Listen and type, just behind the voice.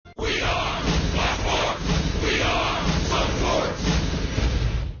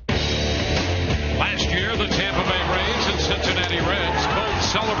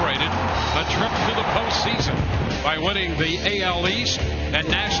trip to the postseason by winning the AL East and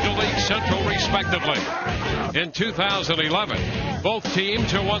National League Central respectively. In 2011, both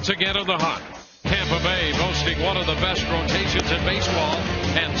teams are once again in the hunt. Tampa Bay boasting one of the best rotations in baseball,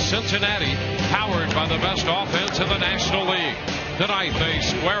 and Cincinnati powered by the best offense in the National League. Tonight they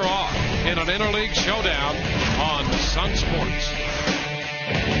square off in an interleague showdown on Sun Sports.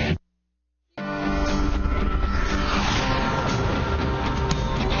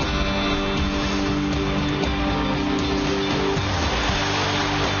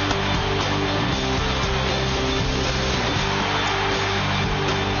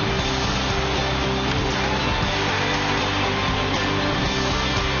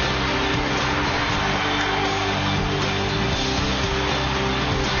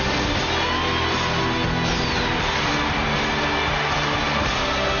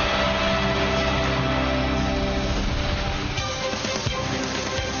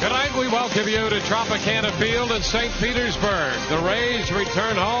 We welcome you to Tropicana Field in St. Petersburg. The Rays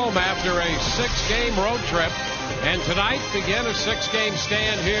return home after a 6-game road trip, and tonight begin a 6-game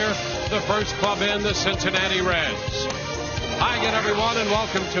stand here, the first club in, the Cincinnati Reds. Hi again, everyone, and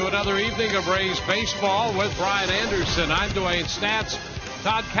welcome to another evening of Rays baseball with Brian Anderson. I'm Dwayne Stats.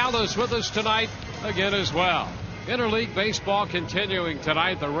 Todd Callis with us tonight again as well. Interleague baseball continuing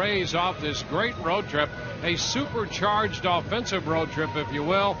tonight. The Rays off this great road trip, a supercharged offensive road trip, if you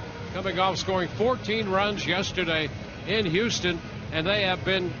will, coming off scoring 14 runs yesterday in Houston, and they have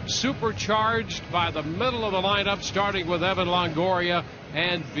been supercharged by the middle of the lineup, starting with Evan Longoria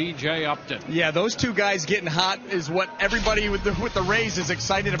and B.J. Upton. Yeah, those two guys getting hot is what everybody with the Rays is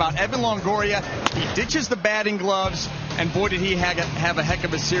excited about. Evan Longoria, he ditches the batting gloves, and boy, did he have a heck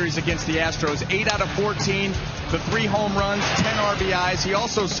of a series against the Astros. 8 out of 14, the 3 home runs, 10 RBIs. He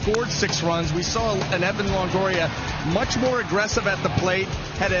also scored 6 runs. We saw an Evan Longoria much more aggressive at the plate,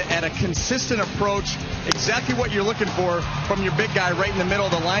 had a consistent approach, exactly what you're looking for from your big guy right in the middle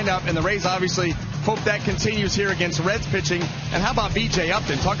of the lineup, and the Rays obviously hope that continues here against Reds pitching. And how about B.J.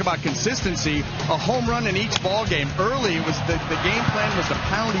 Upton? Talk about consistency. A home run in each ball game. Early, it was the game plan was to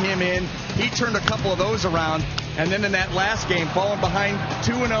pound him in. He turned a couple of those around. And then in that last game, falling behind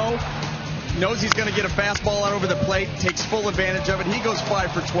 2-0, knows he's going to get a fastball out over the plate, takes full advantage of it. He goes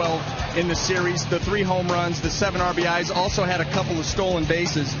 5 for 12 in the series. The 3 home runs, the 7 RBIs, also had a couple of stolen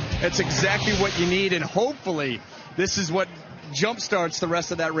bases. It's exactly what you need, and hopefully this is what jumpstarts the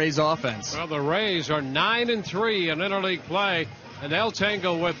rest of that Rays offense. Well, the Rays are 9-3 in interleague play, and they'll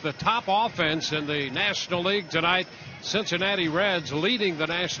tangle with the top offense in the National League tonight. Cincinnati Reds leading the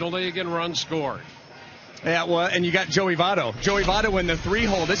National League in runs scored. Yeah, well, and you got Joey Votto. Joey Votto in the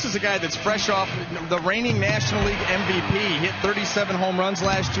 3-hole. This is a guy that's fresh off the reigning National League MVP. He hit 37 home runs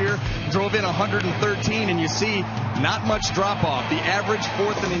last year, drove in 113, and you see not much drop-off. The average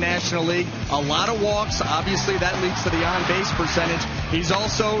 4th in the National League. A lot of walks. Obviously, that leads to the on-base percentage. He's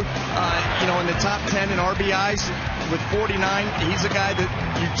also, in the top 10 in RBIs with 49. He's a guy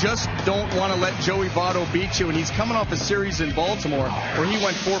that you just don't want to let Joey Votto beat you, and he's coming off a series in Baltimore where he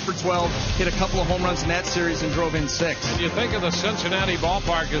went 4 for 12, hit a couple of home runs in that series and drove in 6. And you think of the Cincinnati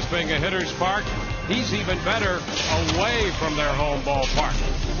ballpark as being a hitter's park. He's even better away from their home ballpark.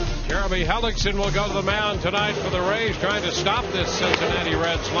 Jeremy Hellickson will go to the mound tonight for the Rays, trying to stop this Cincinnati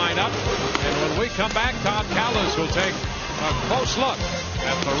Reds lineup. And when we come back, Todd Callis will take a close look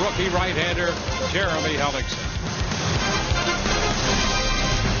at the rookie right-hander, Jeremy Hellickson.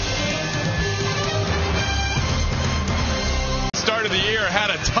 Start of the year, had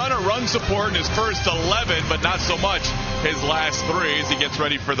a ton of run support in his first 11, but not so much his last 3 as he gets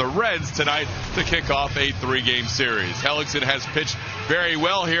ready for the Reds tonight to kick off a 3-game series. Hellickson has pitched very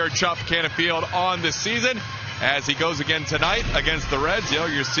well here at Tropicana Field on the season. As he goes again tonight against the Reds,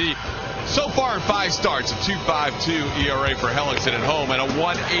 you see so far in 5 starts, a 2.52 ERA for Hellickson at home and a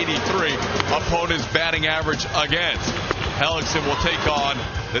 183 opponent's batting average against. Hellickson will take on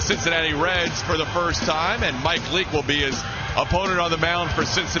the Cincinnati Reds for the first time, and Mike Leake will be his opponent on the mound for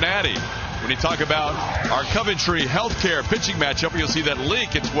Cincinnati. When you talk about our Coventry Healthcare pitching matchup, you'll see that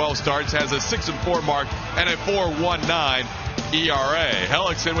Leake in 12 starts has a 6-4 mark and a 4.19 ERA.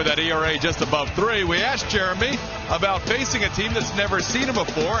 Hellickson with that ERA just above 3. We asked Jeremy about facing a team that's never seen him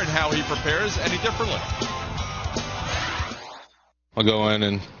before and how he prepares any differently. I'll go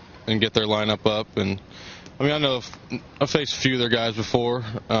in and get their lineup up, and I know I've faced a few of their guys before,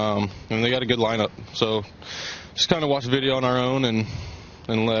 and they got a good lineup. So just kind of watch the video on our own and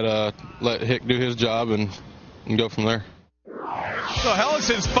let Hick do his job and go from there. So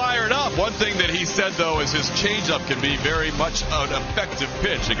Hellickson's fired up. One thing that he said, though, is his changeup can be very much an effective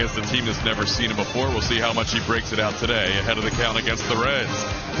pitch against a team that's never seen him before. We'll see how much he breaks it out today ahead of the count against the Reds.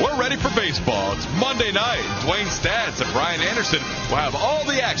 We're ready for baseball. It's Monday night. Dwayne Stats and Brian Anderson will have all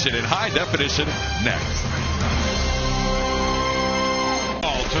the action in high definition next.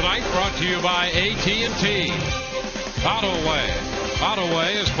 Tonight brought to you by AT&T. Autoway.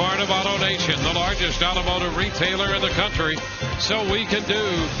 Autoway is part of AutoNation, the largest automotive retailer in the country, so we can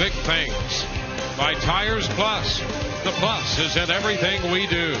do big things. By Tires Plus. The plus is in everything we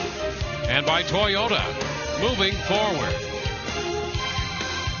do. And by Toyota. Moving forward.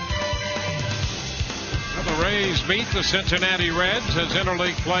 Well, the Rays meet the Cincinnati Reds as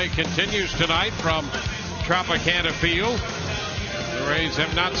interleague play continues tonight from Tropicana Field. The Rays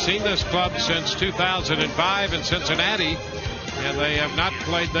have not seen this club since 2005 in Cincinnati, and they have not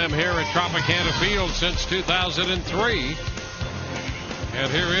played them here at Tropicana Field since 2003.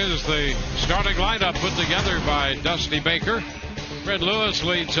 And here is the starting lineup put together by Dusty Baker. Fred Lewis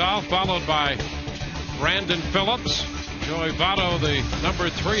leads off, followed by Brandon Phillips. Joey Votto, the number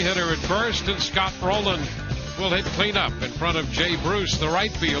 3 hitter at first, and Scott Rowland will hit cleanup in front of Jay Bruce, the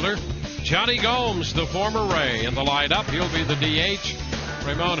right fielder. Jonny Gomes, the former Ray, in the lineup. He'll be the DH.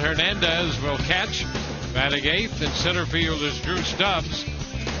 Ramon Hernandez will catch. Batting 8th. In center field is Drew Stubbs.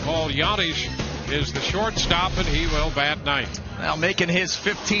 Paul Yanish is the shortstop, and he will bat 9th. Now making his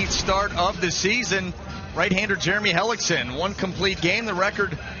 15th start of the season, right-hander Jeremy Hellickson. 1 complete game. The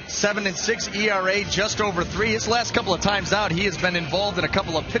record 7-6 ERA, just over 3. His last couple of times out, he has been involved in a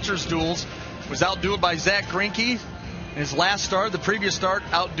couple of pitchers' duels. Was outdueled by Zach Greinke. In his last start, the previous start,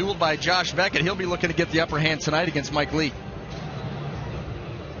 outdueled by Josh Beckett. He'll be looking to get the upper hand tonight against Mike Leake.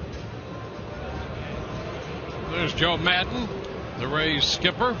 There's Joe Madden, the Rays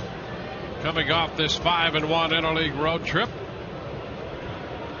skipper, coming off this 5-1 interleague road trip.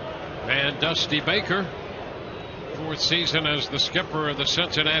 And Dusty Baker, 4th season as the skipper of the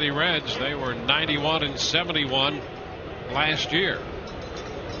Cincinnati Reds. They were 91-71 last year.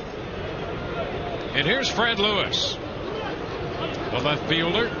 And here's Fred Lewis, the left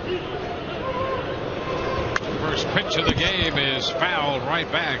fielder. First pitch of the game is fouled right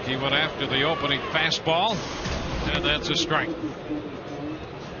back. He went after the opening fastball, and that's a strike.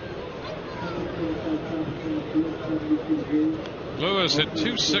 Lewis hit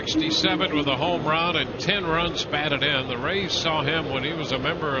 .267 with a home run and 10 runs batted in. The Rays saw him when he was a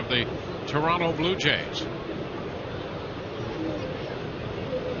member of the Toronto Blue Jays.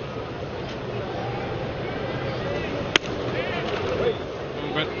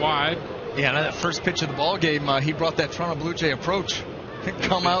 Bit wide. Yeah, that first pitch of the ball game, he brought that Toronto Blue Jay approach and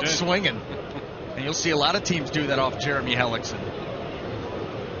come out swinging. And you'll see a lot of teams do that off Jeremy Hellickson.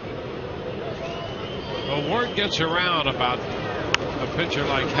 Well, word gets around about a pitcher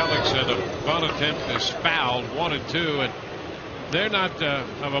like Hellickson. A bunt attempt is fouled, 1-2, and they're not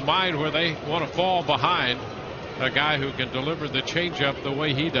of a mind where they want to fall behind a guy who can deliver the changeup the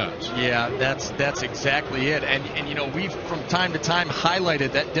way he does. Yeah, that's exactly it. And you know, we've from time to time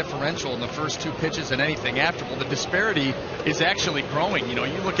highlighted that differential in the first 2 pitches and anything after. Well, the disparity is actually growing. You know,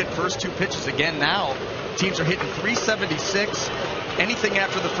 you look at first 2 pitches again now, teams are hitting .376. Anything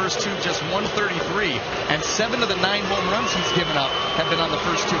after the first 2, just .133. And 7 of the 9 home runs he's given up have been on the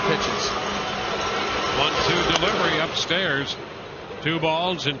first 2 pitches. 1-2 delivery upstairs. 2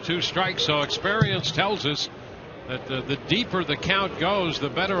 balls and 2 strikes. So experience tells us that the deeper the count goes, the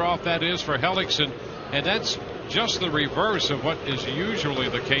better off that is for Hellickson. And that's just the reverse of what is usually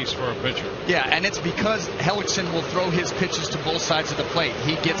the case for a pitcher. Yeah, and it's because Hellickson will throw his pitches to both sides of the plate.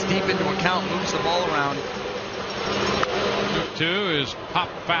 He gets deep into a count, moves the ball around. 2 is pop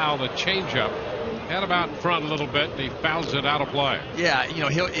foul, the changeup. Had him out in front a little bit, and he fouls it out of play. Yeah, you know,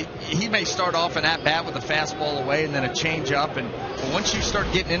 he may start off an at-bat with a fastball away and then a changeup. And once you start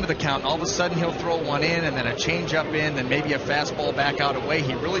getting into the count, all of a sudden he'll throw one in and then a changeup in, then maybe a fastball back out away.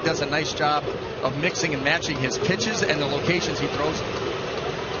 He really does a nice job of mixing and matching his pitches and the locations he throws them.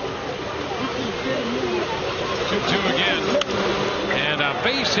 2-2 again. And a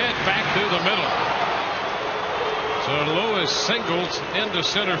base hit back through the middle. So Lewis singles into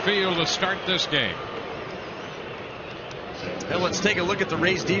center field to start this game. Now let's take a look at the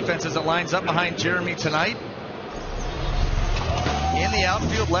Rays defense as it lines up behind Jeremy tonight. In the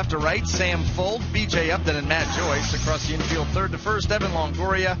outfield, left to right, Sam Fold, B.J. Upton, and Matt Joyce. Across the infield, third to first, Evan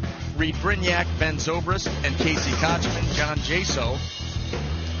Longoria, Reed Brignac, Ben Zobrist, and Casey Kochman. John Jaso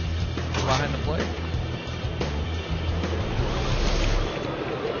behind the plate.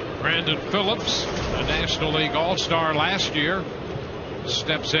 Brandon Phillips, a National League All-Star last year,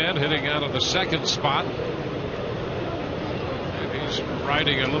 steps in, hitting out of the second spot. And he's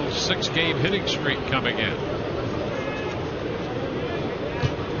riding a little 6-game hitting streak coming in.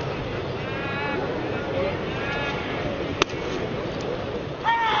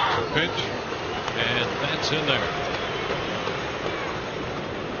 Pitch, and that's in there.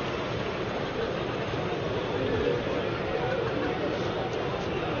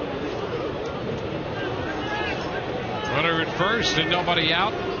 Runner at first and nobody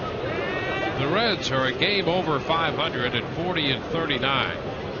out. The Reds are a game over 500 at 40-39.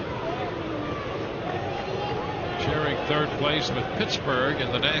 Sharing third place with Pittsburgh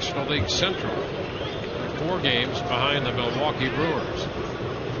in the National League Central. 4 games behind the Milwaukee Brewers.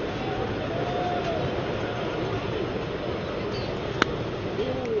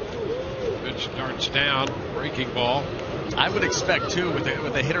 Pitch starts down, breaking ball. I would expect, too, with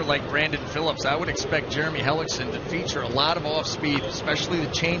a hitter like Brandon Phillips, I would expect Jeremy Hellickson to feature a lot of off-speed, especially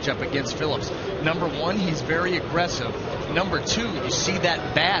the changeup against Phillips. Number one, he's very aggressive. Number two, you see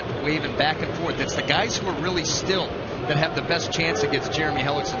that bat waving back and forth. It's the guys who are really still that have the best chance against Jeremy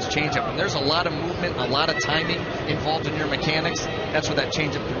Hellickson's changeup. And there's a lot of movement, a lot of timing involved in your mechanics. That's where that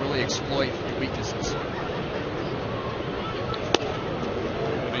changeup can really exploit your weaknesses.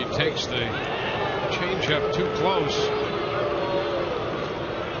 And he takes the changeup too close.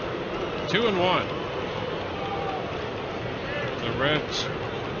 2-1. The Reds,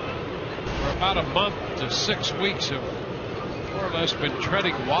 for about a month to 6 weeks, have more or less been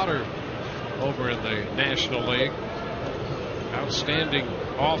treading water over in the National League. Outstanding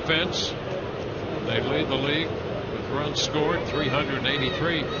offense. They lead the league with runs scored,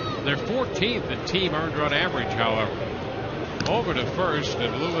 383. They're 14th in team earned run average, however. Over to first,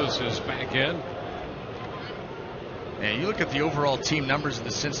 and Lewis is back in. And you look at the overall team numbers of the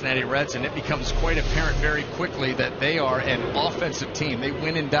Cincinnati Reds, and it becomes quite apparent very quickly that they are an offensive team. They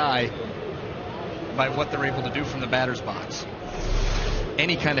win and die by what they're able to do from the batter's box.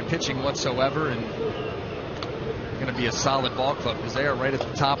 Any kind of pitching whatsoever, and going to be a solid ball club because they are right at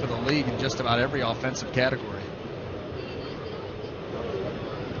the top of the league in just about every offensive category.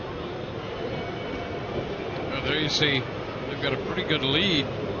 Well, there you see they've got a pretty good lead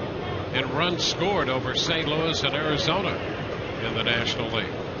in runs scored over St. Louis and Arizona in the National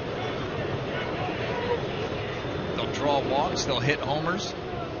League. They'll draw walks, they'll hit homers.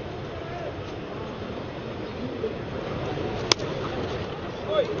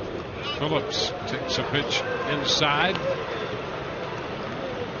 Phillips takes a pitch inside.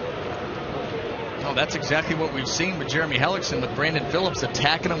 Oh, that's exactly what we've seen with Jeremy Hellickson, with Brandon Phillips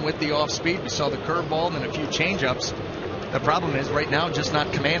attacking him with the off speed. We saw the curveball and a few changeups. The problem is right now just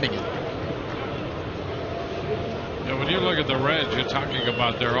not commanding it. Now, when you look at the Reds, you're talking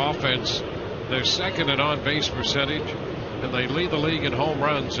about their offense. They're second in on-base percentage, and they lead the league in home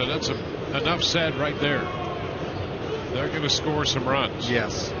runs. So that's enough said right there. They're going to score some runs.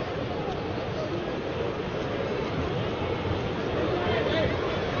 Yes.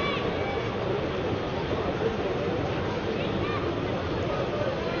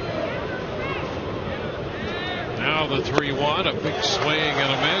 Now the 3-1, a big swing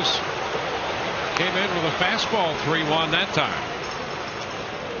and a miss. Came in with a fastball, 3-1 that time.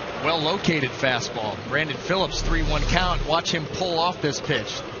 Well located fastball. Brandon Phillips, 3-1 count. Watch him pull off this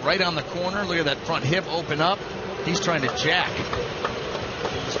pitch. Right on the corner. Look at that front hip open up. He's trying to jack.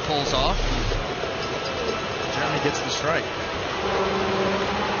 Just pulls off. Jeremy gets the strike.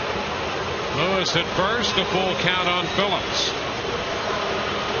 Lewis at first, a full count on Phillips.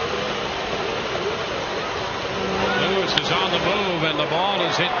 Lewis is on the move, and the ball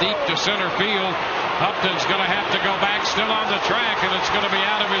is hit deep to center field. Upton's going to have to go back, still on the track, and it's going to be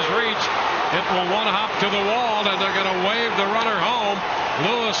out of his reach. It will one hop to the wall, and they're going to wave the runner home.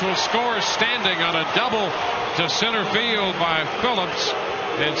 Lewis will score standing on a double to center field by Phillips,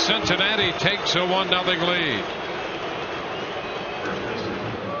 and Cincinnati takes a 1-0 lead.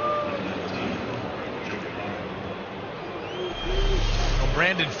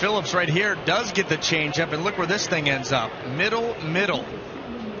 Brandon Phillips right here does get the changeup, and look where this thing ends up. Middle.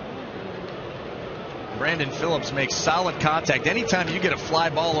 Brandon Phillips makes solid contact. Anytime you get a fly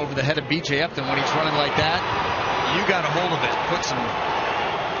ball over the head of B.J. Upton when he's running like that, you got a hold of it.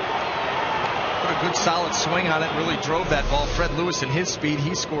 Put a good solid swing on it. Really drove that ball. Fred Lewis and his speed,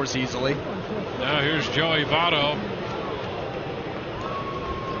 he scores easily. Now here's Joey Votto.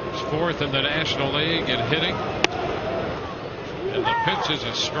 He's fourth in the National League in hitting. And the pitch is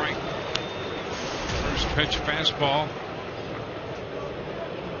a strike. First pitch fastball.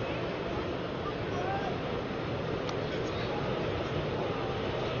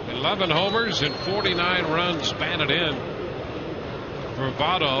 .11 homers and 49 runs batted in for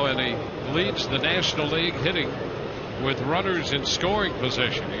Votto, and he leads the National League hitting with runners in scoring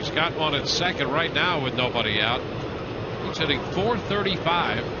position. He's got one at second right now with nobody out. He's hitting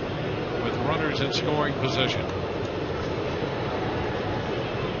 .435 with runners in scoring position.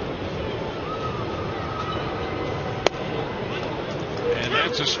 And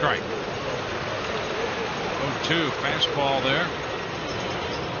that's a strike. 0-2 fastball there.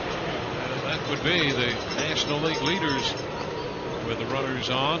 And that would be the National League leaders with the runners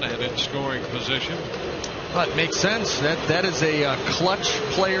on and in scoring position. Well, it makes sense. That is a clutch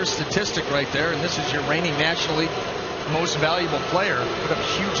player statistic right there, and this is your reigning National League most valuable player. Put up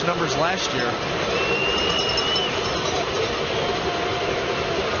huge numbers last year.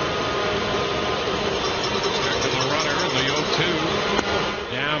 Back to the runner in the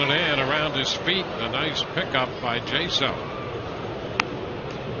 0-2. Down and in around his feet. A nice pickup by Jaso.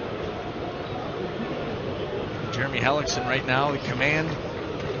 Jeremy Hellickson right now, the command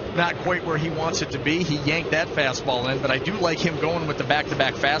not quite where he wants it to be. He yanked that fastball in, but I do like him going with the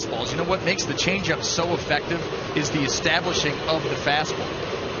back-to-back fastballs. You know what makes the changeup so effective is the establishing of the fastball.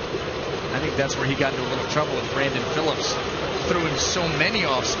 I think that's where he got into a little trouble with Brandon Phillips. Threw him so many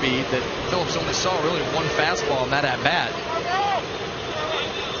off speed that Phillips only saw really one fastball and that at bat.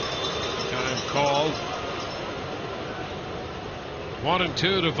 Time called. 1-2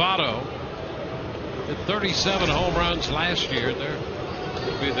 to Votto. Hit 37 home runs last year. There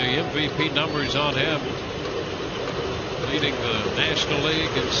would be the MVP numbers on him. Leading the National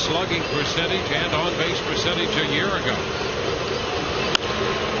League in slugging percentage and on base percentage a year ago.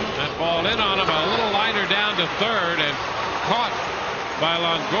 That ball in on him, a little liner down to third and caught by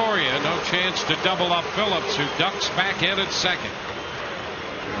Longoria. No chance to double up Phillips, who ducks back in at second.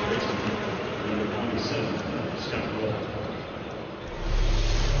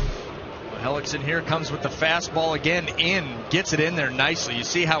 Hellickson here comes with the fastball again in, gets it in there nicely. You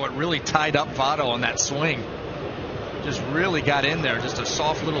see how it really tied up Votto on that swing. Just really got in there. Just a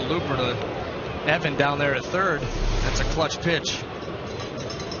soft little looper to Evan down there at third. That's a clutch pitch.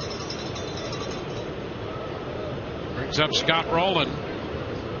 Brings up Scott Rowland,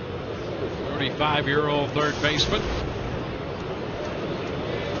 35-year-old third baseman.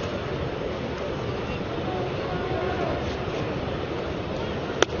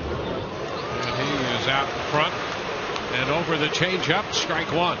 Out in front and over the changeup,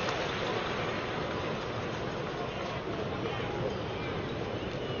 strike one.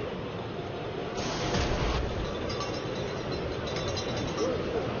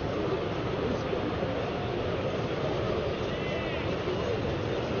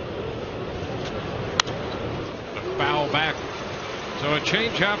 A foul back. So a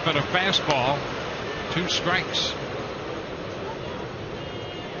changeup and a fastball, 2 strikes.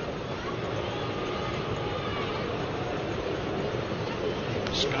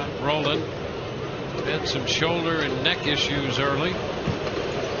 Scott Rowland had some shoulder and neck issues early on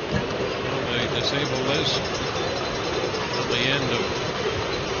the disabled list at the end of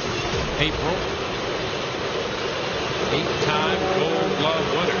April. 8-time Gold Glove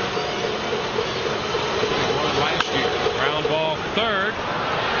winner. He won last year. Ground ball third.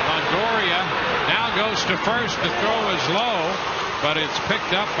 Longoria now goes to first. The throw is low, but it's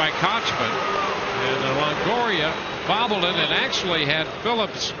picked up by Kochman. And Longoria bobbled it and actually had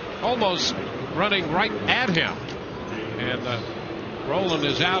Phillips almost running right at him. And Rowland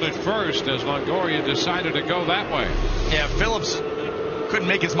is out at first as Longoria decided to go that way. Yeah, Phillips couldn't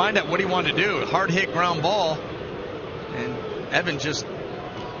make his mind up what he wanted to do. Hard hit ground ball. And Evan just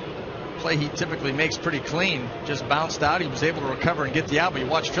play he typically makes pretty clean. Just bounced out. He was able to recover and get the out. But you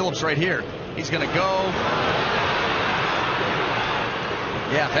watch Phillips right here. He's going to go.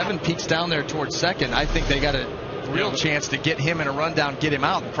 Yeah, if Evan peeks down there towards second, I think they got a real chance to get him in a rundown, get him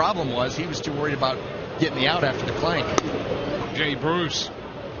out. The problem was he was too worried about getting the out after the clank. Jay Bruce,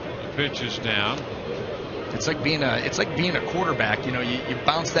 the pitch is down. It's like being a quarterback. You know, you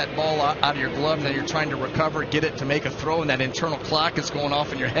bounce that ball out of your glove, and then you're trying to recover, get it to make a throw, and that internal clock is going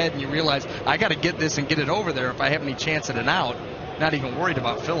off in your head, and you realize I got to get this and get it over there if I have any chance at an out. Not even worried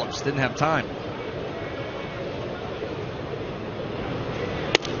about Phillips. Didn't have time.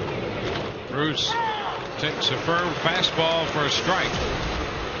 Bruce takes a firm fastball for a strike.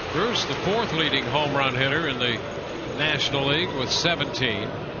 Bruce, the 4th leading home run hitter in the National League with 17.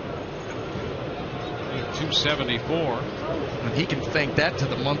 274. And he can thank that to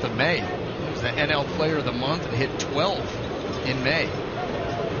the month of May. He was the NL Player of the Month and hit 12 in May.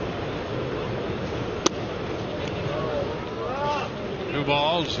 Two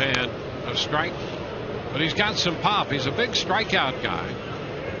balls and a strike. But he's got some pop. He's a big strikeout guy.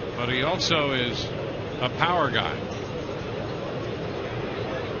 But he also is a power guy.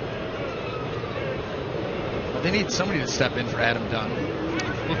 They need somebody to step in for Adam Dunn.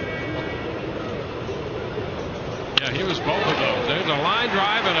 Yeah, he was both of those. There's a line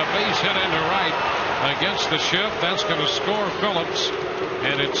drive and a base hit into right against the shift. That's going to score Phillips,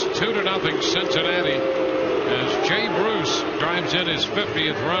 and it's 2-0 Cincinnati as Jay Bruce drives in his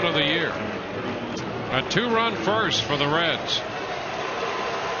 50th run of the year. A 2-run first for the Reds.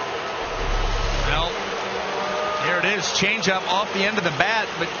 Well, here it is, changeup off the end of the bat,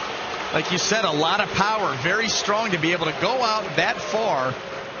 but like you said, a lot of power, very strong to be able to go out that far,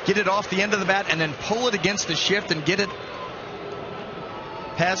 get it off the end of the bat, and then pull it against the shift and get it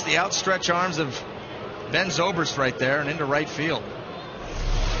past the outstretched arms of Ben Zobrist right there and into right field.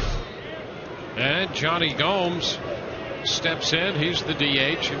 And Jonny Gomes steps in. He's the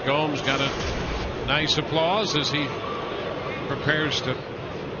DH, and Gomes got a nice applause as he prepares to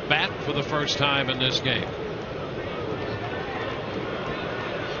bat for the first time in this game.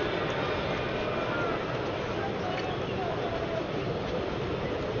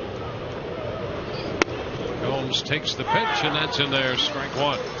 Gomes takes the pitch, and that's in there, strike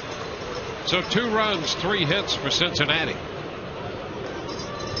one. So 2 runs, 3 hits for Cincinnati.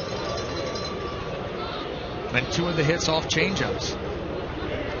 And 2 of the hits off changeups.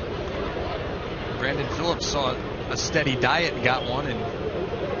 Brandon Phillips saw a steady diet and got one, and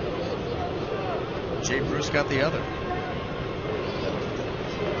Jay Bruce got the other.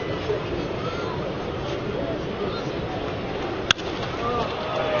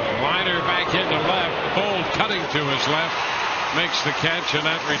 Liner back into left. Bold cutting to his left. Makes the catch, and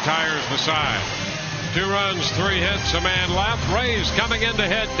that retires the side. 2 runs, 3 hits, a man left. Rays coming in to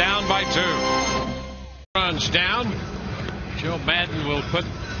hit, down by 2. Runs down. Joe Madden will put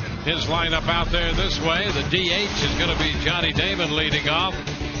his lineup out there this way. The DH is going to be Johnny Damon leading off,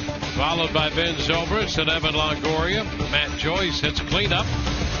 followed by Ben Zobrist and Evan Longoria. Matt Joyce hits cleanup.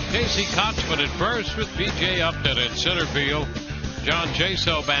 Casey Kochman at first with B.J. Upton in center field. John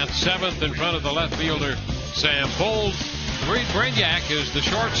Jaso bats 7th in front of the left fielder Sam Bold. Reed Brignac is the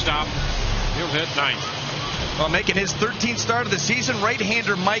shortstop. He'll hit 9th. Well, making his 13th start of the season,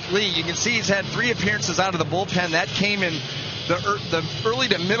 right-hander Mike Leake. You can see he's had 3 appearances out of the bullpen. That came in the early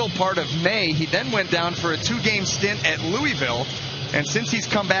to middle part of May. He then went down for a 2-game stint at Louisville, and since he's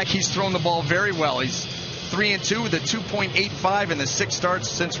come back, he's thrown the ball very well. He's 3-2 with a 2.85 in the 6 starts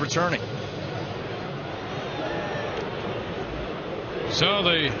since returning. So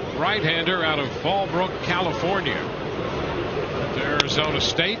the right-hander out of Fallbrook, California, to Arizona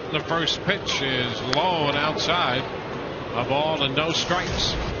State. The first pitch is low and outside. A ball and no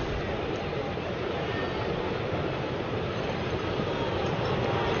strikes.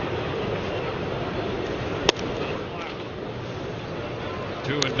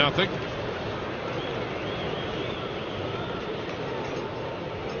 2-0.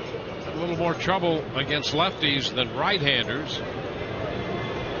 A little more trouble against lefties than right-handers.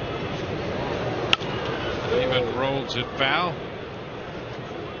 Damon rolls it foul.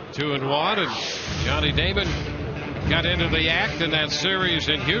 2-1, and Johnny Damon got into the act in that series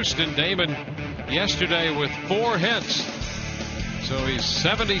in Houston. Damon yesterday with 4 hits, so he's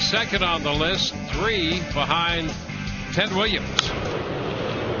 72nd on the list, 3 behind Ted Williams.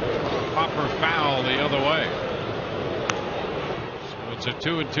 Popper foul the other way, so it's a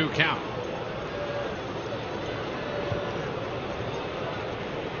 2-2 count.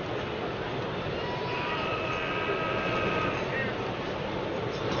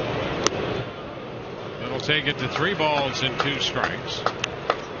 Take it to 3 balls and 2 strikes.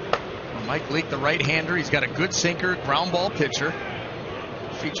 Well, Mike Leake, the right-hander, he's got a good sinker, ground ball pitcher.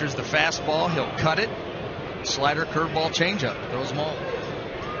 Features the fastball. He'll cut it. Slider, curveball, changeup. Throws them all.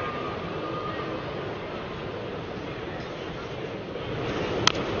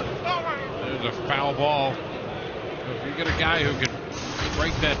 There's a foul ball. If you get a guy who can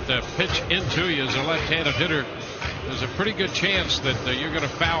break that pitch into you as a left-handed hitter, there's a pretty good chance that you're going to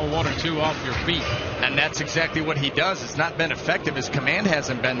foul 1 or 2 off your feet. And that's exactly what he does. It's not been effective. His command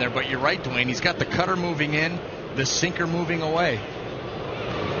hasn't been there, but you're right, Dwayne. He's got the cutter moving in, the sinker moving away.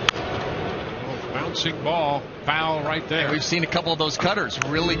 Bouncing ball, foul right there. And we've seen a couple of those cutters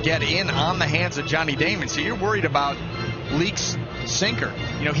really get in on the hands of Johnny Damon. So you're worried about Leake's sinker.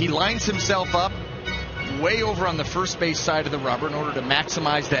 You know, he lines himself up way over on the first base side of the rubber in order to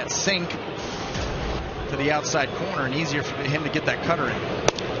maximize that sink to the outside corner, and easier for him to get that cutter in.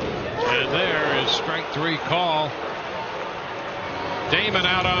 And there is strike 3 call. Damon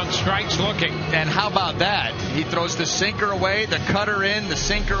out on strikes looking. And how about that? He throws the sinker away, the cutter in, the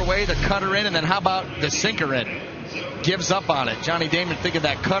sinker away, the cutter in, and then how about the sinker in? Gives up on it. Johnny Damon thinking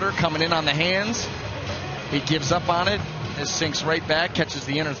that cutter coming in on the hands. He gives up on it. This sinks right back, catches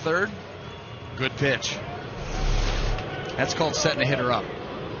the inner third. Good pitch. That's called setting a hitter up.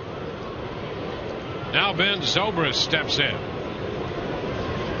 Now Ben Zobrist steps in.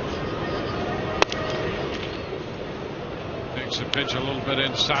 Takes the pitch a little bit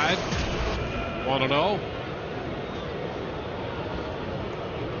inside. 1-0.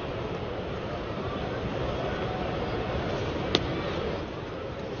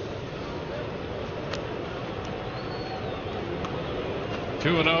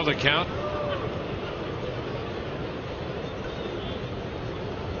 Two and 0 the count.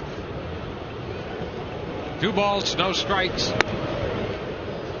 Two balls, no strikes.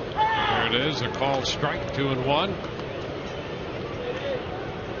 There it is, a called strike. 2-1.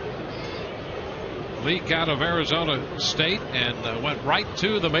 Leake out of Arizona State and went right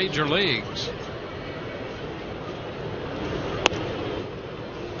to the major leagues.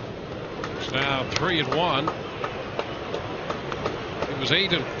 It's now 3-1. He was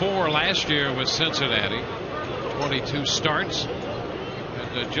 8-4 last year with Cincinnati. 22 starts.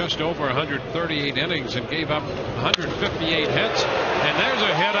 Just over 138 innings and gave up 158 hits. And there's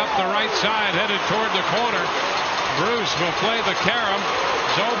a hit up the right side headed toward the corner. Bruce will play the carom.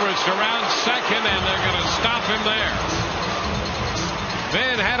 Zobrist around second, and they're going to stop him there.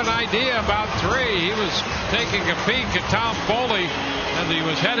 Ben had an idea about three. He was taking a peek at Tom Foley, and he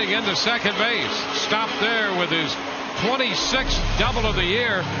was heading into second base. Stopped there with his 26th double of the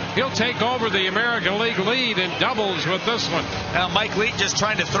year. He'll take over the American League lead in doubles with this one. Now Mike Leake just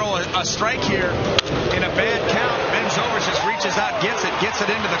trying to throw a strike here in a bad count. Ben Zobrist just reaches out, gets it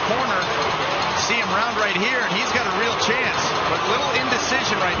into the corner. See him round right here, and he's got a real chance. But little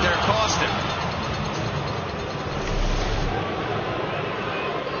indecision right there cost him.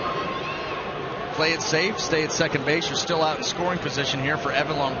 Play it safe, stay at second base. You're still out in scoring position here for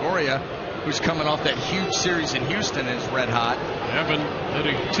Evan Longoria, who's coming off that huge series in Houston and is red hot. Evan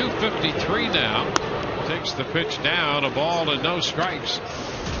hitting .253 now. Takes the pitch down, a ball and no strikes.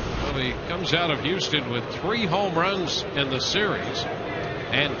 Well, he comes out of Houston with 3 home runs in the series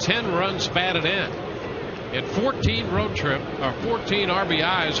and 10 runs batted in. In 14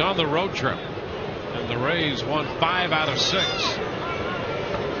 RBIs on the road trip. And the Rays won 5 out of 6.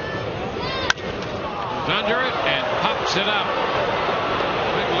 Under it and pops it up.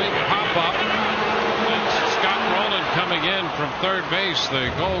 Big league hop up. It's Scott Rowland coming in from third base.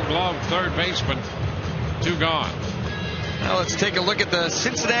 The Gold Glove third baseman. 2 gone. Now let's take a look at the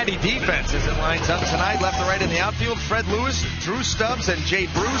Cincinnati defense as it lines up tonight. Left to right in the outfield, Fred Lewis, Drew Stubbs, and Jay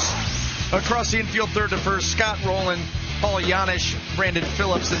Bruce. Across the infield, third to first, Scott Rowland, Paul Janisch, Brandon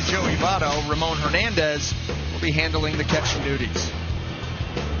Phillips, and Joey Votto. Ramon Hernandez will be handling the catching duties.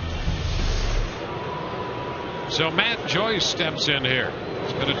 So Matt Joyce steps in here.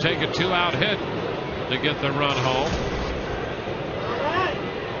 He's going to take a 2-out hit to get the run home.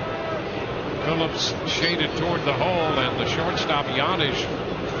 Phillips shaded toward the hole, and the shortstop Janisch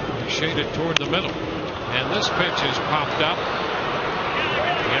shaded toward the middle. And this pitch is popped up.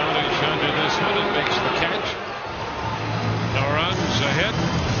 Janisch under this one and makes the catch. No runs, a hit,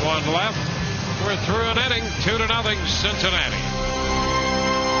 1 left. We're through an inning, 2-0 Cincinnati.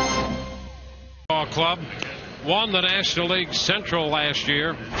 Ball club won the National League Central last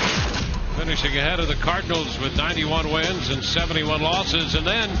year, finishing ahead of the Cardinals with 91 wins and 71 losses, and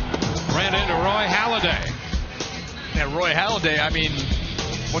then ran into Roy Halladay. Yeah, Roy Halladay, I mean,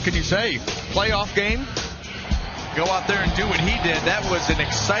 what can you say? Playoff game, go out there and do what he did. That was an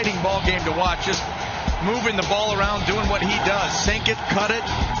exciting ball game to watch. Just moving the ball around, doing what he does. Sink it, cut it.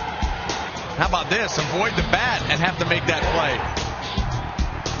 How about this? Avoid the bat and have to make that play.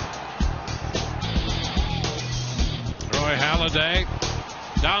 Roy Halladay.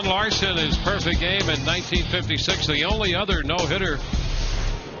 Don Larson, his perfect game in 1956. The only other no-hitter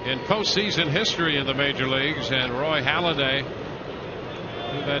in postseason history in the major leagues, and Roy Halladay,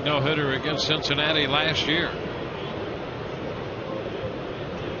 who had no-hitter against Cincinnati last year.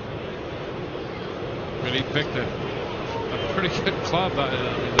 But he picked a pretty good club. I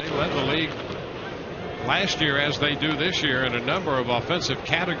mean, they led the league last year, as they do this year, in a number of offensive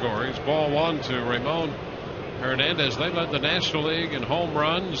categories. Ball 1 to Ramon Hernandez. They led the National League in home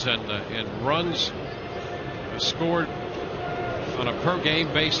runs and in runs scored on a per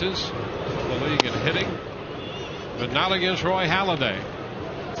game basis. The league in hitting, but not against Roy Halladay.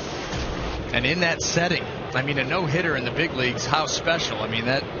 And in that setting, I mean, a no-hitter in the big leagues, how special. I mean,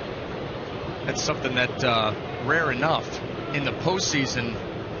 that's something that rare enough in the postseason.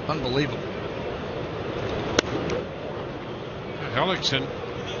 Unbelievable. Hellickson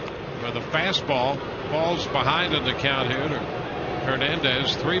with a fastball, falls behind in the count here to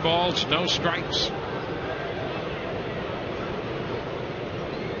Hernandez. 3 balls, no strikes.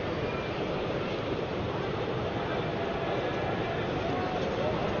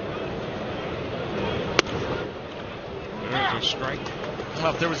 a strike.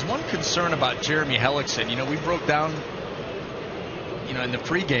 Well, if there was one concern about Jeremy Hellickson, we broke down, in the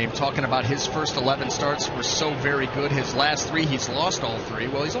pregame talking about his first 11 starts were so very good. His last 3, he's lost all 3.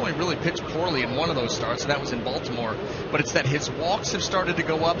 Well, he's only really pitched poorly in one of those starts, and that was in Baltimore. But it's that his walks have started to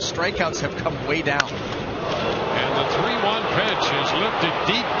go up, strikeouts have come way down. And the 3-1 pitch is lifted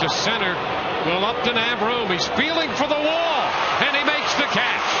deep to center. Will Upton have room? He's feeling for the wall, and he makes the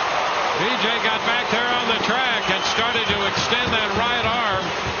catch. BJ got back there on the track and started to extend that right arm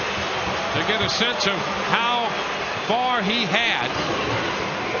to get a sense of how far he had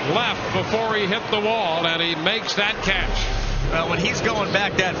left before he hit the wall, and he makes that catch. Well, when he's going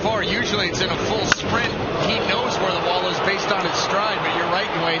back that far, usually it's in a full sprint. He knows where the wall is based on his stride, but you're right,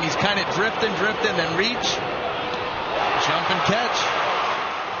 Dwayne. He's kind of drifting, then reach, jump and catch.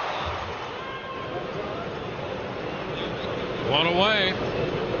 1 away.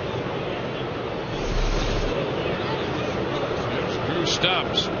 Here's Drew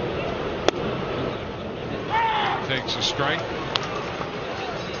Stubbs. Takes a strike.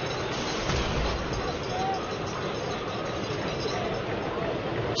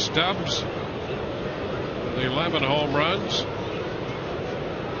 Stubbs with 11 home runs.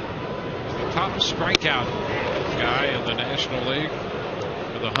 The top strikeout guy in the National League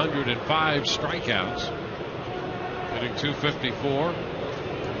with 105 strikeouts. Hitting .254.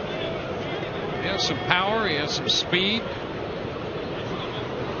 He has some power. He has some speed.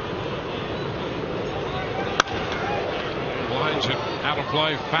 Lines it out of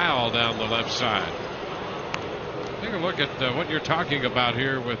play, foul down the left side. Take a look at what you're talking about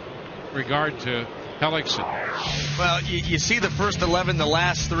here with regard to Hellickson. Well, you see the first 11, the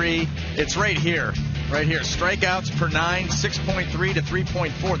last 3. It's right here. Right here. Strikeouts per 9, 6.3 to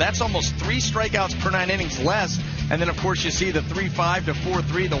 3.4. That's almost 3 strikeouts per 9 innings less. And then, of course, you see the 3.5 to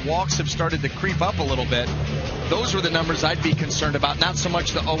 4.3. The walks have started to creep up a little bit. Those were the numbers I'd be concerned about, not so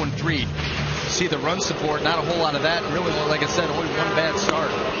much the 0-3. See the run support, not a whole lot of that. Really, like I said, only one bad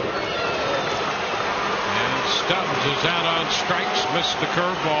start. And Stubbs is out on strikes, missed the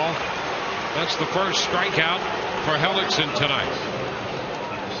curveball. That's the first strikeout for Hellickson tonight.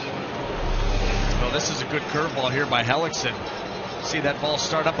 Well, this is a good curveball here by Hellickson. See that ball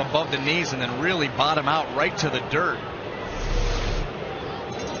start up above the knees and then really bottom out right to the dirt.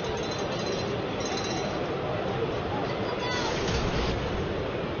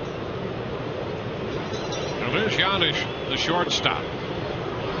 Now there's Giannis, the shortstop.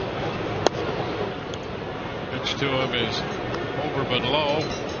 Pitch to him is over but low.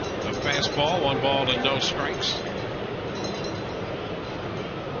 A fastball, 1 ball and no strikes.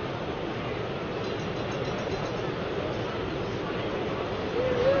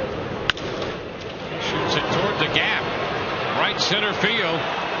 Shoots it toward the gap. Right center field.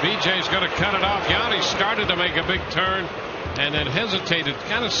 BJ's going to cut it off. Yanni started to make a big turn and then hesitated.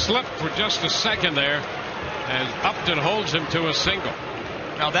 Kind of slipped for just a second there as Upton holds him to a single.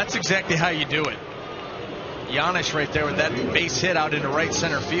 Now that's exactly how you do it. Giannis right there with that base hit out into right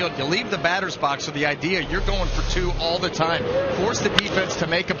center field. You leave the batter's box with the idea you're going for 2 all the time. Force the defense to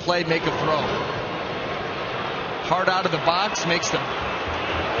make a play, make a throw. Hard out of the box makes the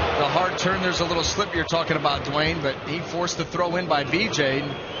hard turn. There's a little slip you're talking about, Dwayne, but he forced the throw in by BJ. And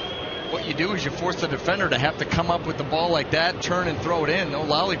what you do is you force the defender to have to come up with the ball like that, turn and throw it in. No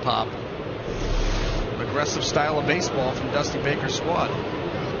lollipop. Aggressive style of baseball from Dusty Baker's squad.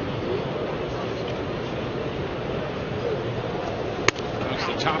 That's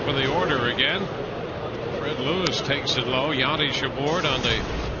the top of the order again. Fred Lewis takes it low. Yanni Shabord on the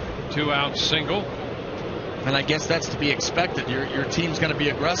 2-out single. And I guess that's to be expected. Your team's going to be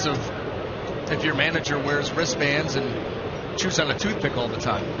aggressive if your manager wears wristbands and chews on a toothpick all the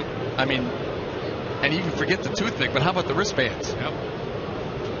time. I mean, and even forget the toothpick, but how about the wristbands? Yep.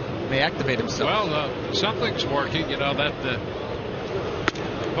 They activate themselves. Well, something's working. That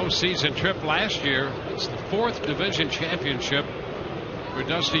postseason trip last year, it's the 4th division championship for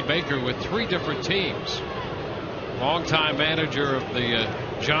Dusty Baker with 3 different teams. Longtime manager of the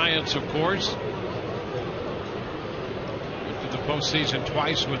Giants, of course. Went to the postseason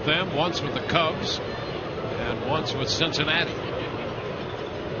twice with them, once with the Cubs and once with Cincinnati.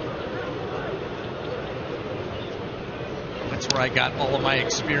 That's where I got all of my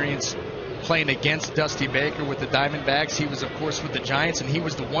experience playing against Dusty Baker with the Diamondbacks. He was, of course, with the Giants, and he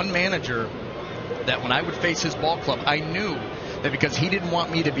was the one manager that when I would face his ball club, I knew that because he didn't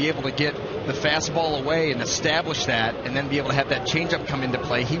want me to be able to get the fastball away and establish that and then be able to have that changeup come into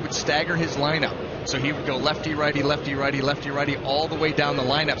play, he would stagger his lineup. So he would go lefty, righty, lefty, righty, lefty, righty, all the way down the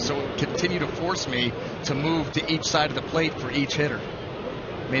lineup. So it would continue to force me to move to each side of the plate for each hitter.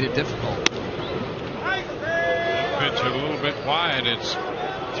 Made it difficult. pitch a little bit wide. It's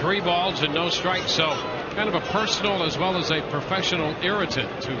 3 balls and no strikes. So kind of a personal as well as a professional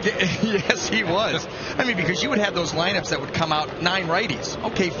irritant to. Yes, he was. I mean, because you would have those lineups that would come out 9 righties.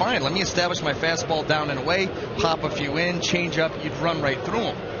 Okay, fine. Let me establish my fastball down and away, pop a few in, change up. You'd run right through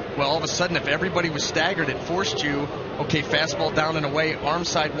them. Well, all of a sudden, if everybody was staggered, it forced you, okay, fastball down and away, arm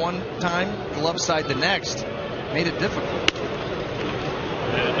side one time, glove side the next. Made it difficult.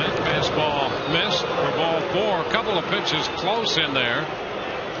 And that fastball missed for ball 4. A couple of pitches close in there.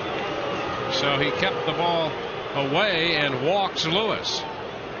 So he kept the ball away and walks Lewis.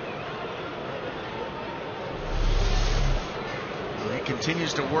 He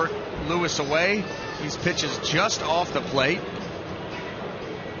continues to work Lewis away. These pitches just off the plate.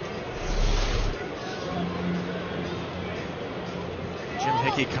 Jim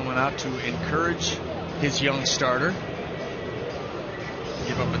Hickey coming out to encourage his young starter.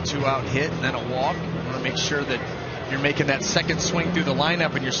 Give up a 2-out hit and then a walk. You want to make sure that you're making that second swing through the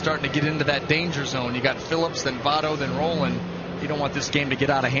lineup and you're starting to get into that danger zone. You got Phillips, then Votto, then Rowland. You don't want this game to get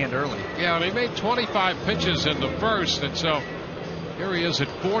out of hand early. Yeah, and he made 25 pitches in the first, and so here he is at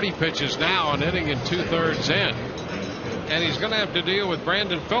 40 pitches now, an inning and 2/3 in. And he's going to have to deal with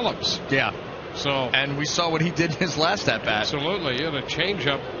Brandon Phillips. Yeah. So, and we saw what he did in his last at bat. Absolutely. He had a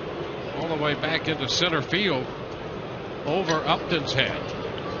changeup all the way back into center field over Upton's head.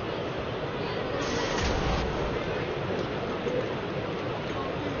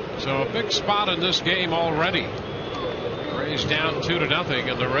 So a big spot in this game already. Rays down 2-0,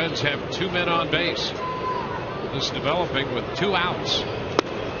 and the Reds have 2 men on base. This developing with 2 outs.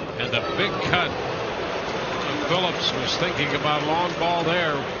 And the big cut. Phillips was thinking about long ball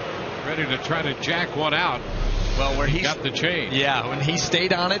there, ready to try to jack one out. Well, where he got the change. Yeah, when he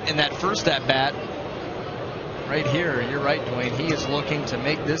stayed on it in that first at bat, right here, you're right, Dwayne. He is looking to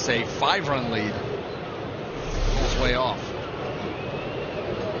make this a 5-run lead. Pulls way off.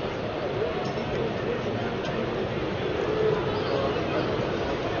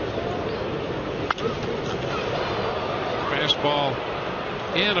 Fastball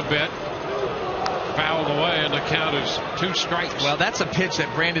in a bit, fouled away, and the count is 2 strikes. Well, that's a pitch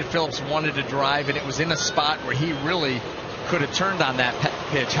that Brandon Phillips wanted to drive, and it was in a spot where he really could have turned on that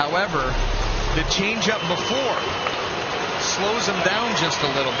pitch. However, the changeup before slows him down just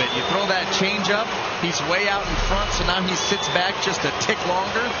a little bit. You throw that changeup, he's way out in front, so now he sits back just a tick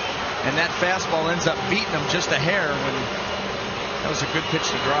longer, and that fastball ends up beating him just a hair when that was a good pitch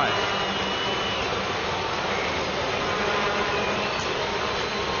to drive.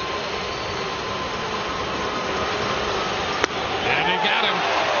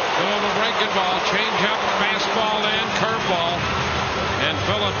 Ball, change up, fastball in, curveball, and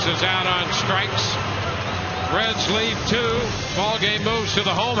Phillips is out on strikes. Reds lead 2. Ball game moves to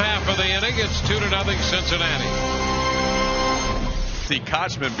the home half of the inning. It's 2-0 Cincinnati. See,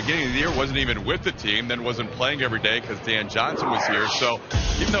 Kochman, beginning of the year, wasn't even with the team, then wasn't playing every day because Dan Johnson was here. So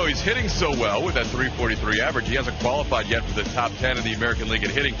even though he's hitting so well with that .343 average, he hasn't qualified yet for the top 10 in the American League in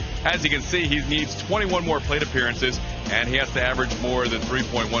hitting. As you can see, he needs 21 more plate appearances, and he has to average more than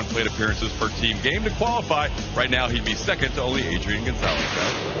 3.1 plate appearances per team game to qualify. Right now, he'd be second to only Adrian Gonzalez.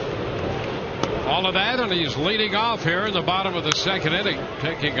 All of that, and he's leading off here in the bottom of the second inning,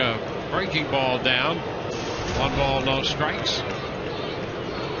 taking a breaking ball down. 1 ball, no strikes.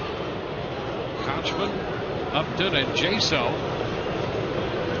 Kochman, Upton, and Jaso.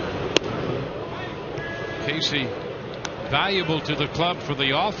 Casey, valuable to the club for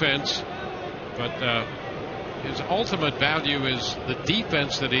the offense, but his ultimate value is the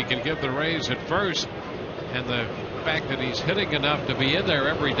defense that he can give the Rays at first, and the fact that he's hitting enough to be in there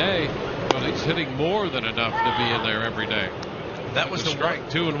every day. Well, he's hitting more than enough to be in there every day. That was the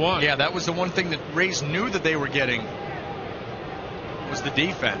strike. 2-1. Yeah, that was the one thing that Rays knew that they were getting, was the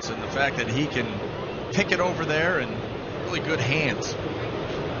defense, and the fact that he can pick it over there and really good hands.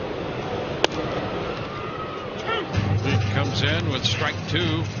 Leake comes in with strike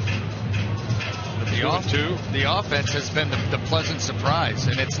 2. The offense has been the pleasant surprise,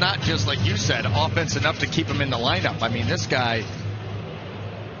 and it's not just like you said, offense enough to keep him in the lineup. I mean, this guy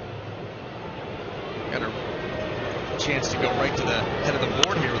got a chance to go right to the head of the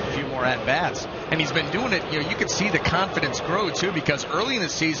board here with a few more at bats, and he's been doing it. You could see the confidence grow too, because early in the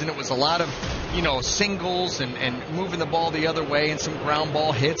season it was a lot of singles and moving the ball the other way and some ground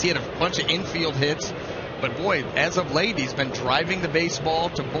ball hits. He had a bunch of infield hits, but boy, as of late he's been driving the baseball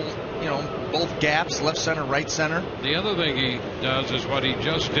to both gaps, left center, right center. The other thing he does is what he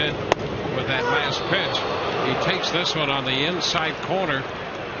just did with that last pitch. He takes this one on the inside corner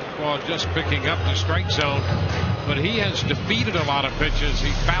while just picking up the strike zone, but he has defeated a lot of pitches.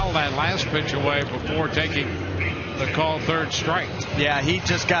 He fouled that last pitch away before taking the called third strike. Yeah, he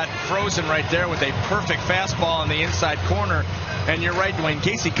just got frozen right there with a perfect fastball in the inside corner. And you're right, Dwayne.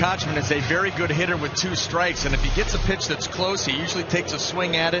 Casey Kochman is a very good hitter with 2 strikes. And if he gets a pitch that's close, he usually takes a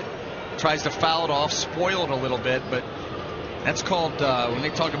swing at it, tries to foul it off, spoil it a little bit. But that's called, when they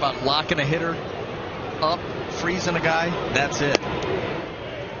talk about locking a hitter up, freezing a guy, that's it.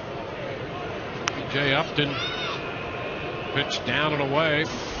 Jay Upton pitched down and away.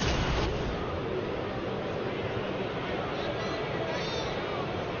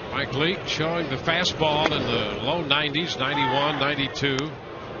 Mike Leake showing the fastball in the low 90s, 91, 92.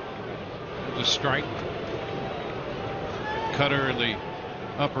 The strike. Cutter in the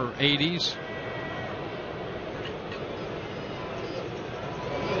upper 80s.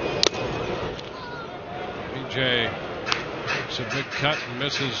 BJ makes a big cut and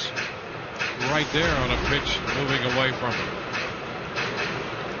misses right there on a pitch moving away from him.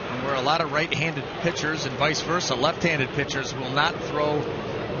 And where a lot of right-handed pitchers and vice versa, left-handed pitchers will not throw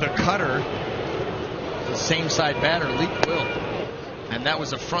the cutter, the same side batter, Leake will. And that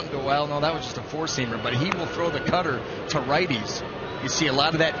was a front, well, no, that was just a four-seamer, but he will throw the cutter to righties. You see a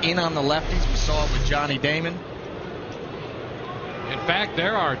lot of that in on the lefties. We saw it with Johnny Damon. In fact,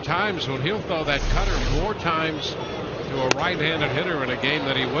 there are times when he'll throw that cutter more times to a right-handed hitter in a game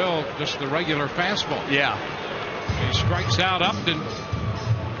than he will just the regular fastball. Yeah. He strikes out Upton.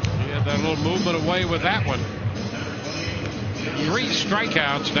 He had that little movement away with that one. 3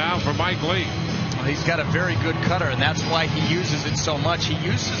 strikeouts now for Mike Leake. Well, he's got a very good cutter, and that's why he uses it so much. He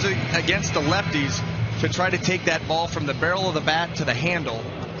uses it against the lefties to try to take that ball from the barrel of the bat to the handle.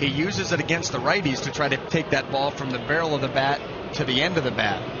 He uses it against the righties to try to take that ball from the barrel of the bat to the end of the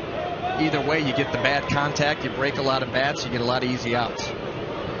bat. Either way, you get the bad contact, you break a lot of bats, you get a lot of easy outs.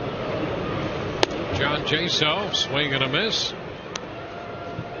 John Jaso, swing and a miss.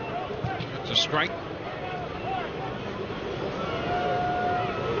 It's a strike.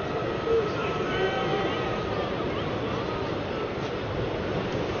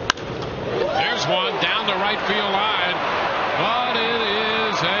 There's one down the right field line, but it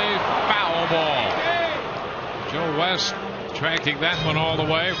is a foul ball. Joe West tracking that one all the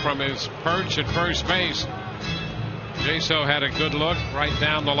way from his perch at first base. Jaso had a good look right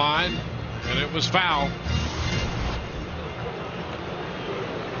down the line, and it was foul.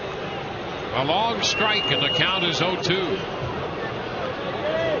 A long strike, and the count is 0-2. There's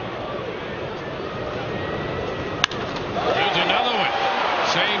another one.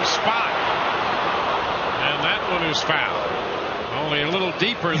 Same spot. And that one is foul. Only a little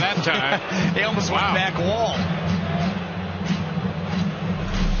deeper that time. He almost went back wall.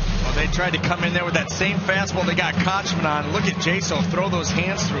 Well, they tried to come in there with that same fastball they got Kochman on. Look at Jaso throw those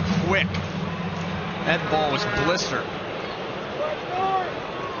hands through quick. That ball was blistered.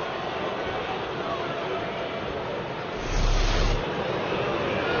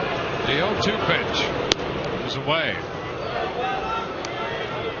 The 0-2 pitch is away.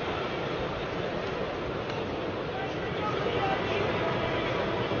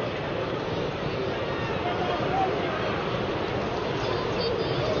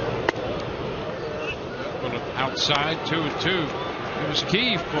 Outside, 2-2. It was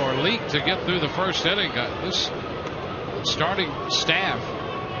key for Leake to get through the first inning. This starting staff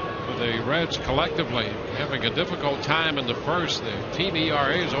for the Reds collectively having a difficult time in the first. The team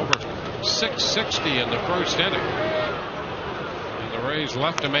ERA is over 6.60 in the first inning. And the Rays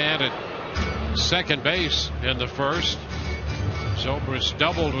left a man at second base in the first. Zobrist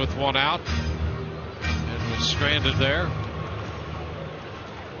doubled with one out and was stranded there.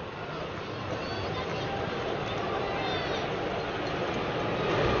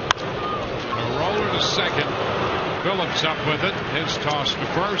 Second. Phillips up with it. His toss to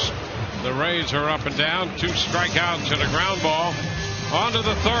first. The Rays are up and down. 2 strikeouts and a ground ball. On to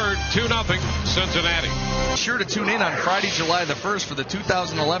the third. 2-0 Cincinnati. Be sure to tune in on Friday, July the 1st for the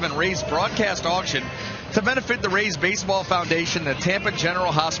 2011 Rays broadcast auction to benefit the Rays Baseball Foundation, the Tampa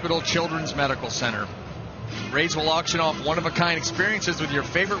General Hospital Children's Medical Center. Rays will auction off one-of-a-kind experiences with your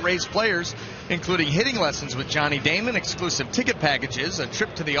favorite Rays players, including hitting lessons with Johnny Damon, exclusive ticket packages, a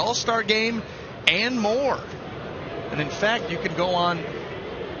trip to the All-Star Game, and more. And in fact, you can go on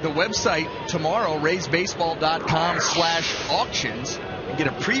the website tomorrow, raysbaseball.com/auctions, and get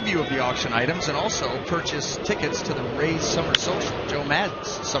a preview of the auction items and also purchase tickets to the Rays Summer Social, Joe Madden's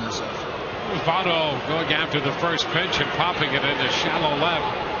Summer Social. Votto going after the first pitch and popping it into shallow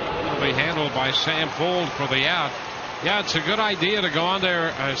left. It'll be handled by Sam Fuld for the out. Yeah, it's a good idea to go on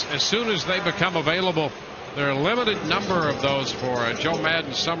there as soon as they become available. There are a limited number of those for Joe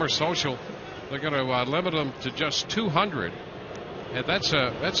Madden's Summer Social. They're going to limit them to just 200, and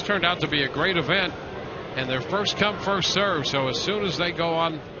that's turned out to be a great event. and they're first come, first serve. So as soon as they go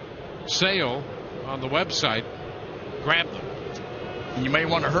on sale on the website, grab them. You may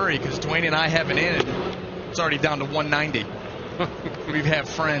want to hurry because Dwayne and I haven't in it. It's already down to 190. We've had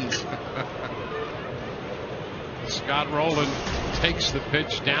friends. Scott Rowland takes the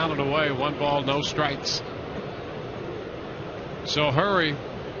pitch down and away. 1 ball, no strikes. So hurry.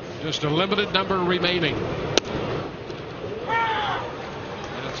 Just a limited number remaining.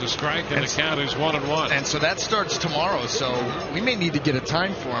 That's a strike, and the count is 1-1. And so that starts tomorrow. So we may need to get a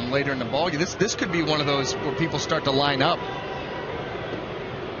time for him later in the ballgame. This could be one of those where people start to line up.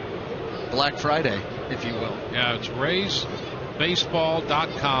 Black Friday, if you will. Yeah, it's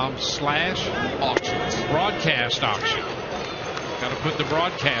RaysBaseball.com/auctions. Broadcast auction. Got to put the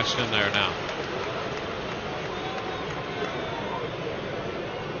broadcast in there now.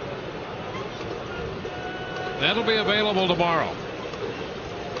 That'll be available tomorrow.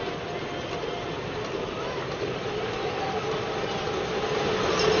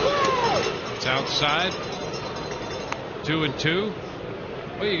 It's outside. 2-2.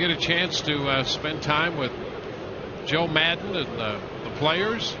 Well, you get a chance to spend time with Joe Madden and the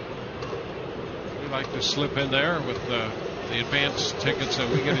players. We like to slip in there with the advance tickets that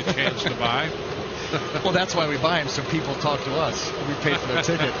we get a chance to buy. Well, that's why we buy them, so people talk to us. We pay for their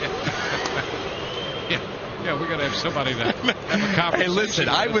ticket. Yeah, we got to have somebody that have a conversation. Hey, listen,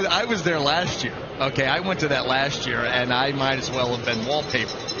 I was there last year. Okay, I went to that last year, and I might as well have been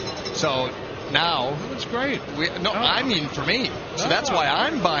wallpaper. So now that's great. I mean for me. So that's why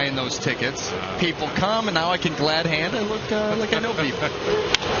I'm buying those tickets. People come, and now I can glad hand. I look like I know people.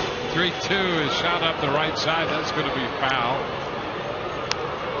 3-2 is shot up the right side. That's going to be foul.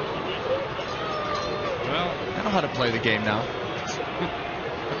 Well, I know how to play the game now.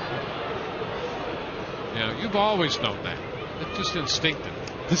 Yeah, you've always known that. It's just instinctive.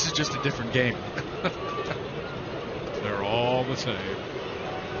 This is just a different game. They're all the same.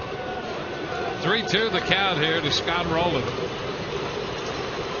 3-2 the count here to Scott Rowland.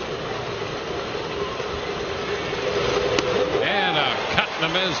 And a cut and a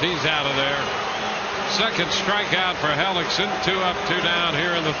miss. He's out of there. Second strikeout for Hellickson. 2 up, 2 down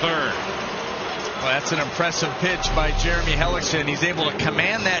here in the third. Well, that's an impressive pitch by Jeremy Hellickson. He's able to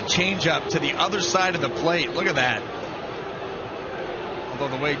command that changeup to the other side of the plate. Look at that. Although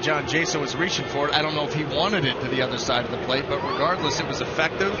the way John Jason was reaching for it, I don't know if he wanted it to the other side of the plate, but regardless, it was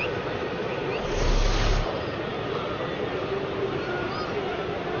effective.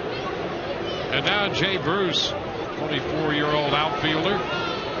 And now Jay Bruce, 24-year-old outfielder.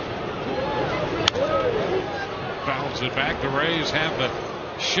 Fouls it back. The Rays have the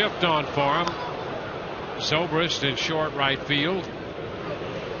shift on for him. Zobrist in short right field.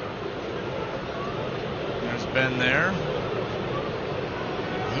 There's Ben there.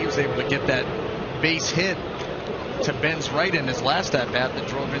 He was able to get that base hit to Ben's right in his last at-bat that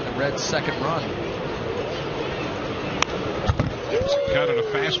drove in the Reds' second run. Cut at a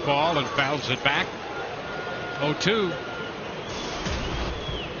fastball and fouls it back. 0-2.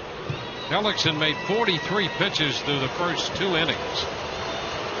 Hellickson made 43 pitches through the first 2 innings.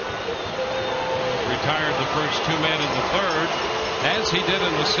 Retired the first 2 men in the third, as he did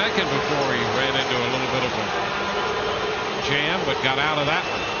in the second before he ran into a little bit of a jam, but got out of that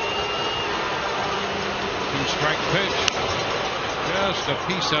one. 2-strike pitch. Just a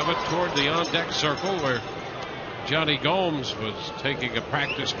piece of it toward the on-deck circle where Jonny Gomes was taking a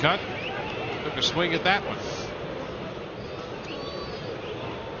practice cut. Took a swing at that one.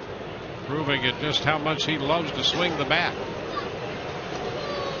 Proving it just how much he loves to swing the bat.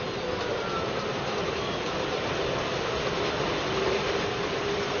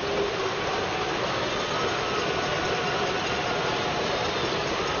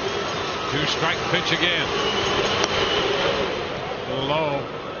 Two-strike pitch again. Low.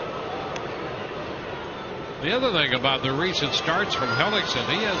 The other thing about the recent starts from Hellickson,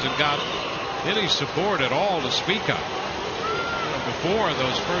 he hasn't got any support at all to speak of. Before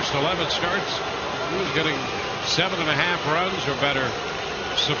those first 11 starts, he was getting 7.5 runs or better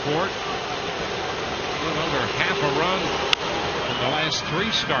support. A little under half a run in the last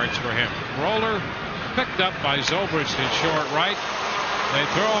 3 starts for him. Roller picked up by Zobrist in short right. They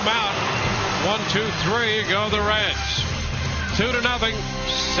throw him out. 1-2-3 go the Reds. 2-0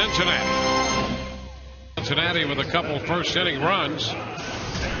 Cincinnati. Cincinnati with a couple first inning runs.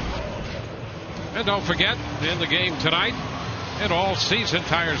 And don't forget, in the game tonight, and All Season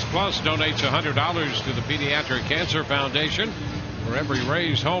Tires Plus donates $100 to the Pediatric Cancer Foundation for every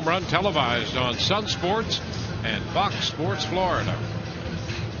Rays home run televised on Sun Sports and Fox Sports Florida.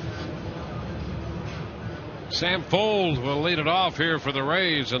 Sam Fold will lead it off here for the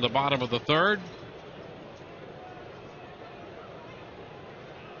Rays in the bottom of the third.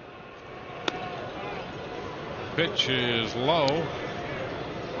 pitch is low.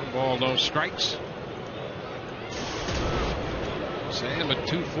 1 ball, no strikes. Sam at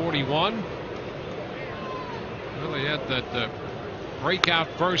 241. Well, he had that breakout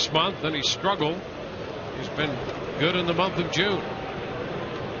first month, then he struggled. He's been good in the month of June.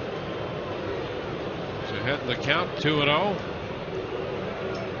 He's ahead in the count, 2-0.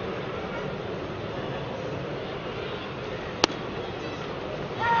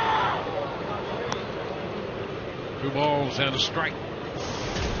 Two balls and a strike.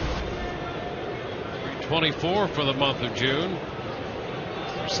 324 for the month of June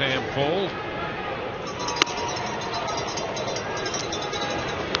for Sam Fuld.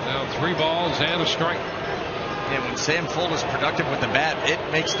 Now 3 balls and a strike. And when Sam Fuld is productive with the bat, it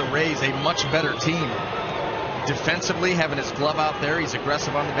makes the Rays a much better team. Defensively, having his glove out there, he's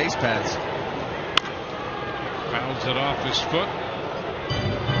aggressive on the base paths. Fouls it off his foot.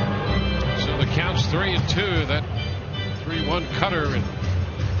 So the count's 3-2. That 3-1 cutter, and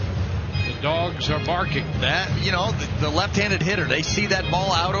the dogs are barking. That, you know, the left-handed hitter, they see that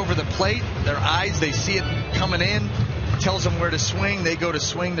ball out over the plate. Their eyes, they see it coming in. Tells them where to swing. They go to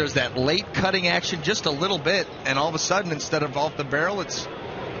swing. There's that late cutting action just a little bit, and all of a sudden, instead of off the barrel, it's a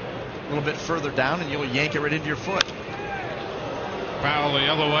little bit further down, and you'll yank it right into your foot. Foul the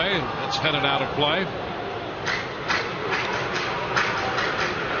other way. That's headed out of play.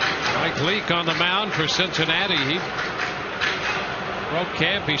 Mike Leake on the mound for Cincinnati. He broke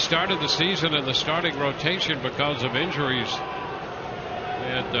camp. He started the season in the starting rotation because of injuries.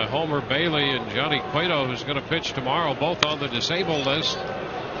 And Homer Bailey and Johnny Cueto, who's going to pitch tomorrow, both on the disabled list.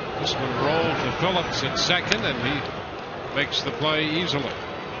 This one rolled to Phillips at second, and he makes the play easily.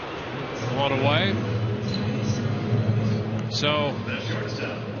 1 away. So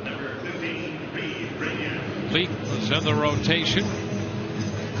Leake was in the rotation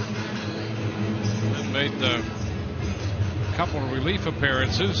and made the couple of relief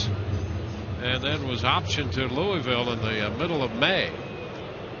appearances, and then was optioned to Louisville in the middle of May.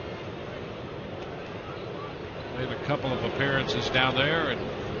 Made a couple of appearances down there and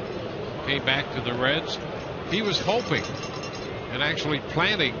came back to the Reds. He was hoping and actually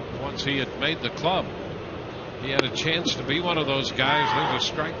planning, once he had made the club, he had a chance to be one of those guys. There's a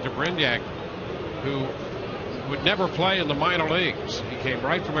strike to Brignac, who would never play in the minor leagues. He came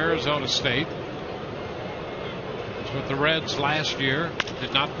right from Arizona State. Was with the Reds last year.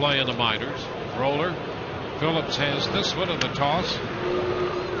 Did not play in the minors. Roller. Phillips has this one in the toss.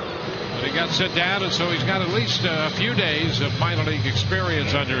 But he got sit down, and so he's got at least a few days of minor league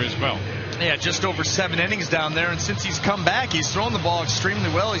experience under his belt. Yeah, just over 7 innings down there, and since he's come back, he's thrown the ball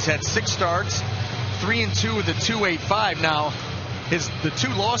extremely well. He's had 6 starts, 3-2 with a 2.85. Now, the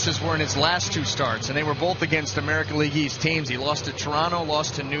 2 losses were in his last 2 starts, and they were both against American League East teams. He lost to Toronto,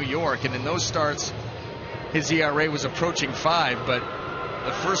 lost to New York, and in those starts, his ERA was approaching 5, but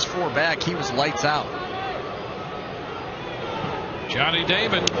the first 4 back, he was lights out. Johnny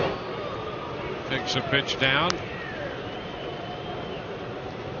Damon takes a pitch down.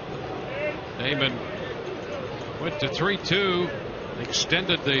 Damon went to 3-2,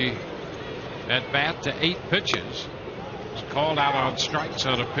 extended the at bat to 8 pitches. Was called out on strikes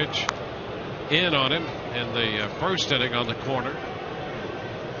on a pitch in on him in the first inning on the corner.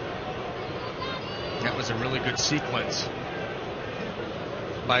 That was a really good sequence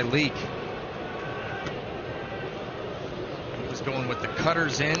by Leake. He was going with the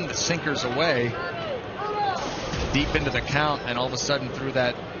cutters in, the sinkers away, deep into the count, and all of a sudden threw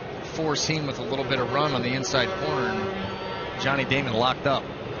that 4-seam with a little bit of run on the inside corner, and Johnny Damon locked up.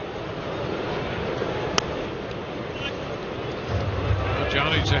 Well,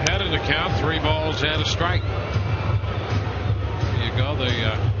 Johnny's ahead in the count, 3 balls and a strike. There you go.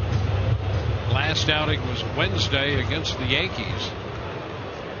 The last outing was Wednesday against the Yankees.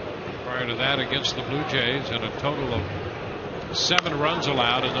 Prior to that, against the Blue Jays, and a total of 7 runs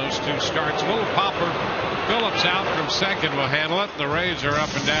allowed in those 2 starts. A little popper. Phillips out from second will handle it. The Rays are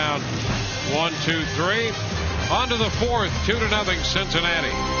up and down 1-2-3. On to the 4th, 2-0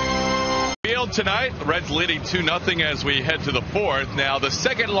 Cincinnati. Field tonight, the Reds leading 2-0 as we head to the 4th. Now, the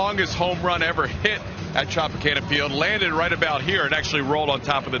second longest home run ever hit at Tropicana Field landed right about here and actually rolled on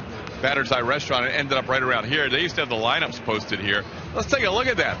top of the Batter's Eye restaurant and ended up right around here. They used to have the lineups posted here. Let's take a look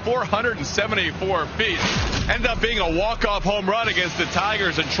at that. 474 feet. Ended up being a walk-off home run against the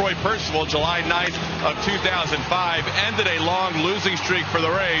Tigers and Troy Percival July 9th of 2005. Ended a long losing streak for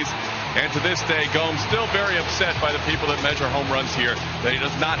the Rays. And to this day, Gomes still very upset by the people that measure home runs here that he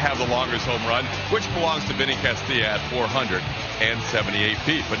does not have the longest home run, which belongs to Vinny Castilla at 478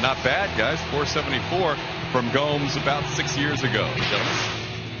 feet. But not bad, guys. 474 from Gomes about 6 years ago, gentlemen.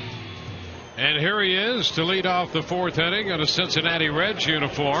 And here he is to lead off the fourth inning in a Cincinnati Reds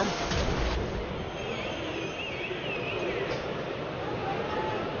uniform.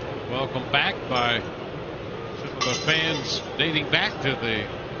 Welcome back by some of the fans dating back to the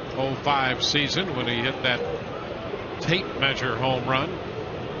 05 season when he hit that tape measure home run.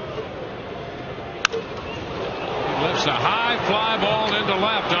 He lifts a high fly ball into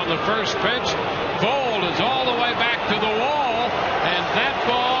left on the first pitch. Vold is all the way back to the wall, and that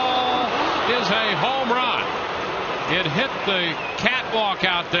ball is a home run. It hit the catwalk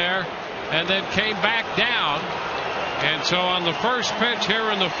out there and then came back down. And so on the first pitch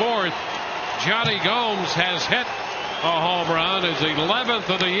here in the fourth, Jonny Gomes has hit a home run, his 11th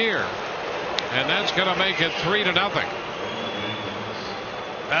of the year. And that's going to make it 3-0.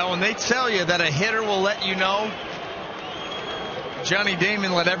 Well, when they tell you that a hitter will let you know, Johnny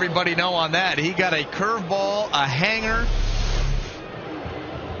Damon let everybody know on that. He got a curveball, a hanger,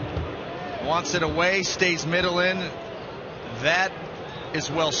 wants it away, stays middle in. That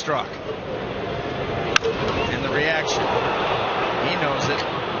is well struck. And the reaction, he knows it.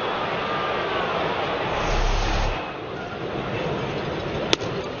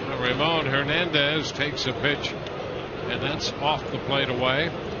 Ramon Hernandez takes a pitch, and that's off the plate away.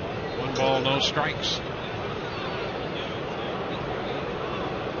 1 ball, no strikes.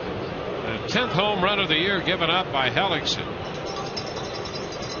 The 10th home run of the year given up by Hellickson.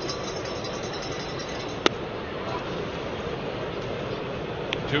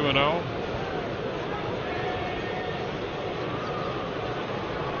 Two and 0.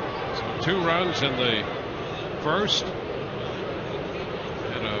 So 2 runs in the first.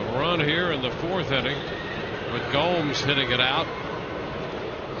 And a run here in the fourth inning with Gomes hitting it out.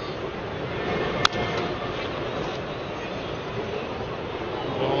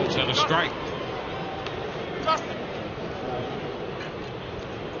 Balls and a strike.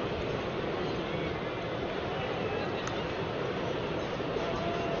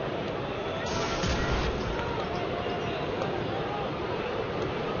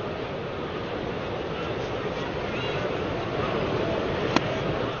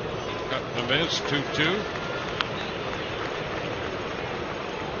 Miss 2-2.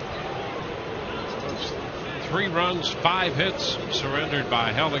 3 runs, 5 hits surrendered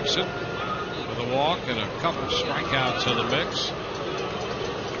by Hellickson with a walk and a couple strikeouts in the mix.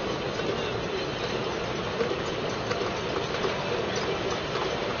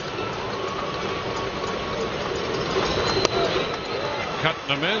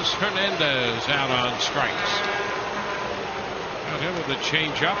 Cutting a miss. Hernandez out on strikes. Got him with a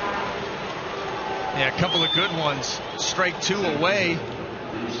changeup. Yeah, a couple of good ones. Strike 2 away.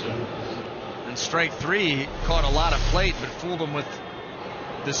 And strike 3, he caught a lot of plate, but fooled him with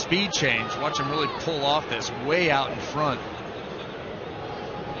the speed change. Watch him really pull off this way out in front.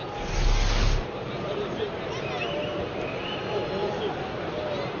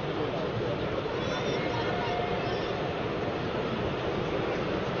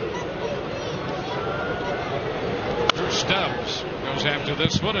 Stubbs goes after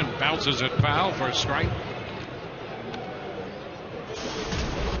this one and bounces it foul for a strike.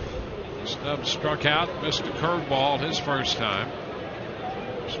 Stubbs struck out, missed a curveball his first time.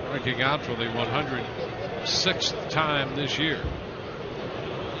 Striking out for the 106th time this year.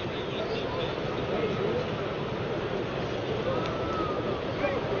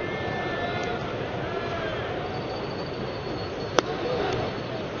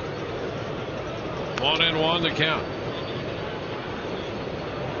 One and one to count.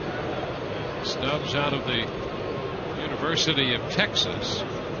 Stubbs out of the University of Texas.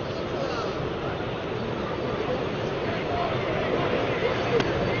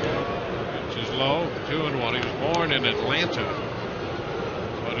 Pitch is low, 2-1. He was born in Atlanta,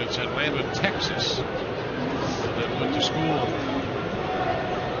 but it's Atlanta, Texas. Then went to school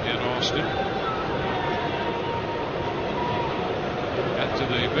in Austin. Got to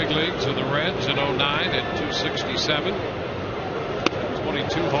the big leagues of the Reds in 09 at 267.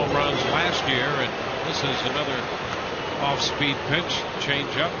 22 home runs last year, and this is another off-speed pitch,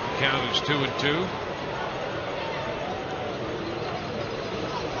 change up. Count is 2-2.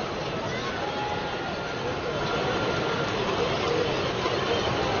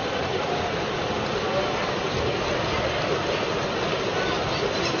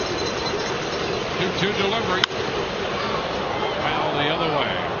 Delivery. Foul the other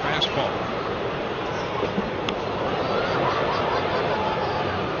way. Fastball.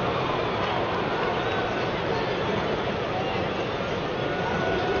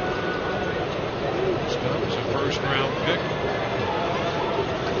 Stubbs, a first-round pick.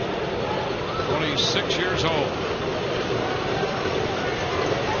 26 years old.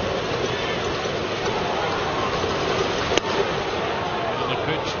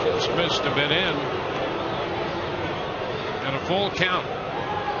 Just missed a bit in. And a full count.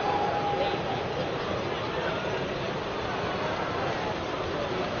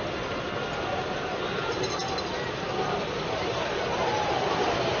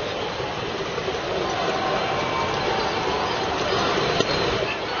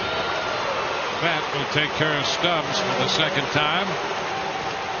 That will take care of Stubbs for the second time.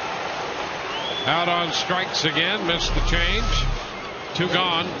 Out on strikes again, missed the change. 2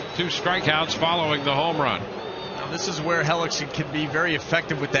 gone, 2 strikeouts following the home run. Now this is where Hellickson can be very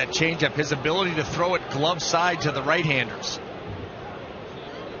effective with that changeup. His ability to throw it glove side to the right-handers.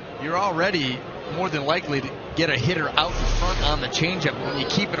 You're already more than likely to get a hitter out in front on the changeup. When you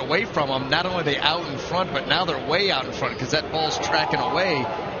keep it away from them, not only are they out in front, but now they're way out in front because that ball's tracking away,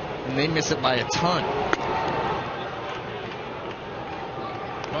 and they miss it by a ton.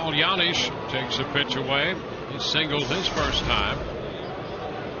 Well, Giannis takes a pitch away. He singled his first time.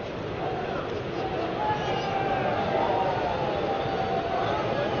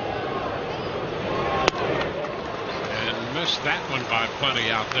 And missed that one by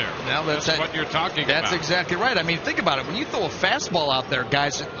plenty out there. Now that's what you're talking about. That's exactly right. I mean, think about it. When you throw a fastball out there,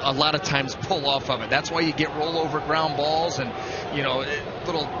 guys a lot of times pull off of it. That's why you get rollover ground balls and, you know,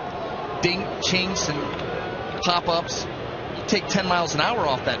 little ding chinks and pop-ups. You take 10 miles an hour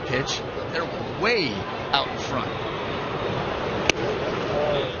off that pitch, they're way out in front.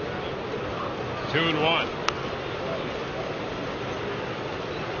 2-1.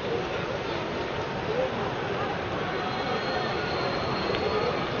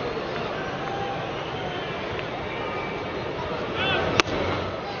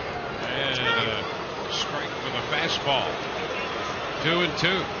 And a strike with a fastball.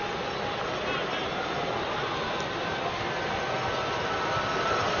 2-2.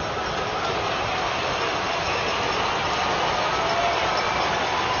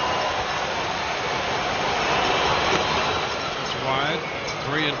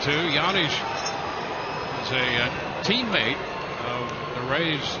 Giannis is a teammate of the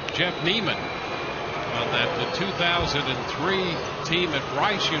Rays' Jeff Neiman on the 2003 team at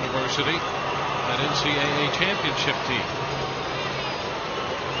Rice University, that NCAA championship team.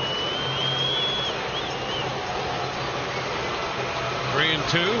 Three and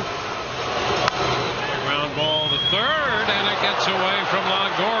two. Ground ball to third, and it gets away from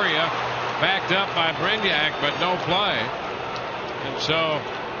Longoria. Backed up by Brignac, but no play. And so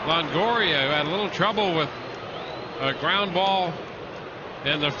Longoria had a little trouble with a ground ball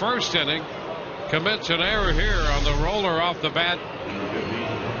in the first inning. Commits an error here on the roller off the bat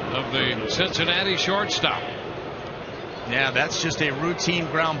of the Cincinnati shortstop. Yeah, that's just a routine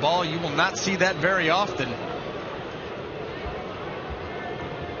ground ball. You will not see that very often.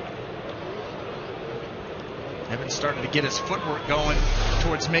 Evans started to get his footwork going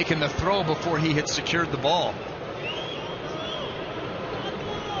towards making the throw before he had secured the ball.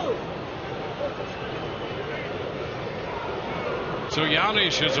 So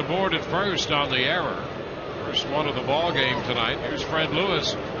Giannis is aboard at first on the error. First one of the ball game tonight. Here's Fred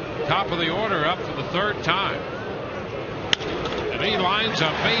Lewis, top of the order, up for the third time. And he lines a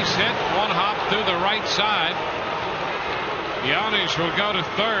base hit, one hop through the right side. Giannis will go to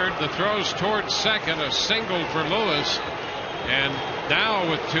third. The throw's towards second, a single for Lewis. And now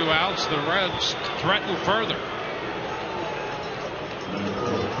with 2 outs, the Reds threaten further.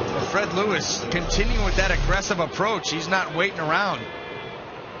 Fred Lewis continuing with that aggressive approach. He's not waiting around.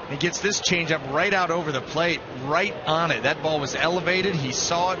 He gets this changeup right out over the plate, right on it. That ball was elevated. He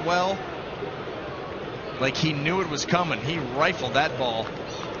saw it well, like he knew it was coming. He rifled that ball.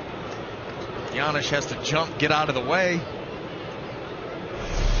 Giannis has to jump, get out of the way.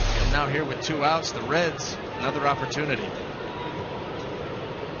 And now here with 2 outs, the Reds, another opportunity.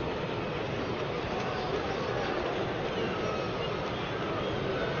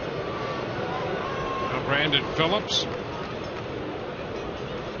 Brandon Phillips.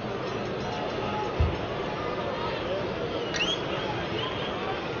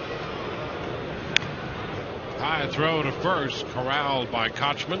 High throw to first, corralled by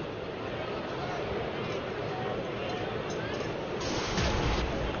Kochman.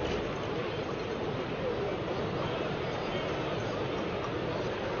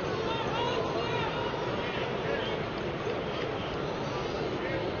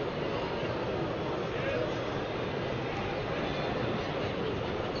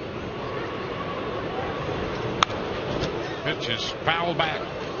 Pitch is foul back.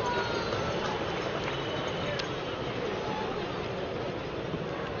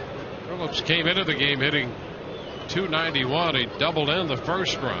 Phillips came into the game hitting .291. He doubled in the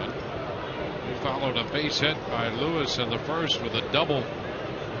first run. He followed a base hit by Lewis in the first with a double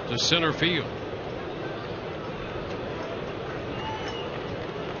to center field.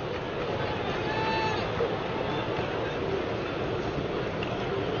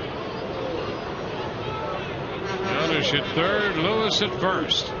 Janish at third, Lewis at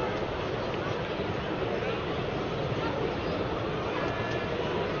first.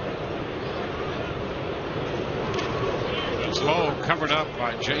 It's low, covered up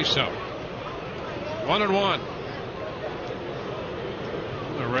by Jaso. 1-1.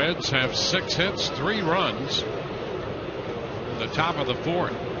 The Reds have 6 hits, 3 runs in the top of the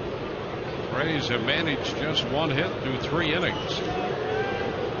 4th. Rays have managed just 1 hit through 3 innings.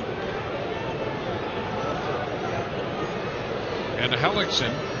 And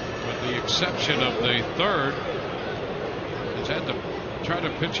Hellickson, with the exception of the 3rd, has had to try to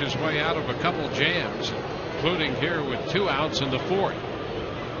pitch his way out of a couple jams, including here with 2 outs in the 4th.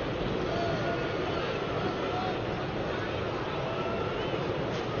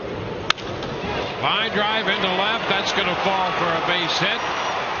 Line drive into left. That's going to fall for a base hit.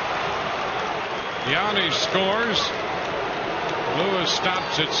 Yanni scores. Lewis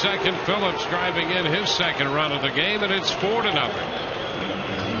stops at second. Phillips driving in his 2nd run of the game, and it's 4-0.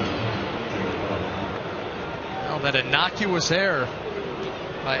 Well, that innocuous error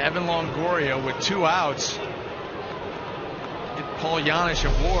by Evan Longoria with 2 outs get Paul Janish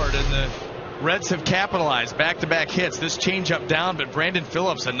aboard, and the Reds have capitalized. Back-to-back hits. This changeup down, but Brandon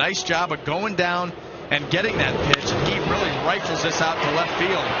Phillips, a nice job of going down and getting that pitch. He really rifles this out to left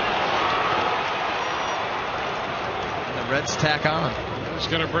field. And the Reds tack on. It's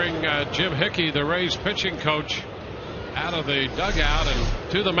going to bring Jim Hickey, the Rays pitching coach, out of the dugout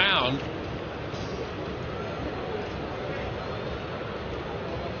and to the mound.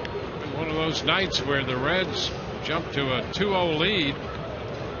 One of those nights where the Reds jump to a 2-0 lead,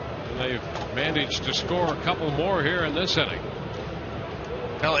 and they've managed to score a couple more here in this inning.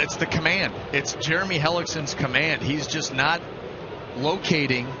 Well, it's the command. It's Jeremy Hellickson's command. He's just not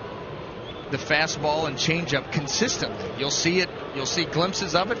locating the fastball and changeup consistently. You'll see it. You'll see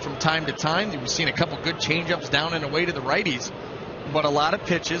glimpses of it from time to time. We've seen a couple good changeups down and away to the righties, but a lot of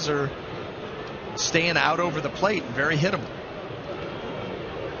pitches are staying out over the plate and very hittable.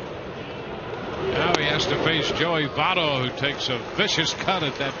 Now he has to face Joey Votto, who takes a vicious cut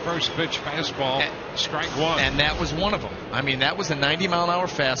at that first pitch fastball. Strike 1. And that was one of them. I mean, that was a 90-mile-an-hour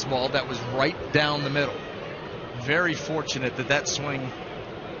fastball that was right down the middle. Very fortunate that that swing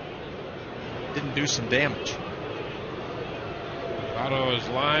didn't do some damage. Votto is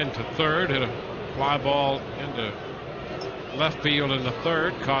lined to third, hit a fly ball into left field in the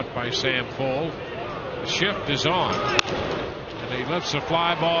 3rd, caught by Sam Fuld. The shift is on, and he lifts a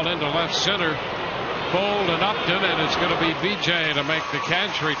fly ball into left center. Fuld and Upton, and it's going to be BJ to make the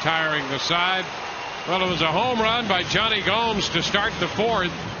catch, retiring the side. Well, it was a home run by Jonny Gomes to start the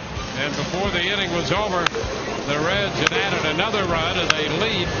 4th, and before the inning was over, the Reds had added another run, and they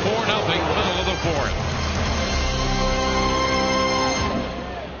lead 4-0 middle of the 4th.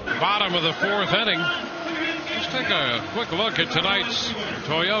 Bottom of the 4th inning. Let's take a quick look at tonight's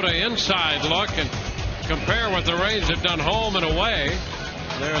Toyota Inside Look and compare what the Rays have done home and away.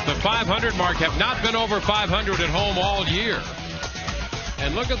 They're at the 500 mark, have not been over 500 at home all year.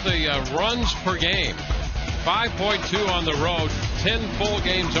 And look at the runs per game. 5.2 on the road, 10 full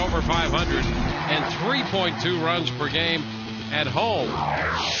games over 500, and 3.2 runs per game at home.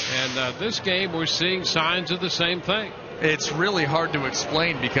 And this game, we're seeing signs of the same thing. It's really hard to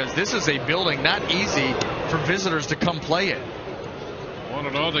explain because this is a building not easy for visitors to come play it. Want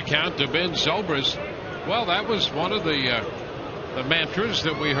to know the count to Ben Zobrist? Well, that was one of the mantras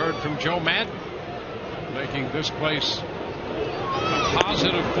that we heard from Joe Madden, making this place a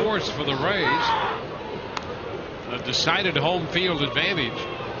positive force for the Rays. A decided home field advantage,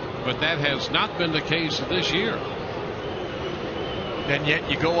 but that has not been the case this year. And yet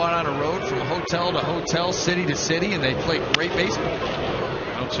you go out on a road from hotel to hotel, city to city, and they play great baseball.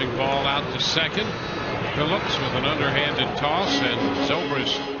 Bouncing ball out to second. Phillips with an underhanded toss, and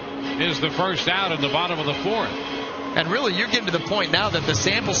Zobrist is the first out in the bottom of the 4th. And really, you're getting to the point now that the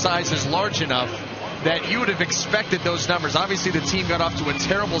sample size is large enough that you would have expected those numbers. Obviously, the team got off to a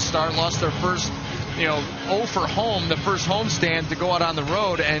terrible start, lost their first, 0 for home, the first homestand to go out on the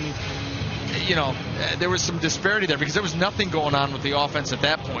road, and there was some disparity there because there was nothing going on with the offense at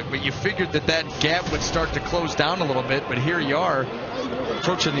that point. But you figured that gap would start to close down a little bit. But here you are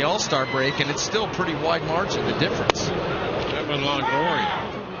approaching the All-Star break, and it's still a pretty wide margin, the difference. Evan Longoria.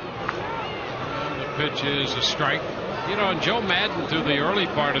 And the pitch is a strike. And Joe Madden through the early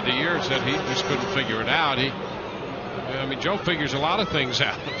part of the year said he just couldn't figure it out. Joe figures a lot of things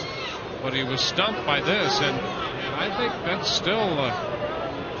out, but he was stumped by this, and I think that's still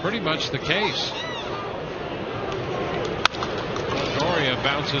pretty much the case. Longoria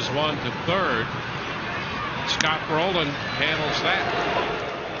bounces one to third. Scott Rowland handles that.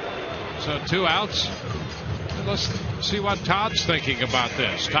 So 2 outs. Let's see what Todd's thinking about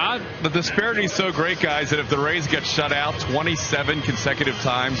this. Todd? The disparity is so great, guys, that if the Rays get shut out 27 consecutive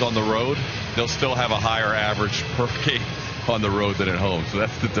times on the road, they'll still have a higher average per game on the road than at home. So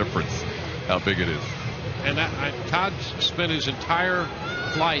that's the difference, how big it is. And Todd spent his entire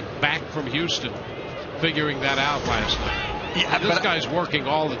flight back from Houston figuring that out last night. Yeah, this guy's working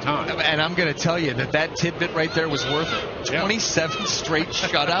all the time. And I'm going to tell you that tidbit right there was worth it. 27 straight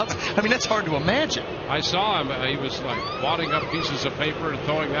shutouts. I mean, that's hard to imagine. I saw him. He was like wadding up pieces of paper and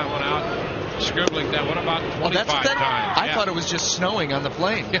throwing that one out, scribbling that. What about 25 times? I thought it was just snowing on the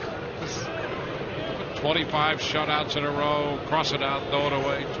plane. 25 shutouts in a row. Cross it out, throw it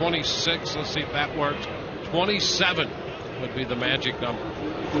away. 26. Let's see if that works. 27 would be the magic number.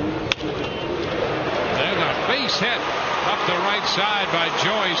 There's a base hit up the right side by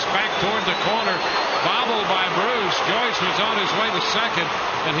Joyce, back toward the corner, bobbled by Bruce. Joyce was on his way to second,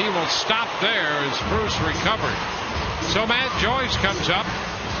 and he will stop there as Bruce recovered. So Matt Joyce comes up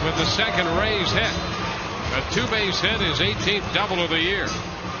with the second Rays hit. A 2-base hit, his 18th double of the year.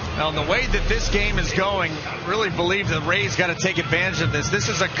 Now, in the way that this game is going, I really believe the Rays got to take advantage of this. This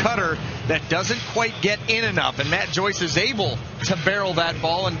is a cutter that doesn't quite get in enough, and Matt Joyce is able to barrel that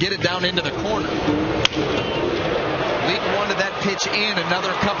ball and get it down into the corner. Leake wanted that pitch in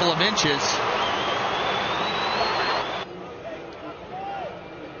another couple of inches.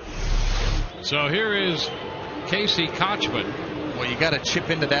 So here is Casey Kochman. Well, you got to chip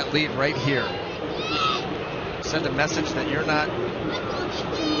into that lead right here. Send a message that you're not.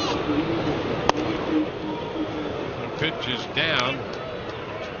 The pitch is down.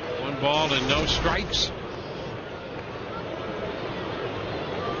 1 ball and no strikes.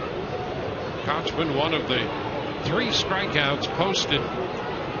 Kochman, one of the 3 strikeouts posted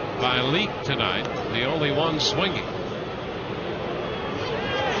by Leake tonight, the only one swinging.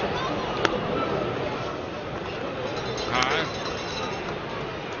 High.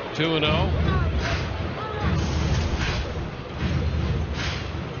 2-0.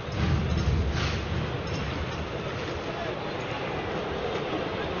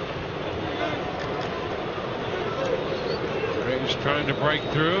 Rays trying to break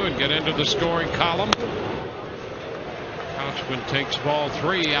through and get into the scoring column. Kochman takes ball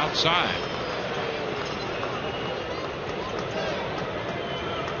 3 outside.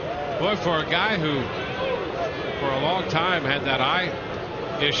 Boy, for a guy who for a long time had that eye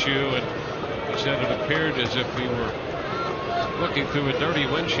issue, and he said it appeared as if he were looking through a dirty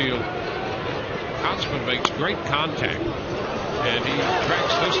windshield. Kochman makes great contact, and he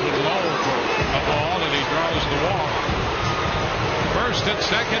tracks this one low for a ball, and he draws the walk. First and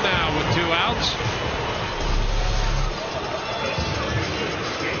second now with 2 outs.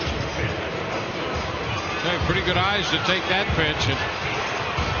 They have pretty good eyes to take that pitch, and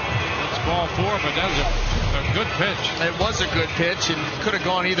it's ball 4, but that was a good pitch. It was a good pitch, and could have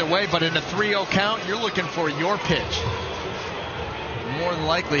gone either way, but in a 3-0 count, you're looking for your pitch. More than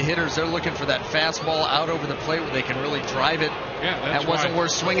likely, hitters, they're looking for that fastball out over the plate where they can really drive it. Yeah, that wasn't worth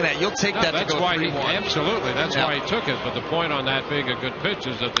swinging at. You'll take that to go 3-1. Absolutely, that's why he took it. But the point on that being a good pitch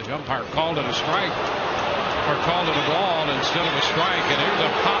is that the umpire called it a strike, or called it a ball instead of a strike. And here's a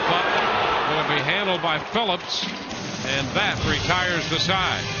pop-up. Going to be handled by Phillips, and that retires the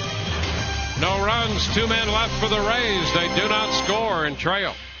side. No runs, 2 men left for the Rays. They do not score and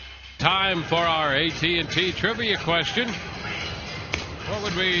trail. Time for our AT&T trivia question. What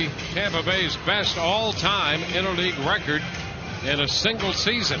would be Tampa Bay's best all-time interleague record in a single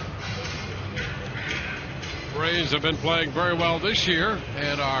season? Rays have been playing very well this year,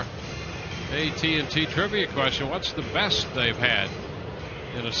 and our AT&T trivia question: what's the best they've had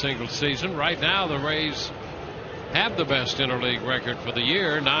in a single season? Right now, the Rays have the best interleague record for the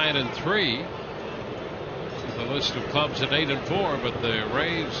year, 9-3. The list of clubs at 8-4, but the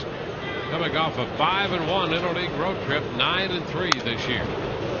Rays coming off a 5-1 interleague road trip, 9-3 this year.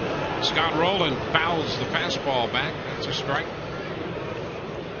 Scott Rowland fouls the fastball back. That's a strike.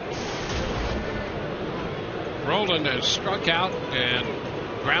 Rowland has struck out and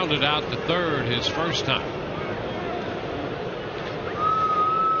grounded out to third his first time.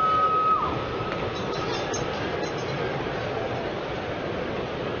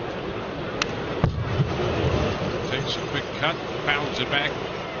 Takes a big cut, fouls it back.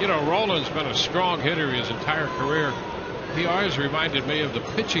 You know, Rowland's been a strong hitter his entire career. He always reminded me of the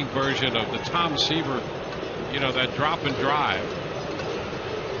pitching version of the Tom Seaver, you know, that drop and drive.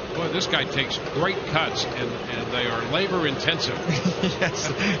 Boy, this guy takes great cuts, and they are labor intensive. Yes,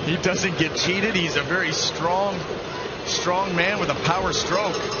 he doesn't get cheated. He's a very strong man with a power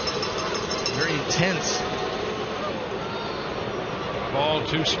stroke. Very intense. Ball,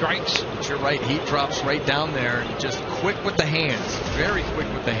 2 strikes. But you're right, he drops right down there and just quick with the hands. Very quick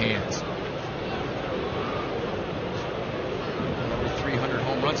with the hands. Over 300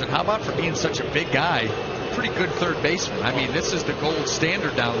 home runs. And how about for being such a big guy? Pretty good third baseman. I mean, this is the gold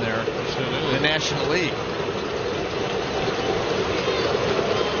standard down there in the National League.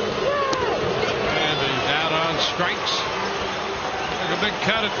 And he's out on strikes. Took a big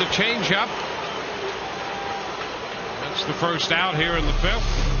cut at the changeup. That's the first out here in the 5th.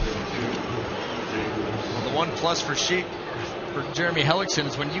 Well, the one plus for Jeremy Hellickson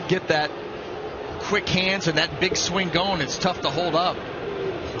is when you get that quick hands and that big swing going, it's tough to hold up.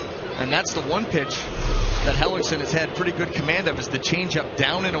 And that's the one pitch that Hellickson has had pretty good command of, is the changeup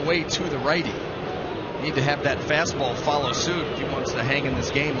down and away to the righty. You need to have that fastball follow suit if he wants to hang in this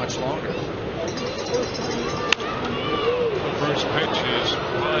game much longer. The first pitch is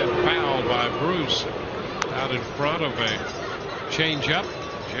line fouled by Bruce out in front of a changeup.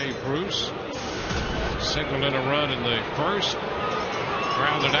 Jay Bruce signaled in a run in the first.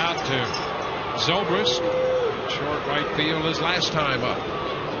 Grounded out to Zobrist. Short right field his last time up.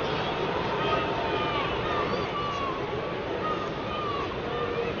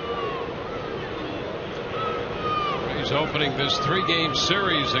 He's opening this 3-game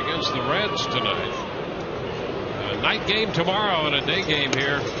series against the Reds tonight. A night game tomorrow and a day game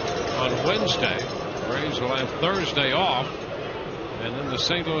here on Wednesday. Rays will have Thursday off, and then the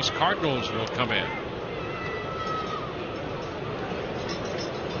St. Louis Cardinals will come in.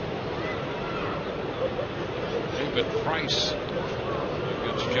 David Price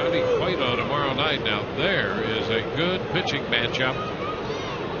against Johnny Cueto tomorrow night. Now there is a good pitching matchup.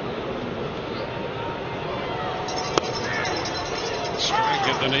 Strike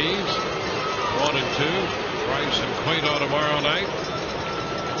at the knees. 1 and 2. Price and Cueto tomorrow night.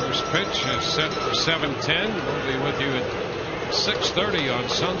 First pitch is set for 7:10. We'll be with you at 6:30 on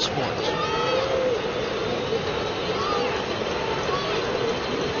Sun Sports.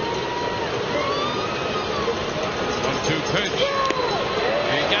 1-2 pitch.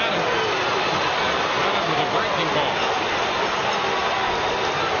 He got him. Got him with a breaking ball.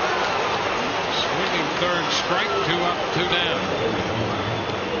 Swinging third strike. 2 up, 2 down.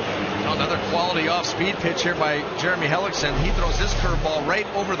 Another quality off-speed pitch here by Jeremy Hellickson. He throws this curveball right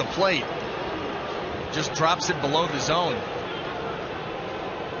over the plate. Just drops it below the zone.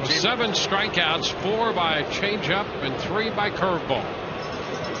 Well, 7 strikeouts, 4 by changeup and 3 by curveball.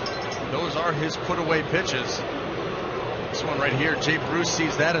 Those are his put-away pitches. This one right here, Jay Bruce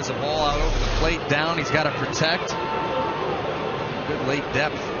sees that as a ball out over the plate, down. He's got to protect. Good late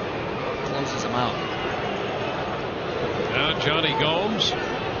depth. Closes him out. Now Jonny Gomes.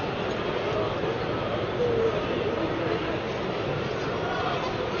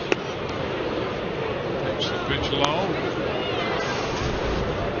 Takes the pitch low.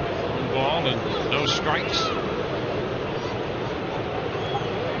 1 ball and no strikes.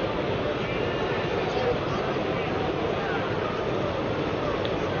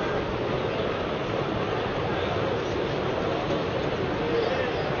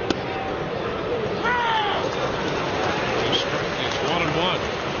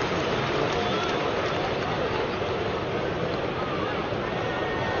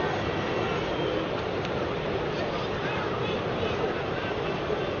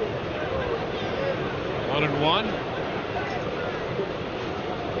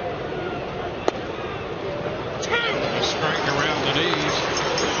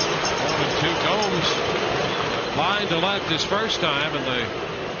 His first time, and the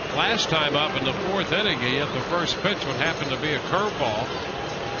last time up in the 4th inning, he hit the first pitch, what happened to be a curveball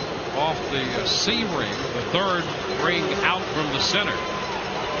off the C ring, the 3rd ring out from the center.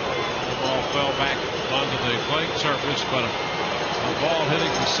 The ball fell back onto the plate surface, but a ball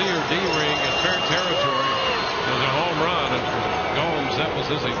hitting the C or D ring in fair territory is a home run, and for Gomes, that was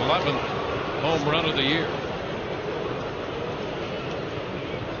his 11th home run of the year.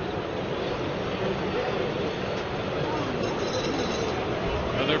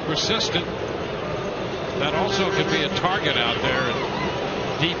 They're persistent. That also could be a target out there in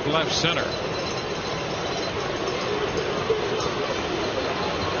deep left center. A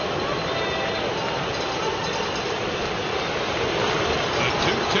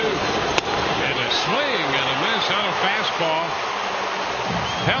 2-2 and a swing and a miss on a fastball.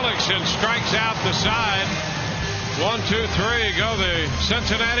 Hellickson strikes out the side. 1-2-3 go the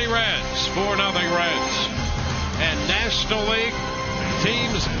Cincinnati Reds. 4-0 Reds. And National League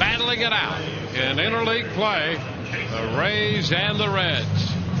teams battling it out in interleague play, the Rays and the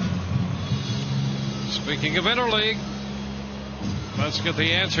Reds. Speaking of interleague, let's get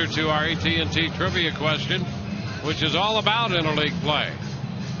the answer to our AT&T trivia question, which is all about interleague play.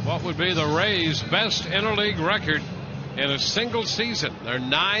 What would be the Rays' best interleague record in a single season? They're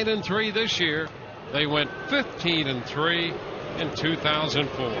 9-3 this year. They went 15-3 in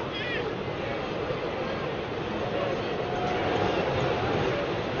 2004.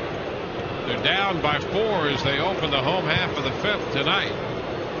 They're down by 4 as they open the home half of the 5th tonight.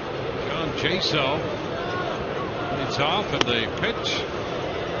 John Jaso leads off, and the pitch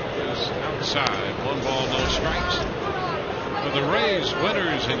is outside. 1 ball, no strikes. For the Rays,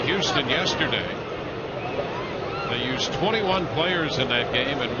 winners in Houston yesterday. They used 21 players in that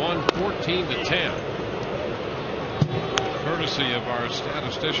game and won 14-10. Courtesy of our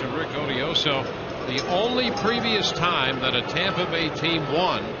statistician Rick Odioso, the only previous time that a Tampa Bay team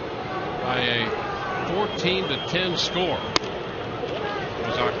won by a 14-10 score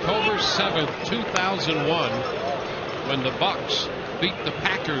was October 7th, 2001, when the Bucks beat the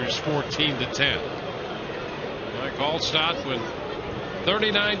Packers 14-10. Mike Alstott went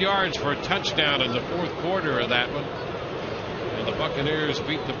 39 yards for a touchdown in the 4th quarter of that one, and the Buccaneers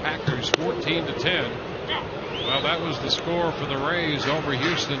beat the Packers 14-10. Well, that was the score for the Rays over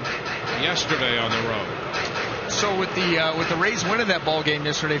Houston yesterday on the road. So with the Rays winning that ball game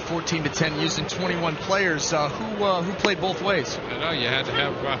yesterday, 14-10, using 21 players, who played both ways? I know you had to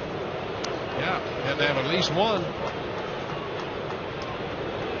have, at least one.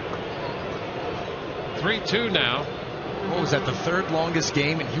 3-2 now. What was that? The 3rd longest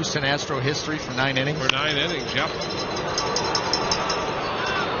game in Houston Astro history for 9 innings. For 9 innings, yep.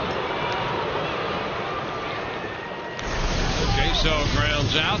 Jaso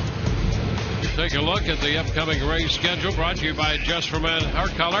grounds out. Take a look at the upcoming Rays schedule, brought to you by Just for Men Hair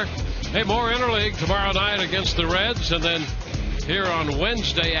Color. Hey, more interleague tomorrow night against the Reds, and then here on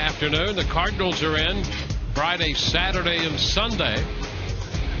Wednesday afternoon, the Cardinals are in. Friday, Saturday, and Sunday.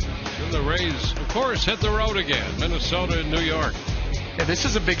 And the Rays, of course, hit the road again. Minnesota and New York. Yeah, this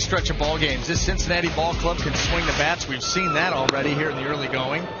is a big stretch of ball games. This Cincinnati ball club can swing the bats. We've seen that already here in the early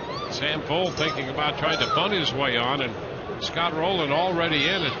going. Sam Pohl thinking about trying to bunt his way on, and Scott Rowland already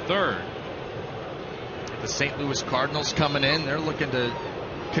in at 3rd. The St. Louis Cardinals coming in. They're looking to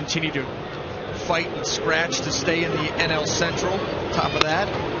continue to fight and scratch to stay in the NL Central. Top of that.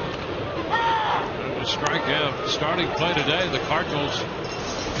 And a strikeout starting play today. The Cardinals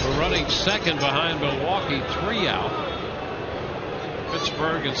were running 2nd behind Milwaukee, 3 out.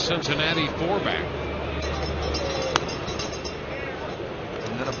 Pittsburgh and Cincinnati 4 back.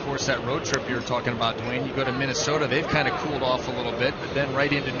 And then, of course, that road trip you were talking about, Dwayne. You go to Minnesota. They've kind of cooled off a little bit, but then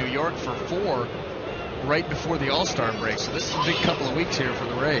right into New York for 4 right before the All-Star break. So this is a big couple of weeks here for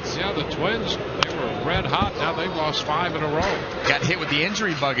the Rays. Yeah, the Twins, they were red hot. Now they've lost 5 in a row. Got hit with the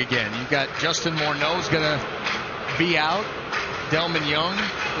injury bug again. You've got Justin Morneau's going to be out. Delman Young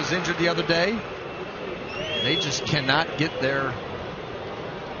was injured the other day. They just cannot get their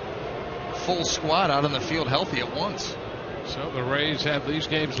full squad out on the field healthy at once. So the Rays have these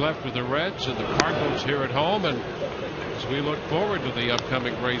games left with the Reds and the Cardinals here at home, and as we look forward to the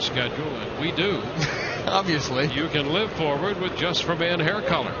upcoming Rays schedule, and we do, obviously, you can live forward with Just for Men Hair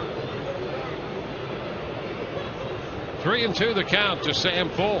Color. 3-2 the count to Sam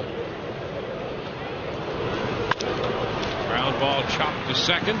Pohl. Ground ball chopped to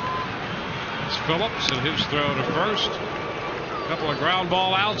 2nd. It's Phillips and his throw to 1st. A couple of ground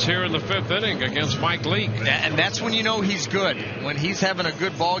ball outs here in the 5th inning against Mike Leake. And that's when you know he's good. When he's having a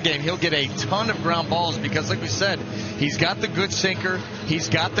good ball game, he'll get a ton of ground balls because, like we said, he's got the good sinker, he's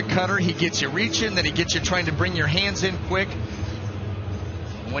got the cutter, he gets you reaching, then he gets you trying to bring your hands in quick.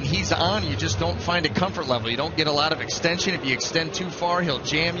 When he's on, you just don't find a comfort level. You don't get a lot of extension. If you extend too far, he'll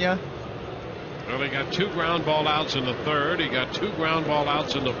jam you. Well, he got 2 ground ball outs in the 3rd. He got 2 ground ball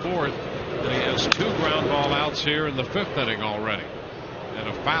outs in the 4th. And he has 2 ground ball outs here in the 5th inning already. And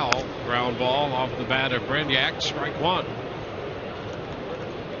a foul ground ball off the bat of Brignac, strike 1.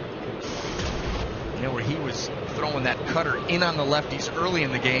 You know, where he was throwing that cutter in on the lefties early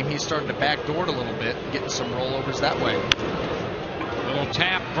in the game, he's starting to backdoor it a little bit, getting some rollovers that way. Little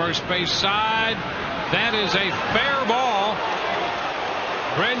tap, first base side. That is a fair ball.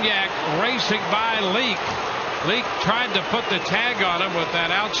 Brignac racing by Leake. Leake tried to put the tag on him with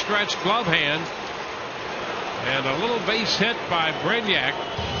that outstretched glove hand. And a little base hit by Brignac.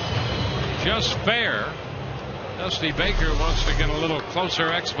 Just fair. Dusty Baker wants to get a little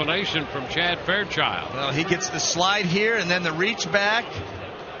closer explanation from Chad Fairchild. Well, he gets the slide here and then the reach back.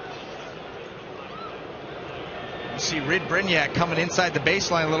 see Rid Brignac coming inside the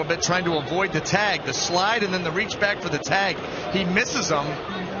baseline a little bit, trying to avoid the tag, the slide, and then the reach back for the tag. He misses them.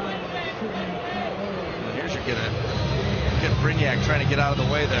 And here's you're gonna get Brignac trying to get out of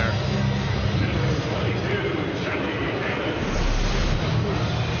the way there.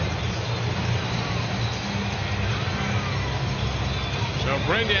 So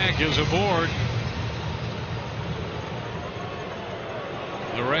Brignac is aboard.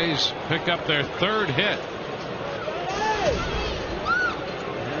 The Rays pick up their third hit.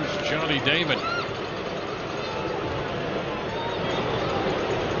 Here's Johnny Damon.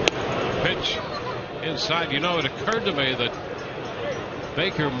 Pitch inside. You know, it occurred to me that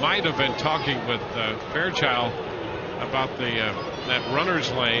Baker might have been talking with Fairchild about that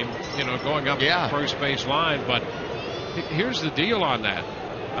runner's lane, you know, going up the first base line. But here's the deal on that.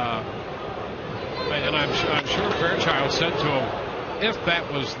 And I'm sure Fairchild said to him, if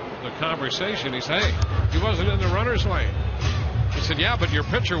that was the conversation, he said, hey, he wasn't in the runner's lane. He said, yeah, but your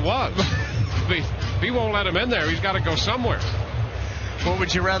pitcher was. If he won't let him in there, he's got to go somewhere. What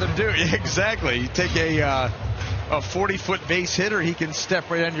would you rather do? Exactly. You take a 40-foot base hitter, he can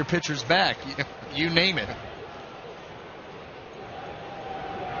step right on your pitcher's back. You name it.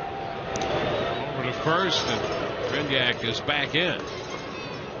 Over to first, and Brignac is back in.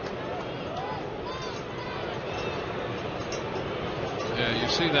 Yeah, you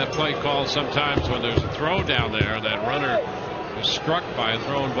see that play called sometimes when there's a throw down there. That runner was struck by a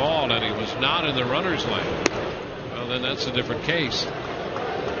thrown ball and he was not in the runner's lane. Well, then that's a different case.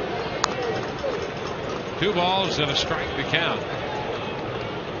 2 balls and a strike to count.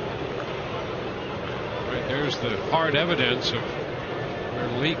 Right there's the hard evidence of where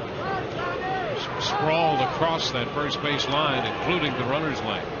Leake sprawled across that first base line, including the runner's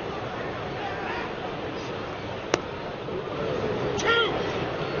lane.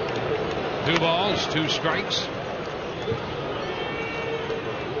 2 balls, 2 strikes.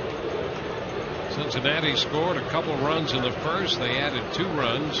 Cincinnati scored a couple runs in the first. They added 2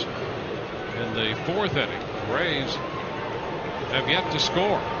 runs in the 4th inning. The Rays have yet to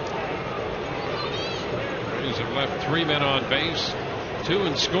score. The Rays have left 3 men on base, 2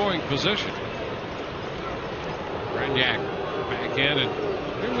 in scoring position. Brignac back in, and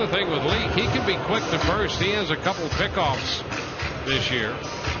here's the thing with Leake. He can be quick to first. He has a couple pickoffs this year.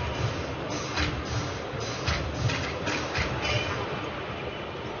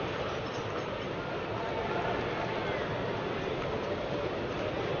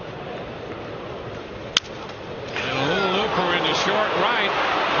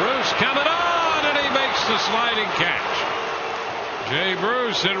 Sliding catch. Jay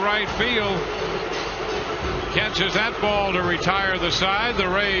Bruce in right field catches that ball to retire the side. The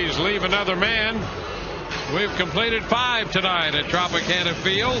Rays leave another man. We've completed 5 tonight at Tropicana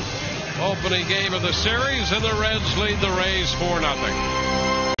Field. Opening game of the series, and the Reds lead the Rays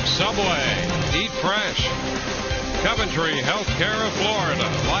 4-0. Subway, eat fresh. Coventry Healthcare of Florida,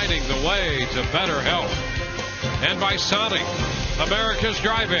 lighting the way to better health. And by Sonic, America's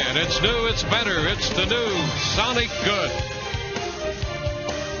drive-in. It's new, it's better, it's the new Sonic Good.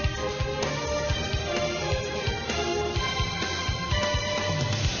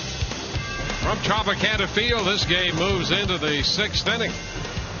 From Tropicana Field, this game moves into the 6th inning.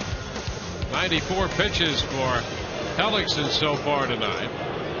 94 pitches for Hellickson so far tonight.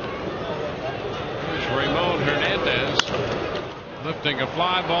 Here's Ramon Hernandez lifting a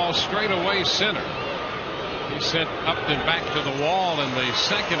fly ball straight away center. He sent Upton back to the wall in the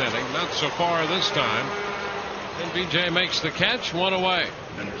 2nd inning. Not so far this time. And BJ makes the catch. 1 away.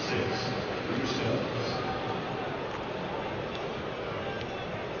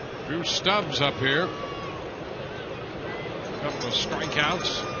 Drew Stubbs up here. A couple of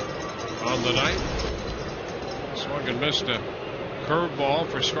strikeouts on the night. Swung and missed a curveball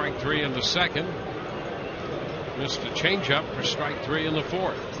for strike 3 in the 2nd. Missed a changeup for strike 3 in the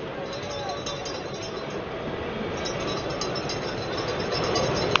 4th.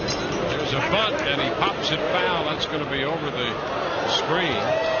 A bunt, and he pops it foul. That's going to be over the screen.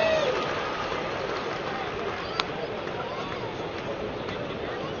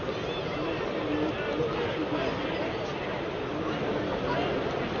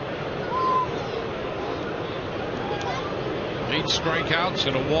 Eight strikeouts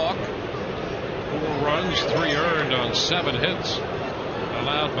and a walk. 4 runs, 3 earned on 7 hits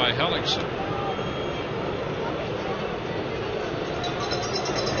allowed by Hellickson.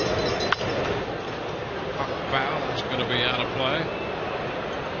 Foul is going to be out of play.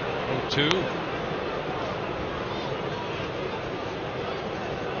 0-2.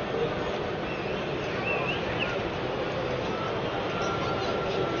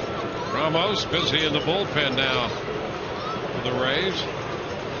 Ramos busy in the bullpen now. for the Rays.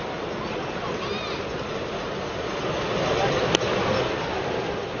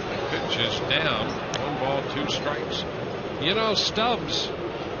 The pitch is down. 1 ball, 2 strikes. You know, Stubbs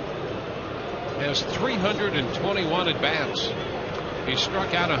has 321 at bats. He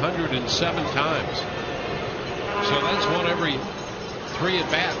struck out 107 times. So that's 1 every 3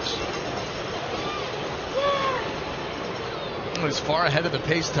 at bats. He's far ahead of the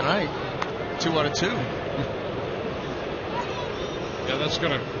pace tonight. 2 out of 2. Yeah, that's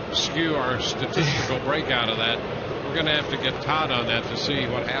going to skew our statistical breakout of that. We're going to have to get Todd on that to see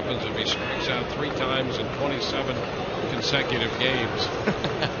what happens if he strikes out 3 times in 27 consecutive games.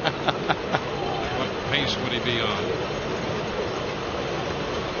 What pace would he be on?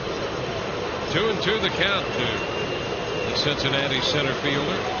 2-2 the count to the Cincinnati center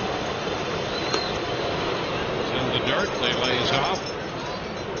fielder. It's in the dirt. They lays off.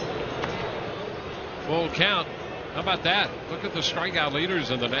 Full count. How about that? Look at the strikeout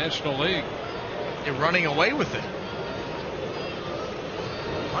leaders in the National League. They're running away with it.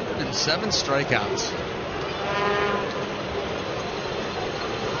 107 strikeouts.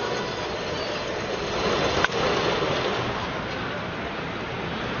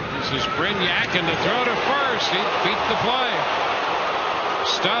 This is Brignac, and the throw to first. He beat the play.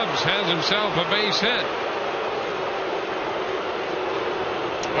 Stubbs has himself a base hit.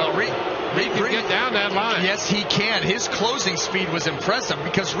 Well, Reed can get down that line. Yes, he can. His closing speed was impressive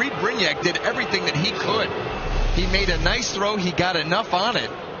because Reed Brignac did everything that he could. He made a nice throw. He got enough on it,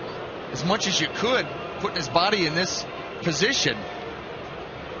 as much as you could, putting his body in this position.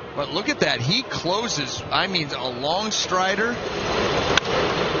 But look at that. He closes, I mean, a long strider.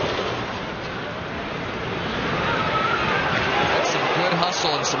 That's some good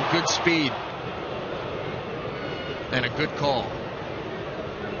hustle and some good speed. And a good call.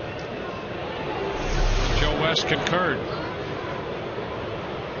 Joe West concurred.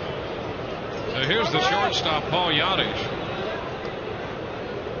 So here's the shortstop, Paul Yadish.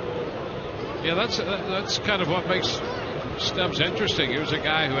 Yeah, that's kind of what makes Stubbs interesting. Here's a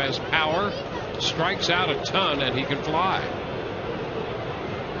guy who has power, strikes out a ton, and he can fly.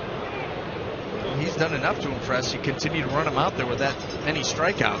 Well, he's done enough to impress. You continue to run him out there with that many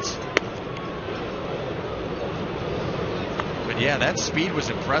strikeouts. But yeah, that speed was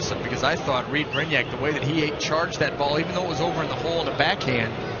impressive because I thought Reed Brignac, the way that he charged that ball, even though it was over in the hole in the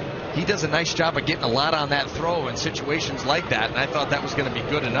backhand, he does a nice job of getting a lot on that throw in situations like that. And I thought that was going to be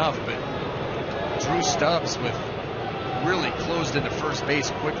good enough. But Drew Stubbs really closed into first base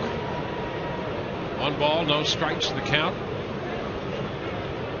quickly. 1 ball, no strikes to the count.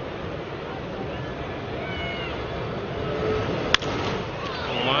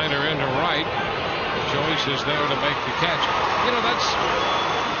 Liner into right. Joyce is there to make the catch. You know, that's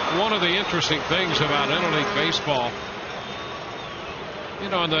one of the interesting things about interleague baseball. You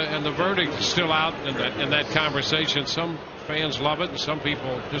know, and the verdict is still out in that conversation. Some fans love it, and some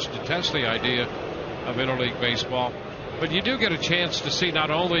people just detest the idea of interleague baseball. But you do get a chance to see not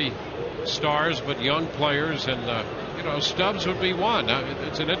only stars but young players, and you know, Stubbs would be one.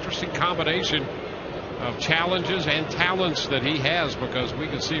 It's an interesting combination of challenges and talents that he has, because we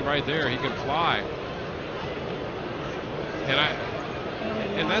can see right there he can fly.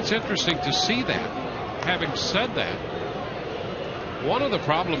 And that's interesting to see that. Having said that, one of the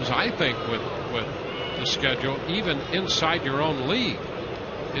problems I think with the schedule, even inside your own league,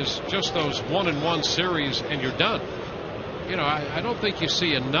 is just those 1-1 series and you're done. You know, I don't think you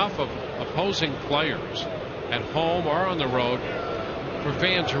see enough of opposing players at home or on the road for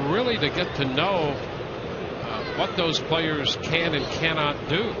fans really to get to know what those players can and cannot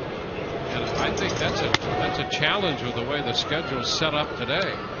do. And I think that's a challenge with the way the schedule's set up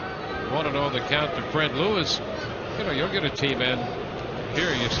today. 1-0 the count to Fred Lewis. You know, you'll get a team in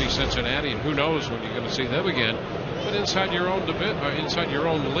here. You see Cincinnati, and who knows when you're going to see them again. But inside your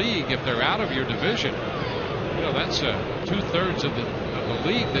own league, if they're out of your division, you know, that's 2/3 of the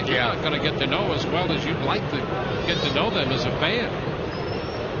league that you're not going to get to know as well as you'd like to get to know them as a fan.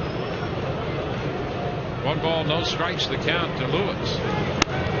 1 ball, no strikes, the count to Lewis.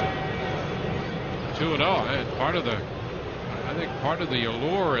 2-0. And I think part of the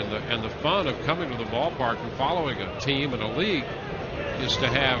allure and the fun of coming to the ballpark and following a team and a league is to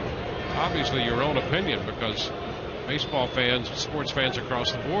have obviously your own opinion, because baseball fans, sports fans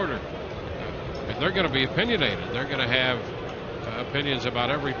across the board, they're going to be opinionated. They're going to have opinions about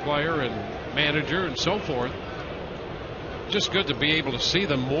every player and manager and so forth. Just good to be able to see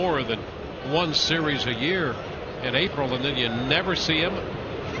them more than one series a year in April, and then you never see them.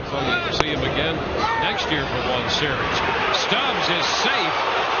 So you see him again next year for one series. Stubbs is safe.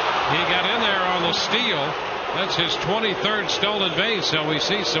 He got in there on the steal, That's his 23rd stolen base, so we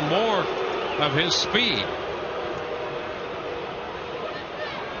see some more of his speed.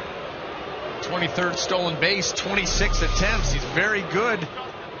 23rd stolen base, 26 attempts. He's very good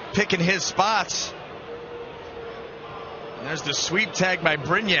picking his spots. And there's the sweep tag by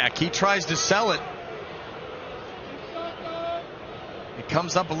Brignac. He tries to sell it. It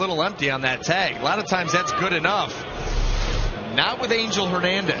comes up a little empty on that tag. A lot of times that's good enough. Not with Angel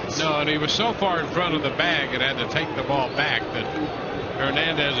Hernandez. No, and he was so far in front of the bag and had to take the ball back that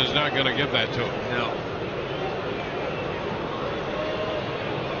Hernandez is not going to give that to him. No.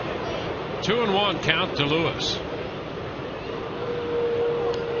 2-1 count to Lewis.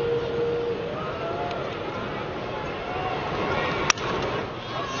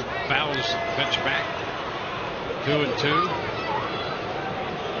 Fouls pitch back. 2-2.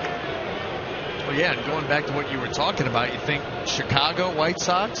 Well, yeah, and going back to what you were talking about, you think Chicago White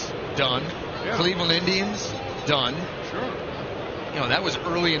Sox, done. Yeah. Cleveland Indians, done. Sure. You know, that was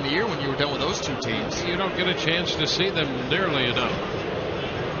early in the year when you were done with those two teams. You don't get a chance to see them nearly enough.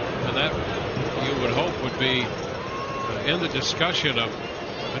 And that, you would hope, would be in the discussion of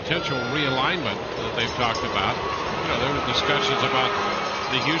potential realignment that they've talked about. You know, there were discussions about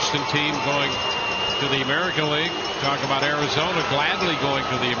the Houston team going to the American League. Talk about Arizona gladly going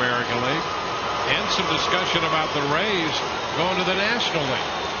to the American League. And some discussion about the Rays going to the National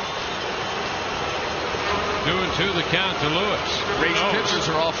League. 2-2 the count to Lewis. Rays pitchers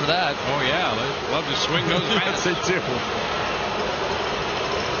are all for that. Oh, yeah. They love to swing those bats. Yes, they do.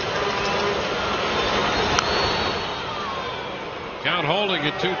 Count holding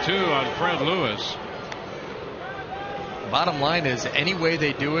at 2-2 on Fred Lewis. Bottom line is, any way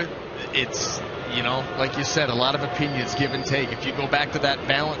they do it, it's, you know, like you said, a lot of opinions, give and take. If you go back to that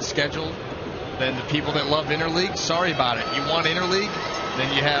balanced schedule, then the people that love interleague, sorry about it. You want interleague,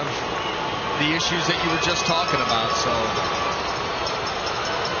 then you have the issues that you were just talking about. So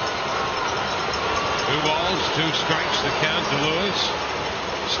 2 balls, 2 strikes to count to Lewis.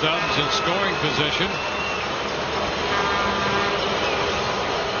 Stubbs in scoring position.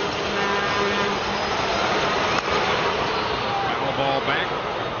 Foul ball back.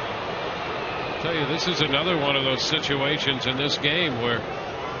 I'll tell you, this is another one of those situations in this game where,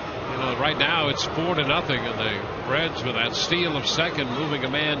 you know, right now it's 4-0, and the Reds, with that steal of second, moving a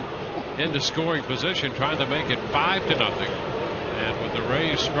man into scoring position, trying to make it 5-0. And with the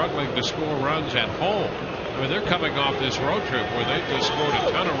Rays struggling to score runs at home, I mean, they're coming off this road trip where they just scored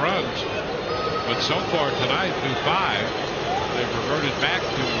a ton of runs. But so far tonight, through 5, they've reverted back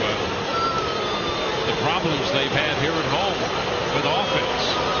to the problems they've had here at home with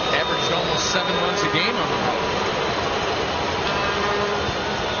offense. averaged almost 7 runs a game on the road.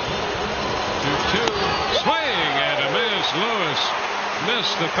 2-2. Swing and a miss. Lewis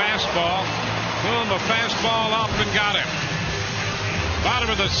missed the fastball. Boom, a fastball up and got him. Bottom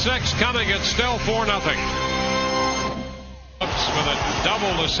of the 6th coming. It's still 4-0. With a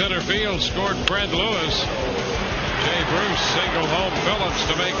double to center field, scored Fred Lewis. Jay Bruce singled home Phillips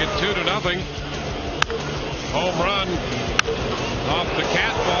to make it 2-0. Home run off the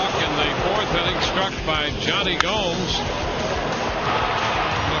catwalk in the 4th inning, struck by Jonny Gomes.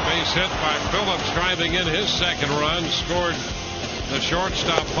 A base hit by Phillips, driving in his 2nd run, scored the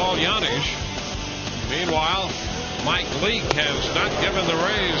shortstop Paul Yanish. Meanwhile, Mike Leake has not given the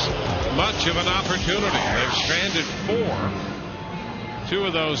Rays much of an opportunity. They've stranded 4. 2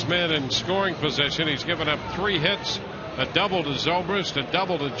 of those men in scoring position. He's given up 3 hits, a double to Zobrist, a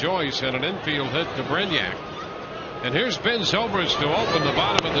double to Joyce, and an infield hit to Brignac. And here's Ben Zobrist to open the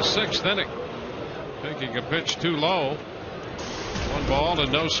bottom of the 6th inning. Taking a pitch too low. 1 ball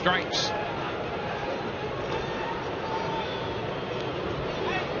and no strikes.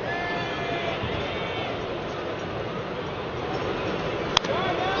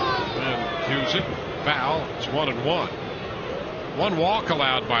 And cues it. Foul. It's 1-1. 1 walk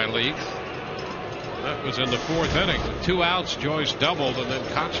allowed by Leake. That was in the 4th inning. With 2 outs, Joyce doubled, and then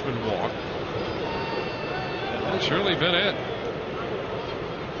Kochman walked. And that's really been it.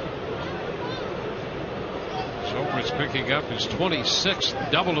 Zobrist picking up his 26th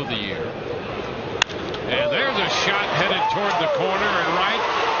double of the year. And there's a shot headed toward the corner and right.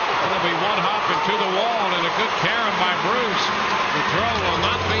 It'll be 1 hop into the wall, and a good carom by Bruce. The throw will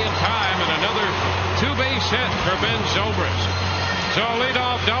not be in time, and another 2-base hit for Ben Zobrist. So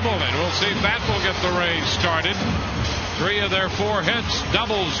leadoff double, and we'll see if that will get the Rays started. 3 of their 4 hits,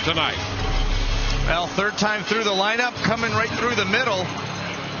 doubles tonight. Well, 3rd time through the lineup, coming right through the middle.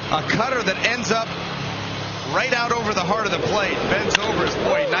 A cutter that ends up right out over the heart of the plate. Ben Zobrist,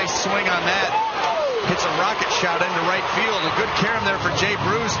 boy, nice swing on that. Hits a rocket shot into right field. A good carom there for Jay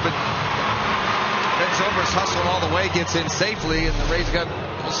Bruce, but Ben Zobrist Joyce hustling all the way, gets in safely, and the Rays got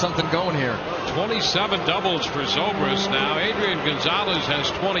something going here. 27 doubles for Zobrist now. Adrian Gonzalez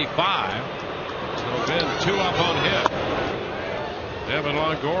has 25. So Ben 2 up on him. Evan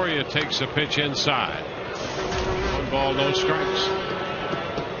Longoria takes a pitch inside. 1 ball, no strikes.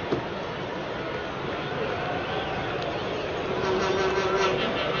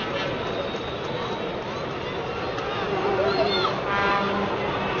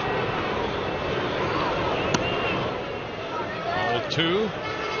 Ball 2.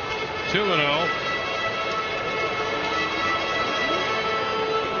 2-0.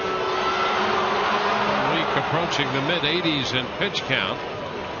 Leake approaching the mid-80s in pitch count.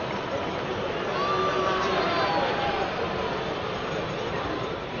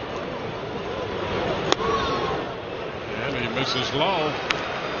 And he misses low.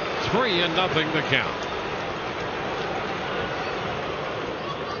 3-0 the count.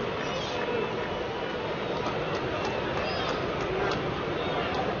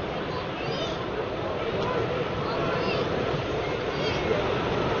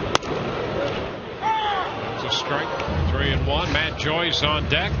 Strike. 3-1. Matt Joyce on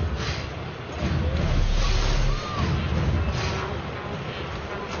deck.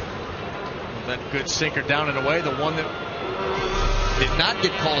 That good sinker down and away. The one that did not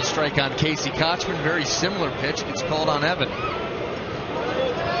get called a strike on Casey Kochman. Very similar pitch gets called on Evan.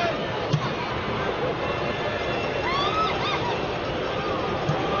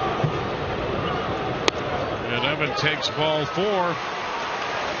 And Evan takes ball 4.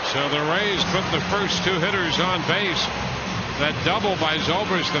 So the Rays put the first 2 hitters on base. That double by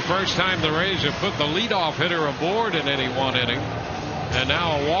Zobrist, the first time the Rays have put the leadoff hitter aboard in any 1 inning. And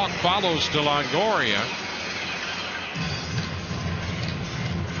now a walk follows to Longoria.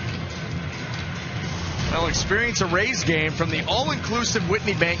 Well, experience a Rays game from the all-inclusive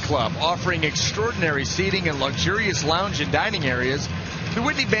Whitney Bank Club, offering extraordinary seating and luxurious lounge and dining areas. The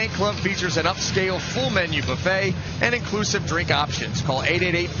Whitney Bank Club features an upscale full-menu buffet and inclusive drink options. Call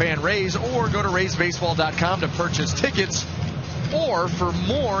 888-FAN-RAYS or go to RaysBaseball.com to purchase tickets or for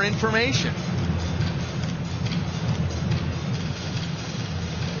more information.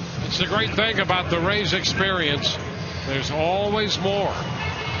 It's the great thing about the Rays experience. There's always more.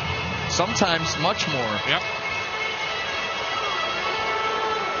 Sometimes much more. Yep.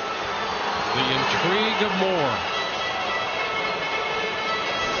 The intrigue of more.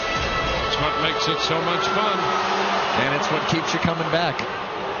 What makes it so much fun. And it's what keeps you coming back.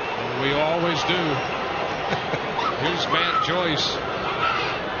 And we always do. Here's Matt Joyce.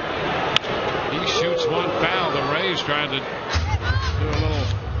 He shoots one foul. The Rays trying to do a little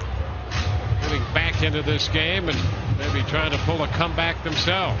getting back into this game and maybe trying to pull a comeback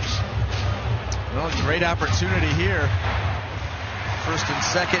themselves. Well, great opportunity here. First and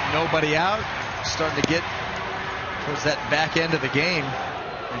second, nobody out. Starting to get towards that back end of the game.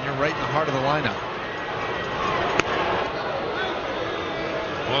 And you're right in the heart of the lineup.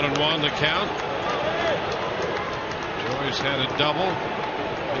 1-1 the count. Joyce had a double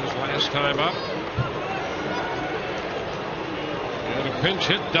his last time up. He had a pinch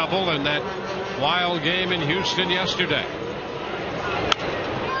hit double in that wild game in Houston yesterday.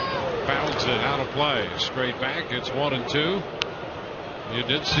 Fouls it out of play. Straight back. It's 1-2. You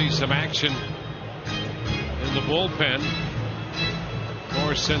did see some action in the bullpen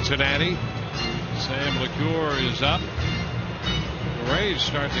for Cincinnati. Sam LeCure is up. The Rays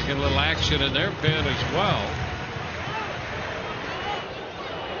start to get a little action in their pen as well.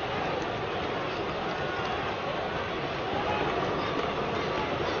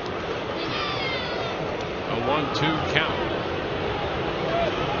 A 1-2 count.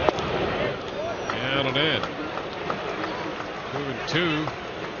 And it in. 2-2.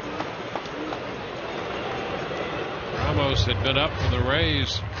 Ramos had been up for the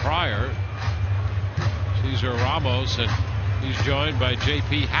Rays prior. Cesar Ramos, and he's joined by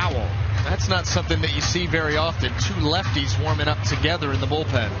J.P. Howell. That's not something that you see very often. 2 lefties warming up together in the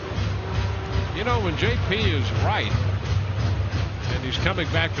bullpen. You know, when J.P. is right, and he's coming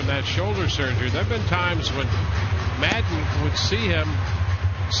back from that shoulder surgery, there have been times when Madden would see him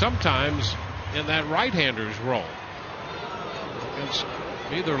sometimes in that right-hander's role against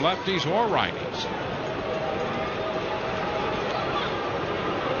either lefties or righties.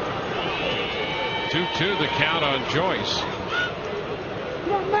 Two the count on Joyce.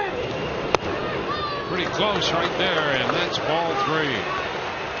 Pretty close right there, and that's ball 3.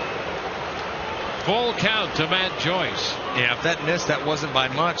 Full count to Matt Joyce. Yeah, if that missed, that wasn't by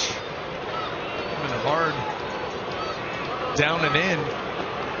much. It was hard down and in.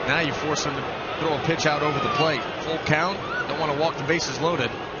 Now you force him to throw a pitch out over the plate. Full count. Don't want to walk the bases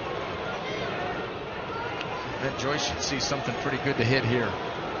loaded. Matt Joyce should see something pretty good to hit here.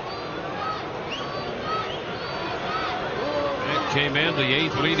 That came in the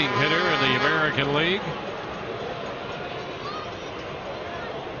 8th leading hitter in the American League.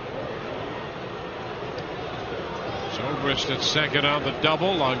 Zobrist at second on the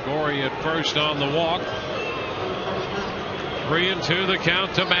double. Longoria at first on the walk. 3-2 the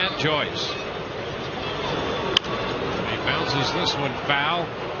count to Matt Joyce. He bounces this one foul.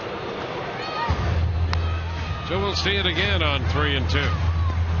 So we'll see it again on 3-2.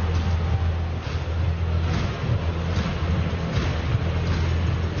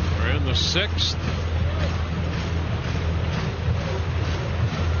 We're in the 6th.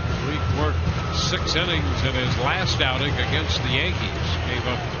 Leake worked 6 innings in his last outing against the Yankees. Gave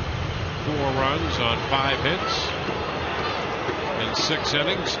up 4 runs on 5 hits in 6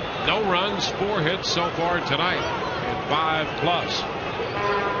 innings. No runs, 4 hits so far tonight in 5+.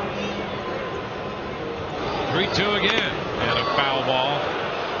 3-2 again, and a foul ball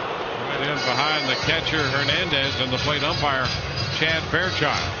right in behind the catcher Hernandez and the plate umpire Chad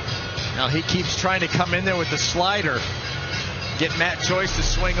Fairchild. Now he keeps trying to come in there with the slider, get Matt Joyce to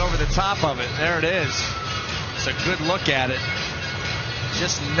swing over the top of it. There it is. It's a good look at it.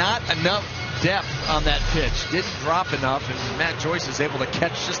 Just not enough depth on that pitch. Didn't drop enough, and Matt Joyce is able to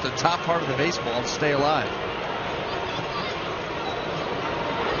catch just the top part of the baseball and stay alive.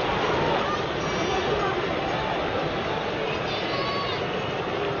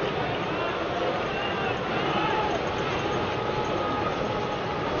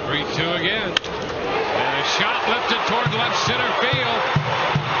 Again, and a shot lifted toward left center field.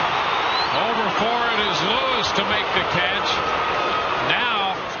 Over for it is Lewis to make the catch.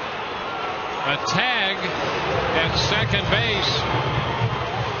 Now a tag at second base.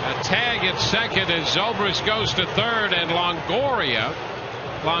 A tag at second as Zobrist goes to third, and Longoria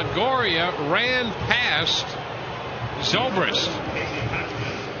ran past Zobrist,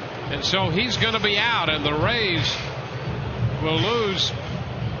 and so he's going to be out, and the Rays will lose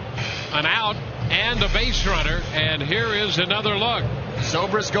an out and a base runner. And here is another look.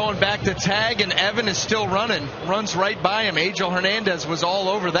 Zobrist going back to tag, and Evan is still running. Runs right by him. Angel Hernandez was all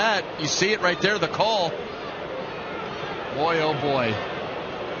over that. You see it right there, the call. Boy, oh boy.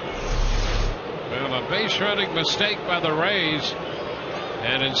 Well, a base running mistake by the Rays.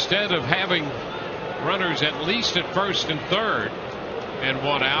 And instead of having runners at least at first and third and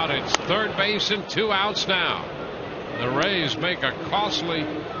 1 out, it's third base and 2 outs now. The Rays make a costly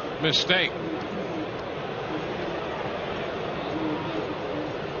mistake. So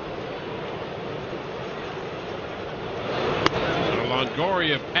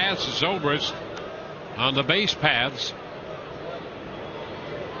Longoria passes Zobrist on the base paths.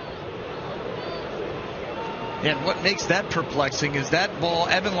 And what makes that perplexing is that ball,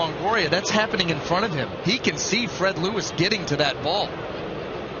 Evan Longoria, that's happening in front of him. He can see Fred Lewis getting to that ball.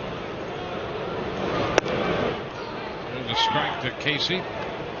 There's a strike to Casey.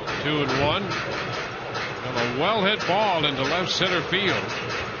 2-1. And a well hit ball into left center field.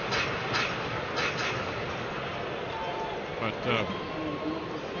 But the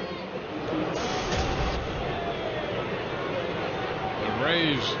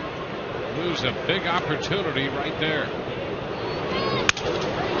Rays lose a big opportunity right there.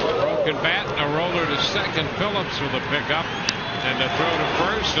 Broken bat, a roller to second. Phillips with a pickup and a throw to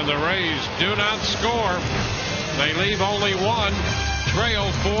first, and the Rays do not score. They leave only 1.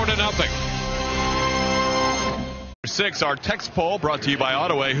 Trail 4-0. 6, our text poll brought to you by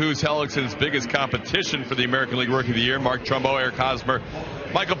Autoway. Who's Hellickson's biggest competition for the American League Rookie of the Year? Mark Trumbo, Eric Hosmer,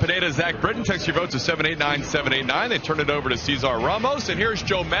 Michael Pineda, Zach Britton. Text your votes to 789-789. They turn it over to Cesar Ramos. And here's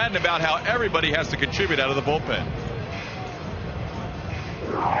Joe Madden about how everybody has to contribute out of the bullpen.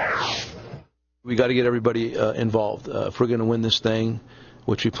 We got to get everybody involved. If we're going to win this thing,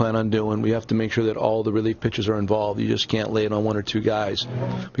 which we plan on doing, we have to make sure that all the relief pitchers are involved. You just can't lay it on 1 or 2 guys.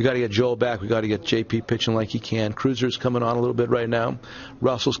 We got to get Joel back. We got to get JP pitching like he can. Cruzer's coming on a little bit right now.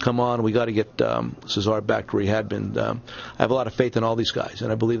 Russell's come on. We got to get Cesar back to where he had been. I have a lot of faith in all these guys,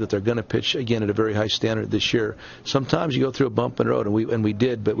 and I believe that they're going to pitch again at a very high standard this year. Sometimes you go through a bump in the road, and we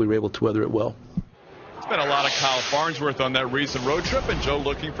did, but we were able to weather it well. It's been a lot of Kyle Farnsworth on that recent road trip, and Joe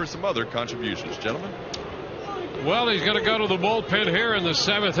looking for some other contributions. Gentlemen. Well, he's going to go to the bullpen here in the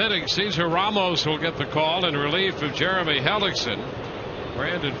 7th inning. Cesar Ramos will get the call in relief of Jeremy Hellickson.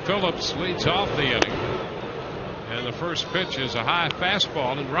 Brandon Phillips leads off the inning. And the first pitch is a high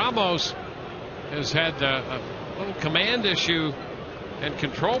fastball. And Ramos has had a little command issue and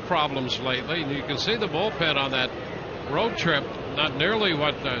control problems lately. And you can see the bullpen on that road trip, not nearly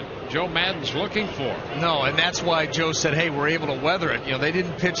what Joe Maddon's looking for. No, and that's why Joe said, hey, we're able to weather it. You know, they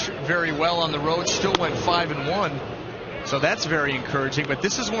didn't pitch very well on the road, still went 5-1. So that's very encouraging. But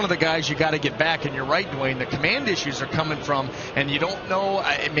this is one of the guys you got to get back. And you're right, Dwayne. The command issues are coming from, and you don't know,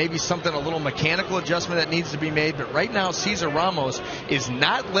 maybe something, a little mechanical adjustment that needs to be made. But right now, Cesar Ramos is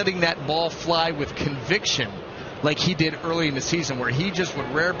not letting that ball fly with conviction like he did early in the season, where he just would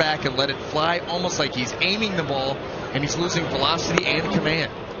rear back and let it fly almost like he's aiming the ball, and he's losing velocity and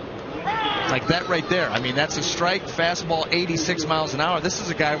command. Like that right there. I mean, that's a strike, fastball, 86 miles an hour. This is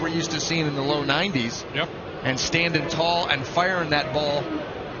a guy we're used to seeing in the low 90s. Yep. And standing tall and firing that ball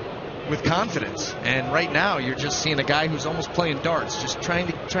with confidence. And right now, you're just seeing a guy who's almost playing darts, just trying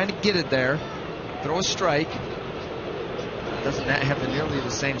to get it there, throw a strike. Doesn't that have nearly the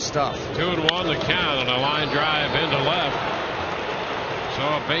same stuff? 2-1 the count, and a line drive into left. So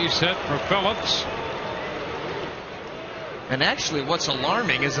a base hit for Phillips. And actually, what's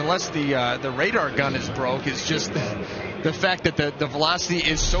alarming is, unless the radar gun is broke, is just the fact that the velocity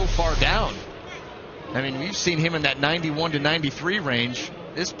is so far down. I mean, we've seen him in that 91 to 93 range.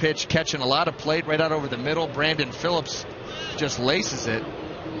 This pitch catching a lot of plate right out over the middle. Brandon Phillips just laces it.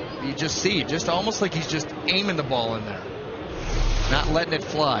 You just see, just almost like he's just aiming the ball in there, not letting it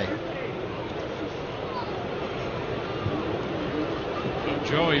fly.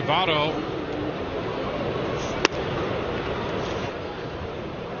 Joey Votto.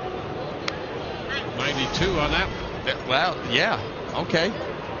 .92 on that. Well, yeah, okay.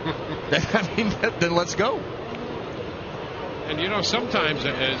 I mean, then let's go. And you know, sometimes,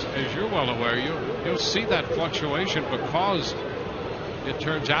 as you're well aware, you'll see that fluctuation because it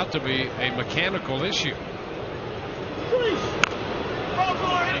turns out to be a mechanical issue.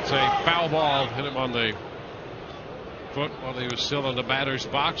 It's a foul ball, hit him on the foot while he was still in the batter's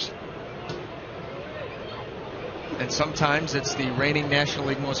box. And sometimes it's the reigning National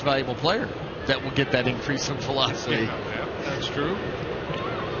League Most Valuable Player that will get that increase in velocity. Yeah, that's true.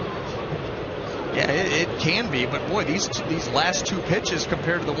 Yeah, it can be, but boy, these last two pitches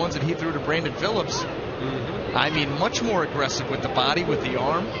compared to the ones that he threw to Brandon Phillips, I mean, much more aggressive with the body, with the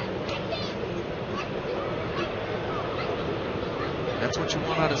arm. That's what you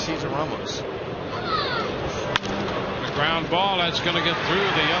want out of Cesar Ramos. The ground ball, that's going to get through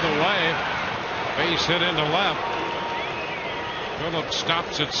the other way. Base hit into left. Phillips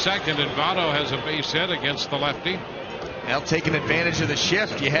stops at second, and Votto has a base hit against the lefty. Well, taking advantage of the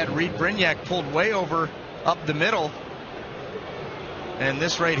shift, you had Reed Brignac pulled way over up the middle. And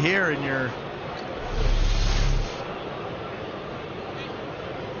this right here, and you're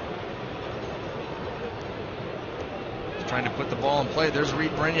trying to put the ball in play. There's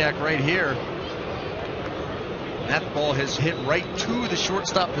Reed Brignac right here. That ball has hit right to the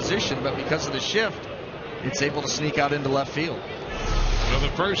shortstop position, but because of the shift, it's able to sneak out into left field. So the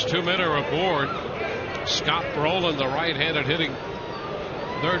first two-minute aboard. Scott Brolin, the right-handed hitting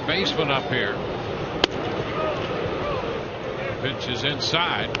third baseman up here. Pitch is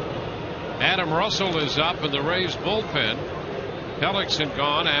inside. Adam Russell is up in the Rays bullpen. Hellickson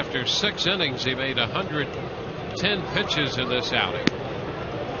gone after 6 innings. He made 110 pitches in this outing.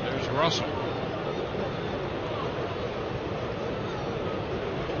 There's Russell.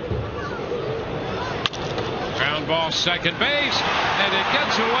 Ground ball, second base, and it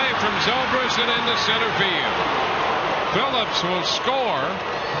gets away from Zobrist and into center field. Phillips will score.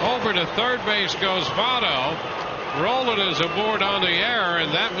 Over to third base goes Votto. Roland is aboard on the air,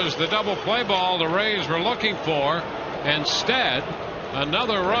 and that was the double play ball the Rays were looking for. Instead,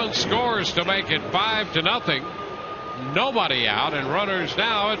 another run scores to make it 5-0. Nobody out, and runners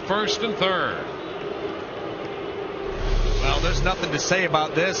now at first and third. Well, there's nothing to say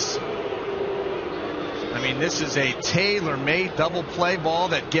about this. I mean, this is a tailor-made double play ball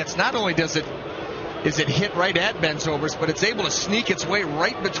that gets, not only is it hit right at Ben Zobrist, but it's able to sneak its way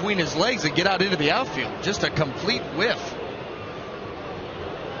right between his legs and get out into the outfield. Just a complete whiff.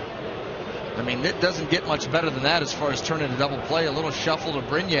 I mean, it doesn't get much better than that as far as turning a double play. A little shuffle to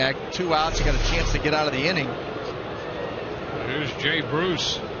Brignac, 2 outs, you got a chance to get out of the inning. Here's Jay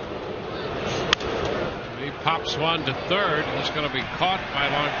Bruce. He pops one to third. He's going to be caught by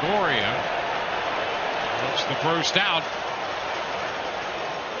Longoria. That's the first out.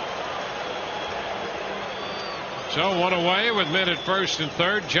 So one away with men at first and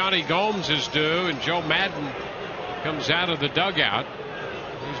third. Jonny Gomes is due, and Joe Maddon comes out of the dugout.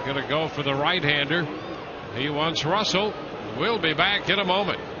 He's going to go for the right-hander. He wants Russell. We'll be back in a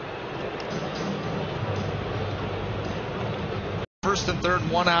moment. First and third,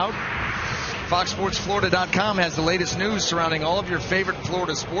 1 out. FoxSportsFlorida.com has the latest news surrounding all of your favorite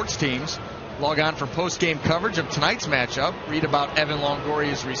Florida sports teams. Log on for post-game coverage of tonight's matchup. Read about Evan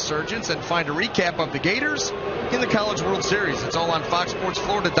Longoria's resurgence and find a recap of the Gators in the College World Series. It's all on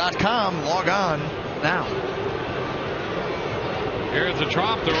FoxSportsFlorida.com. Log on now. Here at the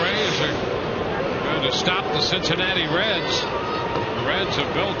Trop, the Rays are going to stop the Cincinnati Reds. The Reds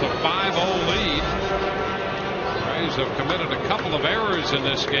have built a 5-0 lead. The Rays have committed a couple of errors in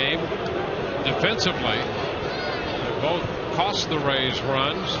this game defensively. They both cost the Rays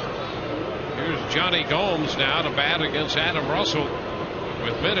runs. Here's Jonny Gomes now to bat against Adam Russell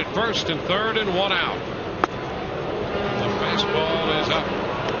with men at first and third and one out. The baseball is up.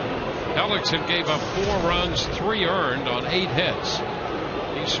 Hellickson gave up 4 runs, 3 earned on 8 hits.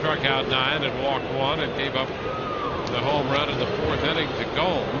 He struck out 9 and walked 1 and gave up the home run in the 4th inning to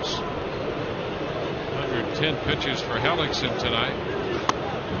Gomes. 110 pitches for Hellickson tonight.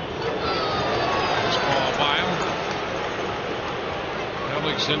 This ball by him.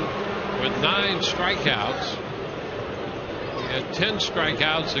 Hellickson with 9 strikeouts. He had 10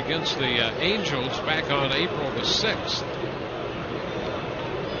 strikeouts against the Angels back on April the 6th.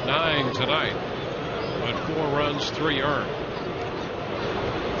 9 tonight, but 4 runs, 3 earned.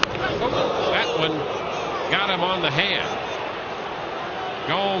 That one got him on the hand.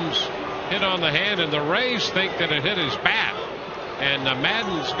 Gomes hit on the hand, and the Rays think that it hit his bat. And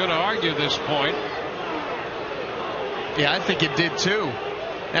Madden's going to argue this point. Yeah, I think it did too.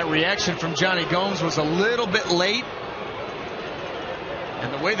 That reaction from Jonny Gomes was a little bit late.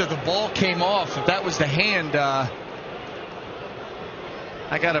 And the way that the ball came off, if that was the hand, I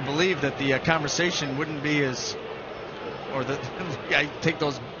got to believe that the conversation wouldn't be as, or that I take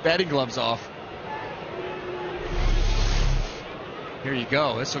those batting gloves off. Here you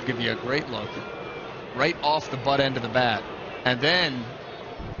go. This will give you a great look. Right off the butt end of the bat. And then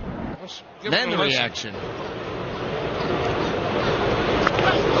the reaction.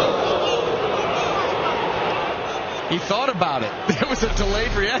 He thought about it. There was a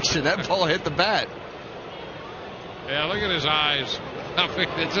delayed reaction. That ball hit the bat. Yeah, look at his eyes.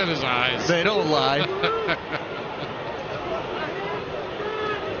 It's in his eyes. They don't lie.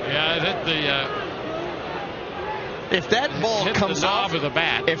 Yeah, it hit the. If that ball comes off of the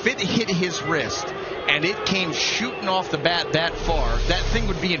bat, if it hit his wrist and it came shooting off the bat that far, that thing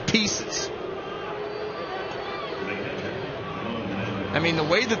would be in pieces. I mean, the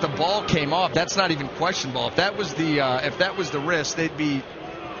way that the ball came off, that's not even questionable. If that was the wrist, they'd be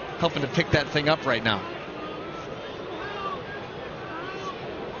helping to pick that thing up right now.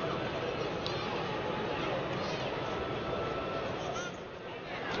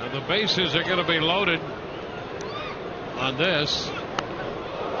 So the bases are going to be loaded on this.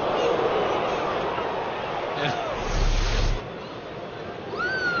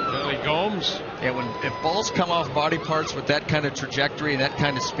 Jonny Gomes. Yeah, if balls come off body parts with that kind of trajectory and that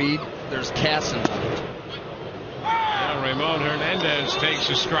kind of speed, there's cast involved. Yeah, Ramon Hernandez takes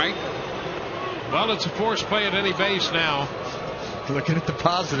a strike. Well, it's a force play at any base now. Looking at the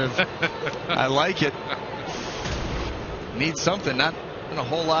positive. I like it. Need something. Not a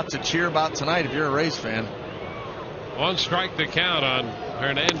whole lot to cheer about tonight if you're a Rays fan. 1 strike to count on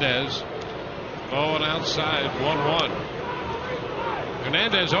Hernandez. Low and outside, 1-1.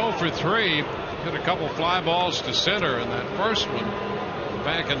 Hernandez 0 for 3. Hit a couple fly balls to center, and that first one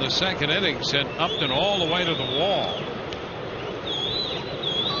back in the 2nd inning sent Upton all the way to the wall.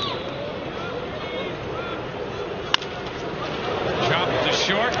 Chopped to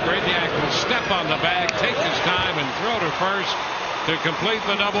short. Gradiak will step on the bag, take his time, and throw to first to complete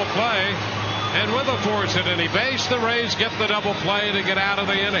the double play. And with a force at any base, the Rays get the double play to get out of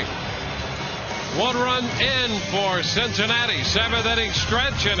the inning. 1 run in for Cincinnati. 7th inning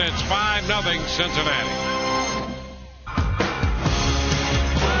stretch, and it's 5-0 Cincinnati.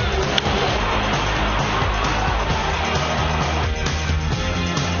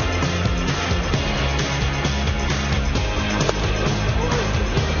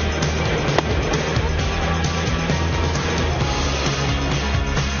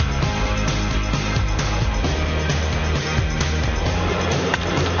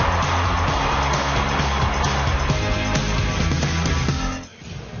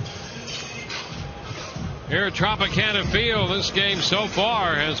 Here at Tropicana Field, this game so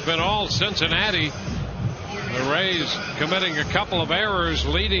far has been all Cincinnati. The Rays committing a couple of errors,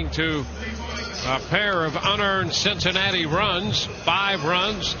 leading to a pair of unearned Cincinnati runs. 5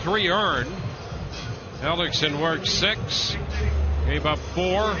 runs, 3 earned. Hellickson worked 6, gave up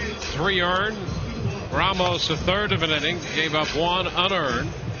 4, 3 earned. Ramos, a third of an inning, gave up 1 unearned.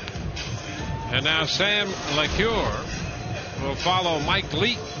 And now Sam LeCure will follow Mike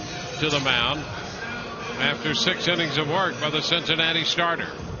Leake to the mound after 6 innings of work by the Cincinnati starter.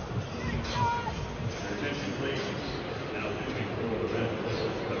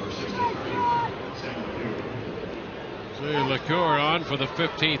 Leake on for the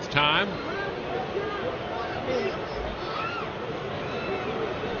 15th time.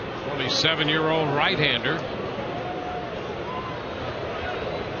 27-year-old right-hander.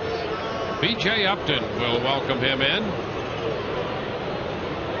 B.J. Upton will welcome him in.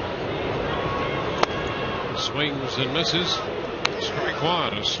 Swings and misses. Strike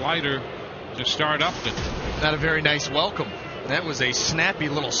one. A slider to start Upton. Not a very nice welcome. That was a snappy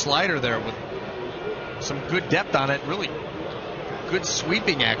little slider there with some good depth on it. Really good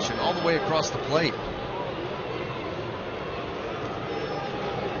sweeping action all the way across the plate.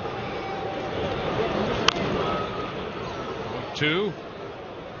 Two.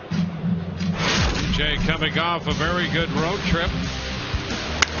 Jay coming off a very good road trip.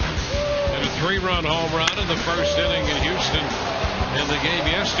 And a 3-run home run in the first inning in Houston in the game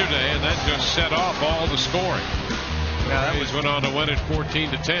yesterday, and that just set off all the scoring. The Rays went on to win it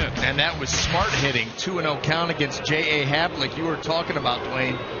 14-10. And that was smart hitting. 2-0 count against J.A. Happ, like you were talking about,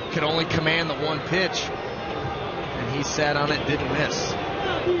 Dwayne. Could only command the one pitch. And he sat on it, didn't miss.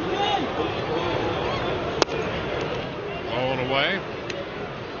 Blowing away.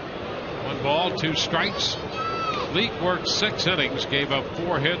 1 ball, 2 strikes. Leake worked 6 innings, gave up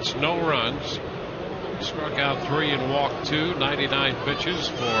 4 hits, no runs. Struck out 3 and walked 2. 99 pitches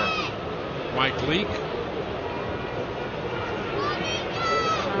for Mike Leake.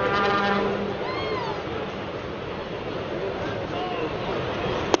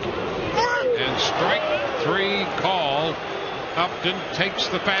 And strike 3 call. Upton takes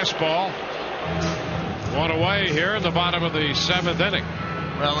the fastball. 1 away here in the bottom of the 7th inning.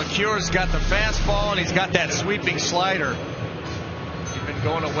 Well, Leake's got the fastball and he's got that sweeping slider. He's been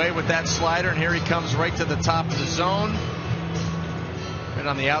going away with that slider, and here he comes right to the top of the zone. Right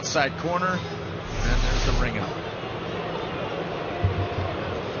on the outside corner. And there's the ring up.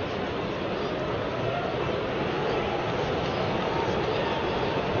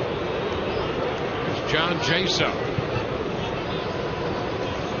 There's John Jaso.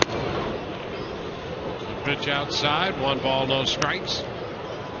 Pitch outside, 1 ball, no strikes.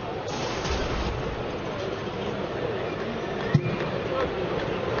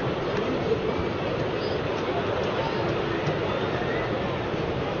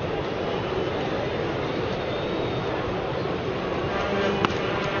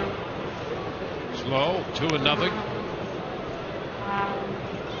 Slow, 2-0.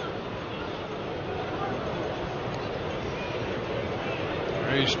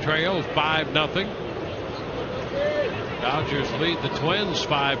 Rays trail 5-0. Dodgers lead the Twins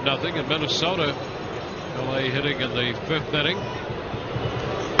 5-0 in Minnesota. LA hitting in the 5th inning.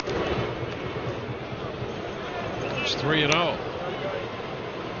 It's 3-0.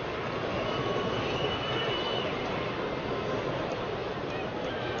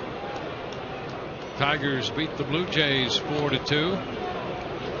 Tigers beat the Blue Jays 4-2.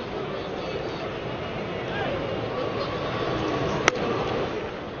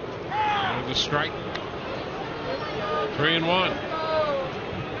 And the strike. 3-1.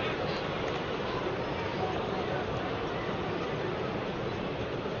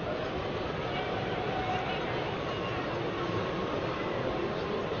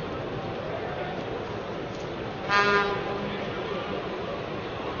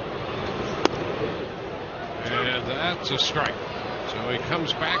 And that's a strike. So he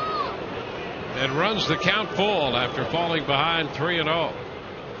comes back and runs the count full after falling behind 3-0.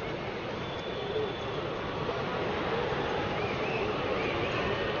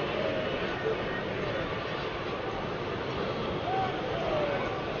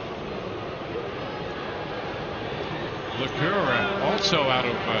 Leake, also out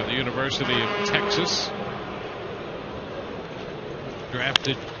of the University of Texas.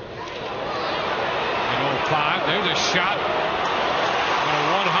 Drafted in 05. There's a shot.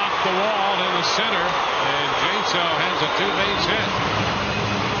 One hop the wall in the center. And Jaso has a 2-base hit.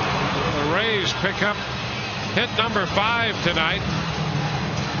 The Rays pick up hit number 5 tonight.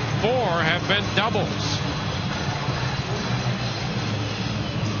 4 have been doubles.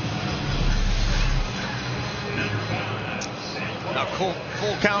 A full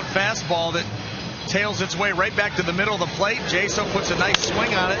count fastball that tails its way right back to the middle of the plate. Jaso puts a nice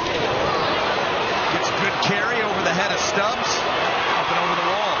swing on it. Gets a good carry over the head of Stubbs. Up and over the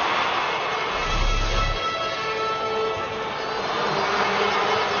wall.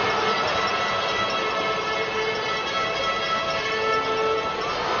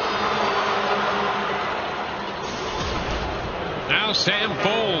 Now Sam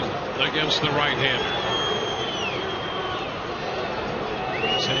Fold against the right-hander.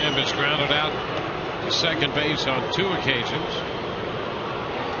 Sam has grounded out to second base on 2 occasions.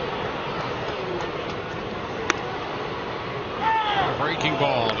 breaking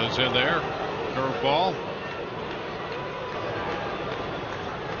ball is in there. Curveball.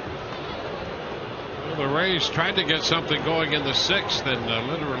 Well, the Rays tried to get something going in the 6th and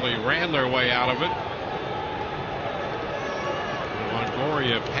literally ran their way out of it.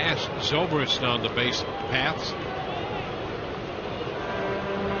 Longoria passed Zobrist on the base paths.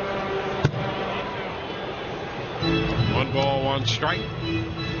 One ball, one strike.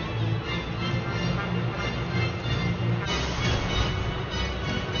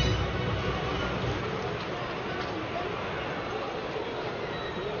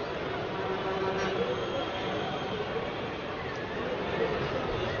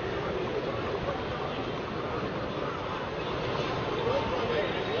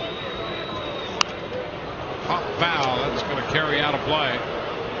 Foul. That's going to carry out a play.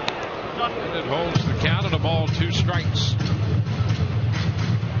 And it holds the count at a ball, 2 strikes.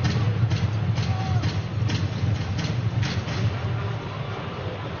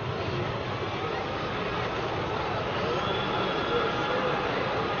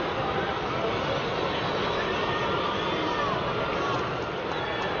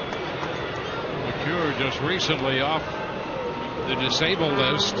 McCure just recently off the disabled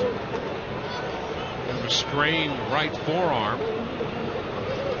list. A strained right forearm.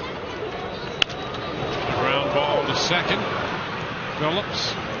 Ground ball to second.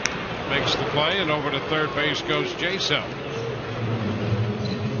 Phillips makes the play, and over to third base goes Jaso.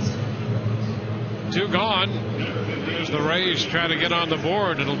 2 gone. As the Rays try to get on the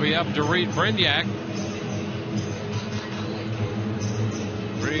board, it'll be up to Reed Brignac.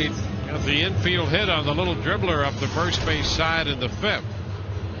 Reed got the infield hit on the little dribbler up the first base side in the 5th.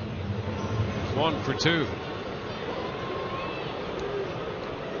 1 for 2.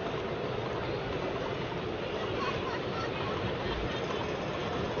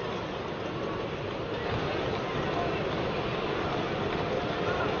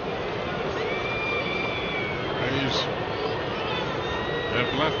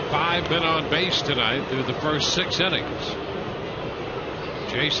 Have left 5 men on base tonight through the first 6 innings.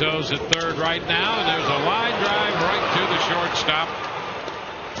 Jaso's at third right now, and there's a line drive right to the shortstop.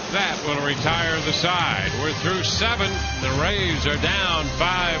 That will retire the side. We're through 7. The Rays are down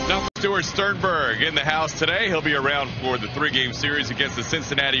 5-0. Stuart Sternberg in the house today. He'll be around for the 3-game series against the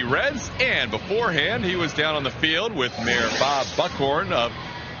Cincinnati Reds. And beforehand, he was down on the field with Mayor Bob Buckhorn of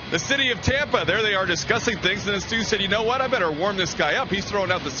the city of Tampa. There they are discussing things. And then Stu said, you know what? I better warm this guy up. He's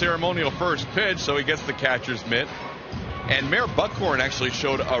throwing out the ceremonial first pitch, so he gets the catcher's mitt. And Mayor Buckhorn actually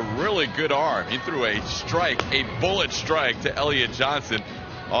showed a really good arm. He threw a strike, a bullet strike to Elliott Johnson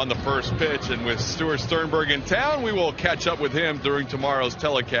on the first pitch. And with Stuart Sternberg in town, we will catch up with him during tomorrow's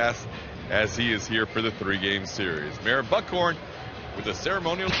telecast as he is here for the 3-game series. Mayor Buckhorn with a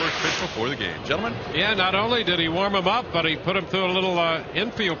ceremonial first pitch before the game. Gentlemen? Yeah, not only did he warm him up, but he put him through a little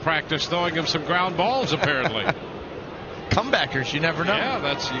infield practice, throwing him some ground balls, apparently. Comebackers, you never know.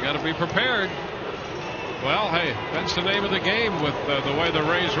 Yeah, you got to be prepared. Well, hey, that's the name of the game with the way the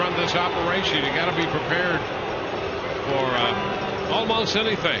Rays run this operation. You got to be prepared for almost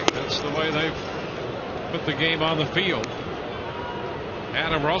anything. That's the way they've put the game on the field.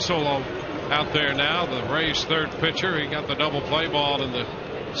 Adam Russell out there now, the Rays' third pitcher. He got the double play ball in the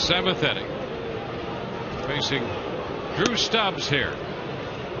 7th inning. Facing Drew Stubbs here.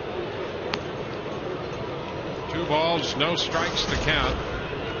 2 balls, no strikes to count.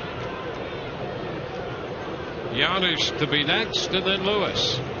 Giannis to be next, and then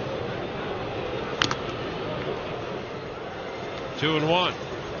Lewis. 2-1.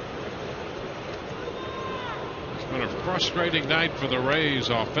 It's been a frustrating night for the Rays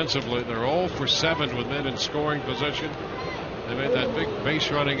offensively. They're 0 for 7 with men in scoring position. They made that big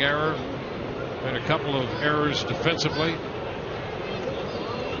base running error. Made a couple of errors defensively.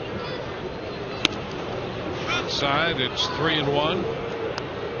 Outside, it's 3-1.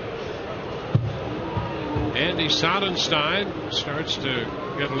 Andy Sonnenstein starts to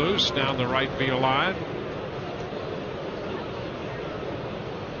get loose down the right field line.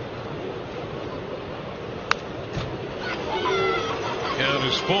 Count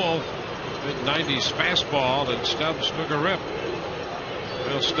is full. Mid-90s fastball, and Stubbs took a rip.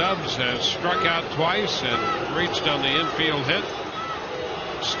 Well, Stubbs has struck out twice and reached on the infield hit.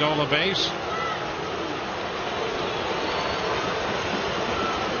 Stole a base.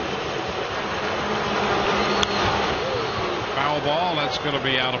 Foul ball, that's going to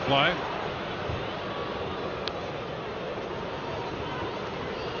be out of play.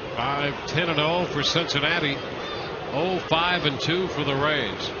 5-10-0 for Cincinnati. 0-5-2 for the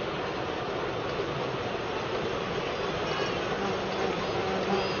Rays.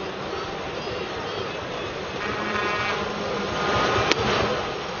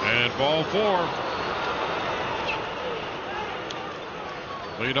 ball 4.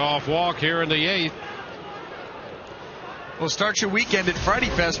 Leadoff walk here in the 8th. We'll start your weekend at Friday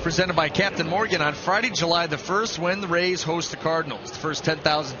Fest, presented by Captain Morgan, on Friday, July the 1st, when the Rays host the Cardinals. The first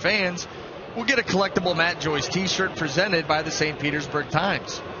 10,000 fans will get a collectible Matt Joyce t-shirt presented by the St. Petersburg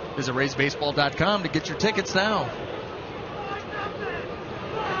Times. Visit RaysBaseball.com to get your tickets now.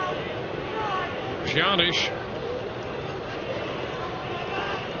 Giannis.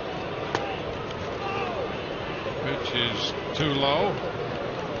 Pitch is too low.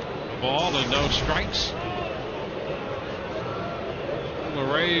 Ball and no strikes. The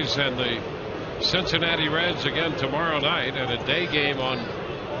Rays and the Cincinnati Reds again tomorrow night, and a day game on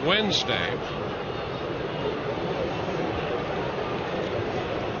Wednesday.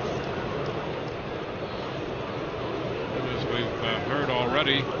 As we've heard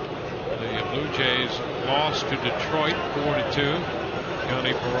already, the Blue Jays lost to Detroit 4-2.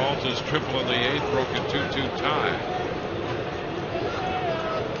 Johnny Peralta's triple in the 8th broke a 2-2 tie.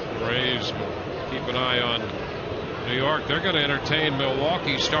 The Rays keep an eye on New York. They're going to entertain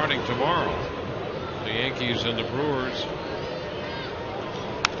Milwaukee starting tomorrow. The Yankees and the Brewers.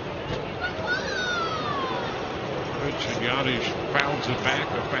 Pitch, and Giannis pounds it back,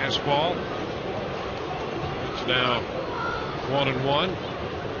 a fastball. It's now 1-1.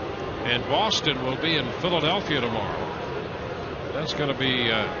 And Boston will be in Philadelphia tomorrow. That's going to be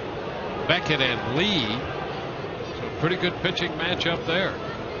Beckett and Lee. So a pretty good pitching matchup there.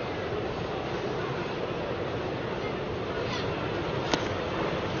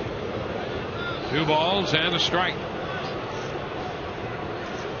 Two balls and a strike.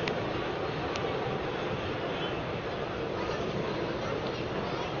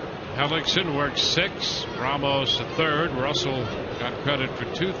 Hellickson worked 6. Ramos a third. Russell got credit for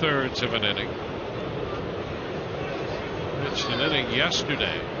 2/3 of an inning. Pitched an inning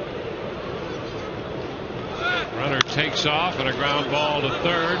yesterday. Runner takes off and a ground ball to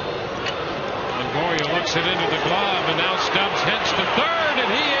third. Longoria looks it into the glove, and now Stubbs heads to third,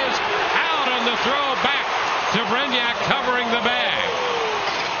 and he is out on the throw back to Brignac, covering the bag.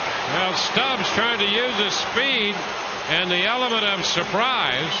 Well, Stubbs trying to use his speed and the element of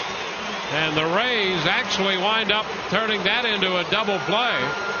surprise, and the Rays actually wind up turning that into a double play.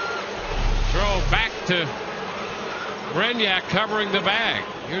 Throw back to Brignac, covering the bag.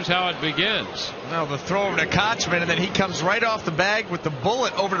 Here's how it begins. Now the throw over to Kochman, and then he comes right off the bag with the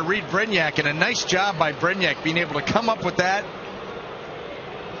bullet over to Reed Brignac, and a nice job by Brignac being able to come up with that,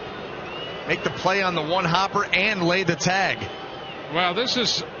 make the play on the one hopper, and lay the tag. Well, this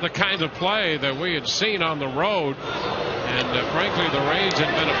is the kind of play that we had seen on the road, and frankly the Rays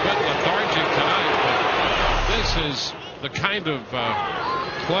had been a bit lethargic tonight, but this is the kind of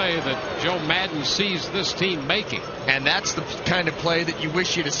play that Joe Madden sees this team making. And that's the kind of play that you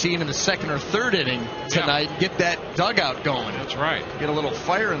wish you'd have seen in the second or third inning tonight. Yeah. Get that dugout going. That's right. Get a little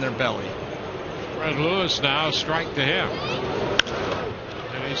fire in their belly. Fred Lewis now, strike to him.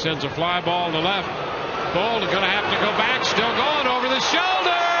 And he sends a fly ball to left. Bold is going to have to go back. Still going over the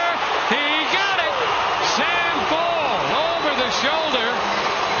shoulder. He got it. Sam Bold over the shoulder.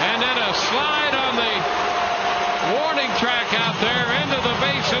 And then a slide on the warning track out there into the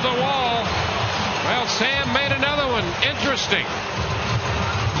base of the wall. Well, Sam made another one. Interesting.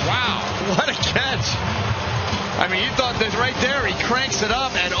 Wow. What a catch. I mean, you thought that right there. He cranks it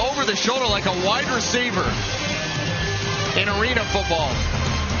up and over the shoulder like a wide receiver in arena football.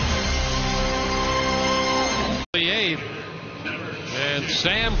 The 8th. And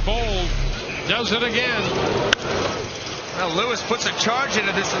Sam Fold does it again. Well, Lewis puts a charge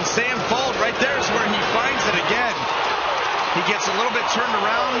into this, and Sam Fold right there is where he finds it again. He gets a little bit turned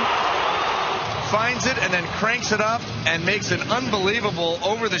around, finds it, and then cranks it up and makes an unbelievable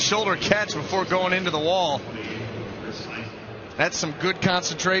over-the-shoulder catch before going into the wall. That's some good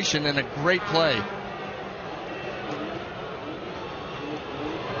concentration and a great play.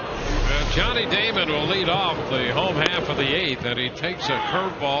 Johnny Damon will lead off the home half of the 8th, and he takes a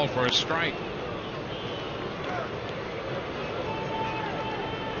curveball for a strike.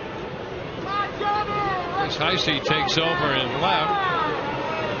 Heisey takes over in left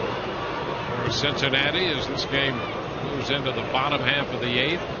for Cincinnati as this game moves into the bottom half of the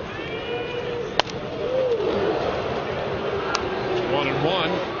 8th. It's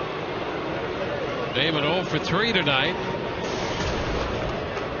 1-1. Damon 0 for 3 tonight.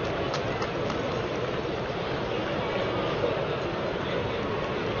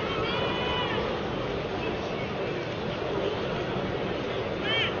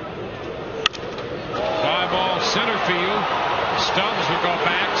 Center field. Stubbs will go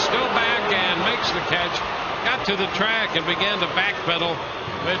back, still back, and makes the catch got to the track and began to backpedal.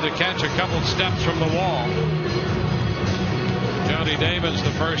 Made the catch a couple steps from the wall. Jonny Gomes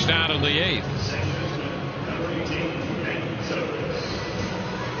the first out in the 8th.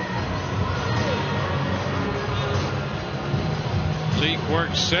 Leake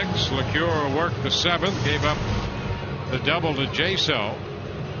worked 6. LeCure worked the 7th. Gave up the double to Jaso.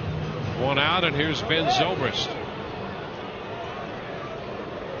 1 out, and here's Ben Zobrist.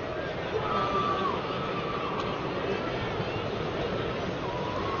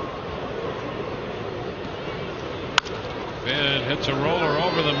 Ben hits a roller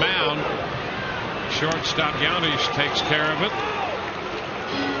over the mound. Shortstop Yanis takes care of it.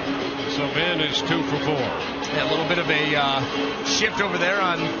 So Ben is 2 for 4. Yeah, a little bit of a shift over there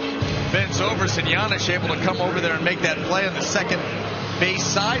on Ben Zobrist, and Yanis able to come over there and make that play on the second base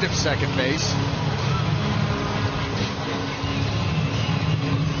side of second base.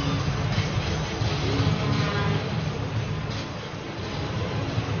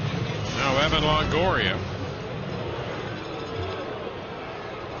 Now Evan Longoria.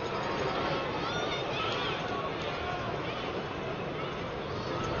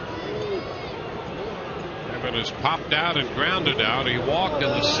 Evan is popped out and grounded out. He walked in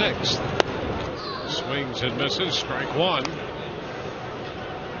the 6th. Swings and misses. Strike 1.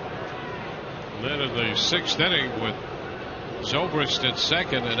 And then in the 6th inning with Zobrist at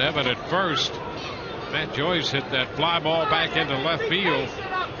second and Evan at first, Matt Joyce hit that fly ball back into left field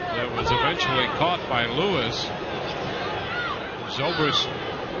that was eventually caught by Lewis. Zobrist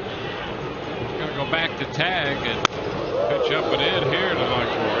is going to go back to tag and pitch up and in here to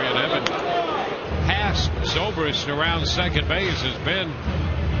Longoria, and Evan past Zobrist around second base has been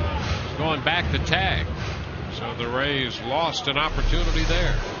going back to tag. So the Rays lost an opportunity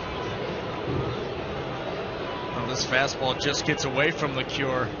there. Well, this fastball just gets away from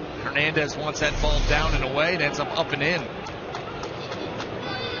LeCure. Hernandez wants that ball down and away and ends up and in. And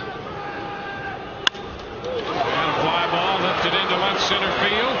a fly ball lifted into left center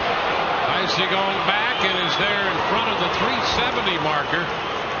field. Nicely going back and is there in front of the 370 marker,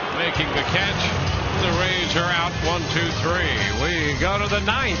 making the catch. The Rays are out 1-2-3. We go to the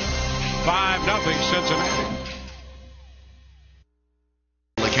 9th. 5-0 Cincinnati.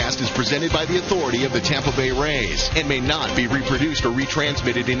 Telecast is presented by the authority of the Tampa Bay Rays and may not be reproduced or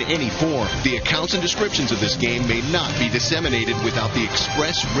retransmitted in any form. The accounts and descriptions of this game may not be disseminated without the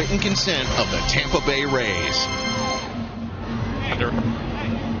express written consent of the Tampa Bay Rays.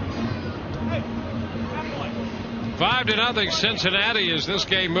 5-0 Cincinnati as this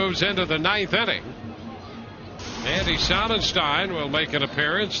game moves into the 9th inning. Andy Sonnenstein will make an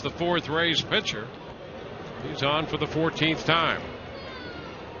appearance, the 4th Rays pitcher. He's on for the 14th time.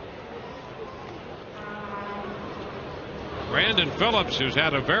 Brandon Phillips, who's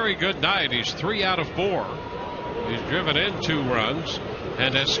had a very good night. He's 3 out of 4. He's driven in 2 runs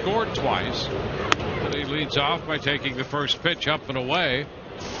and has scored twice. And he leads off by taking the first pitch up and away.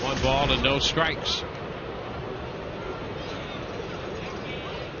 1 ball and no strikes.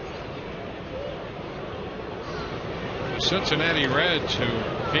 The Cincinnati Reds, who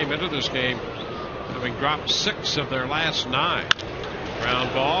came into this game having dropped 6 of their last 9.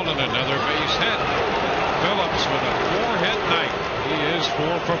 Ground ball and another base hit. Phillips with a 4-hit night. He is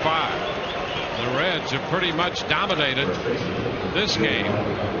 4 for 5. The Reds have pretty much dominated this game.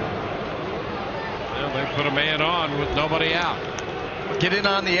 Well, they put a man on with nobody out. Get in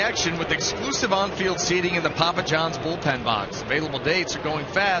on the action with exclusive on-field seating in the Papa John's bullpen box. Available dates are going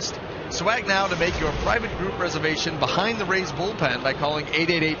fast. Swag now to make your private group reservation behind the Rays bullpen by calling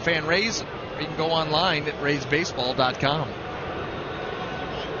 888-FAN-RAYS, or you can go online at raysbaseball.com.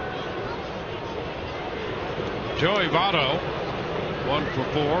 Joey Votto, 1 for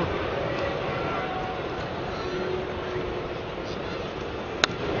 4.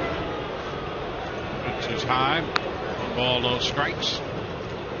 Pitch is high. 1 ball, no strikes.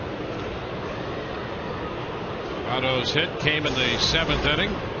 Votto's hit came in the 7th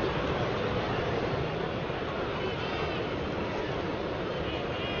inning.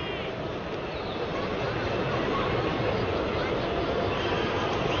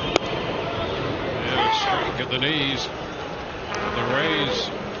 At the knees. The Rays,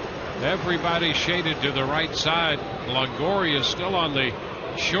 everybody shaded to the right side. Longoria is still on the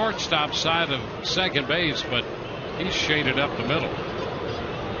shortstop side of second base, but he's shaded up the middle.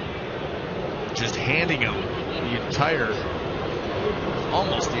 Just handing him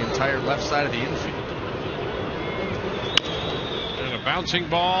almost the entire left side of the infield. And a bouncing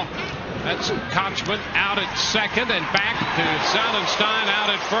ball. That's Kochman out at second and back to Sonnenstein out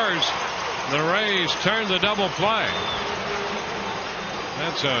at first. The Rays turn the double play.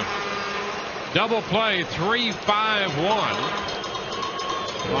 That's a Double play, 3-5-1.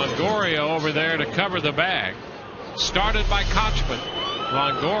 Longoria over there to cover the bag. Started by Kochman.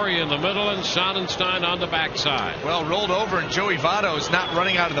 Longoria in the middle and Sonnenstein on the backside. Well, rolled over, and Joey Votto is not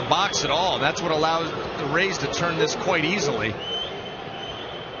running out of the box at all. That's what allows the Rays to turn this quite easily.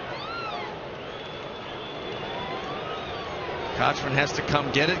 Kochman has to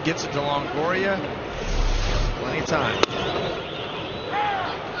come get it. Gets it to Longoria. Plenty of time.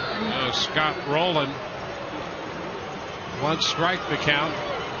 Scott Rowland. 1 strike the count.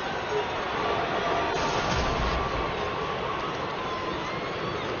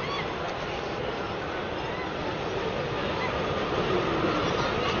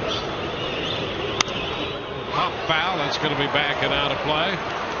 Pop foul. That's going to be back and out of play.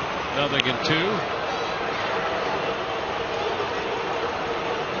 0-2.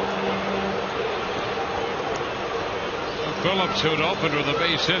 Phillips, who had opened with a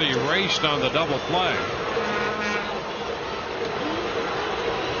base hit, he raced on the double play.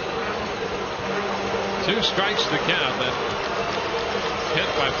 Two strikes to count. That hit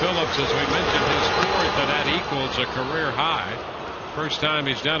by Phillips, as we mentioned, his 4th, and that equals a career high. First time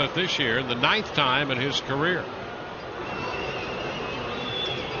he's done it this year, and the 9th time in his career.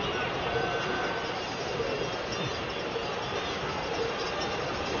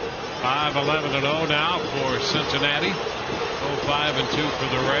 Five 11-0 now for Cincinnati. 5-2 for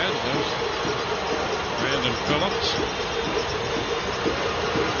the Reds. There's Brandon Phillips.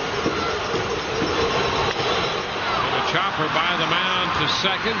 And a chopper by the mound to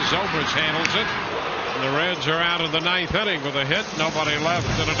second. Zobrist handles it. And the Reds are out of the 9th inning with a hit. Nobody left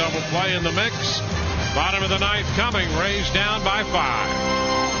and a double play in the mix. Bottom of the 9th coming. Rays down by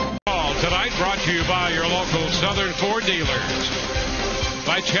 5. All tonight brought to you by your local Southern Ford dealers.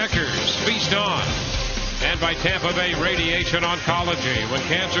 By Checkers, Feast On, and by Tampa Bay Radiation Oncology. When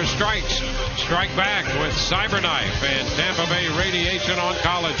cancer strikes, strike back with CyberKnife and Tampa Bay Radiation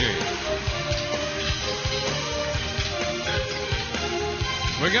Oncology.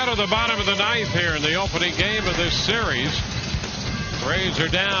 We go to the bottom of the 9th here in the opening game of this series. Rays are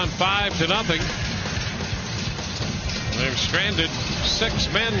down 5-0. They've stranded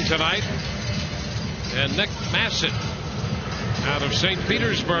 6 men tonight. And Nick Massett out of St.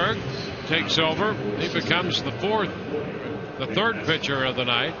 Petersburg takes over. He becomes the 3rd pitcher of the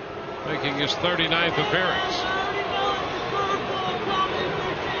night, making his 39th appearance.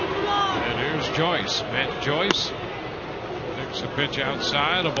 And here's Joyce. Matt Joyce takes a pitch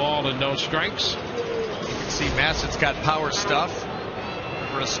outside, a ball and no strikes. You can see Massett's got power stuff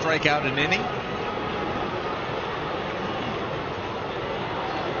for a strikeout an inning.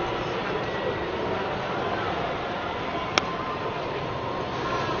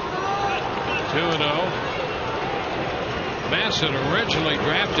 Massett originally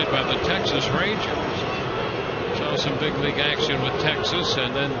drafted by the Texas Rangers. Saw some big league action with Texas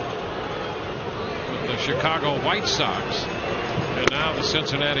and then with the Chicago White Sox. And now the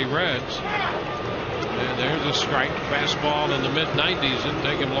Cincinnati Reds. And there's a strike. Fastball in the mid-90s. Didn't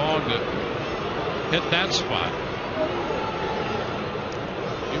take him long to hit that spot.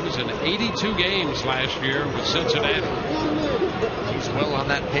 He was in 82 games last year with Cincinnati. He's well on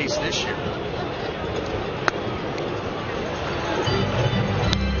that pace this year.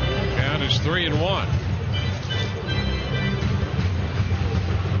 Count is 3-1.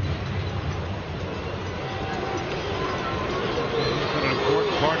 Been an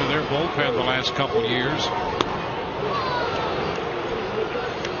important part of their bullpen the last couple years.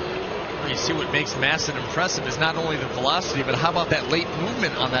 You see what makes Massett impressive is not only the velocity, but how about that late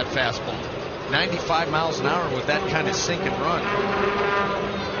movement on that fastball? 95 miles an hour with that kind of sink and run.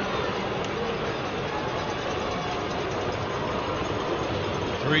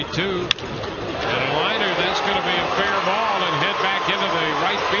 3-2. And a liner, that's going to be a fair ball and hit back into the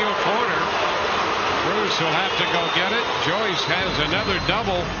right field corner. Bruce will have to go get it. Joyce has another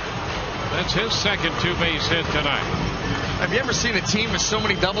double. That's his second 2-base hit tonight. Have you ever seen a team with so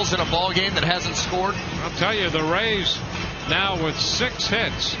many doubles in a ball game that hasn't scored? I'll tell you, the Rays now with 6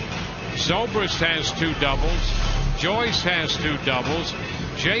 hits. Zobrist has 2 doubles. Joyce has 2 doubles.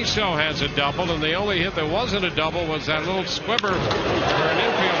 Jaso has a double, and the only hit that wasn't a double was that little squibber for an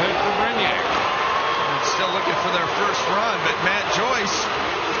infield hit for Brignac. And still looking for their first run, but Matt Joyce,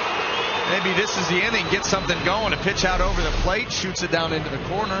 maybe this is the inning, get something going. A pitch out over the plate, shoots it down into the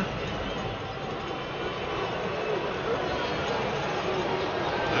corner.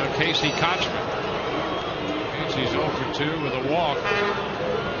 Now Casey Kochman. Casey's 0 for 2 with a walk.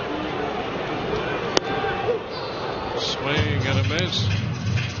 Swing and a miss.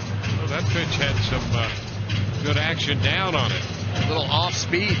 Well, that pitch had some good action down on it. A little off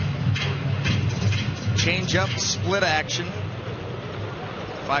speed. changeup, split action.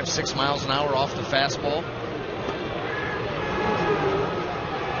 5-6 miles an hour off the fastball.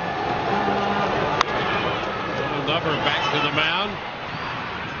 Number back to the mound.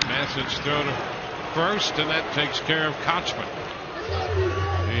 Message throw to first, and that takes care of Kochman.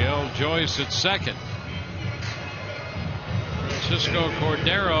 L. Joyce at second. Francisco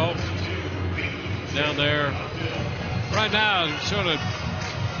Cordero down there right now, sort of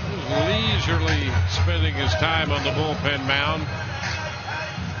leisurely spending his time on the bullpen mound.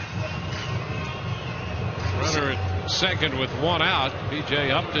 Runner at second with one out.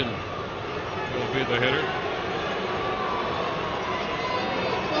 B.J. Upton will be the hitter.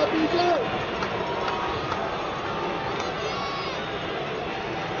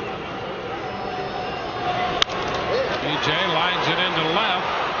 B.J. lines it into left.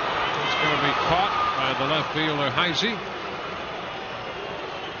 It's going to be caught by the left fielder Heisey.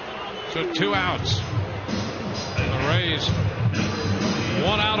 So 2 outs. The Rays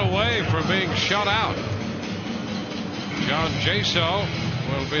 1 out away from being shut out. John Jaso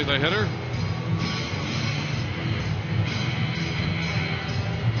will be the hitter.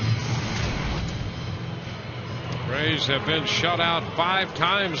 Rays have been shut out 5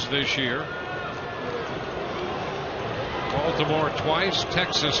 times this year. Baltimore twice,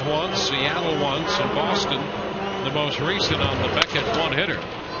 Texas once, Seattle once, and Boston the most recent on the Beckett one-hitter.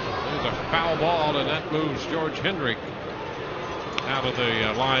 There's a foul ball, and that moves George Hendrick out of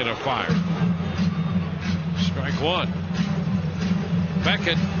the line of fire. Strike one.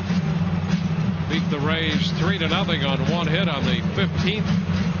 Beckett beat the Rays 3-0 on 1 hit on the 15th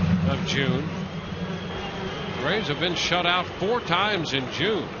of June. The Rays have been shut out 4 times in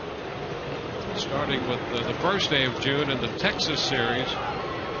June, starting with the first day of June in the Texas series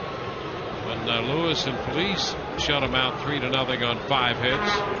when Lewis and Police shut them out 3-0 on 5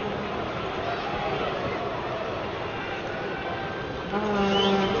 hits.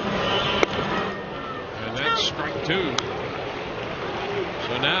 And that's strike 2.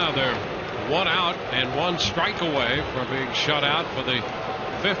 So now they're 1 out and 1 strike away from being shut out for the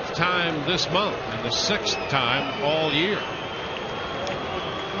 5th time this month and the 6th time all year.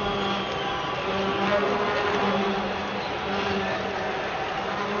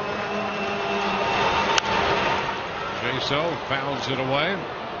 Jaso fouls it away.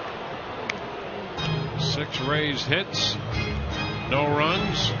 6 Rays hits, no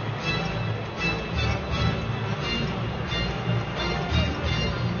runs.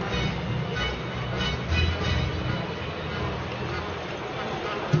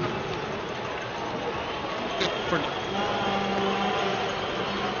 The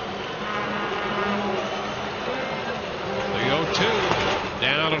 0-2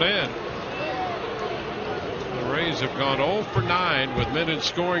 down and in. The Rays have gone 0 for 9 with men in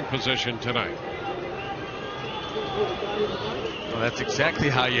scoring position tonight. Well, that's exactly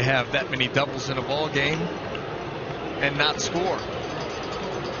how you have that many doubles in a ball game and not score.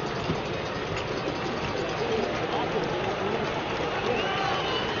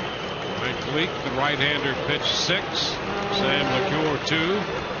 Leake, the right-hander, pitched 6. Sam LeCure 2.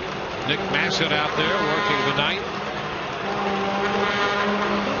 Nick Massett out there working the ninth.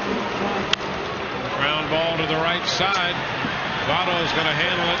 Ground ball to the right side. Votto is going to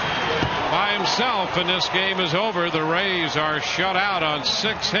handle it by himself, and this game is over. The Rays are shut out on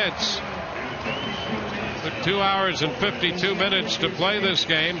 6 hits. Took 2 hours and 52 minutes to play this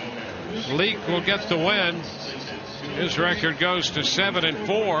game. Leake will get the win. His record goes to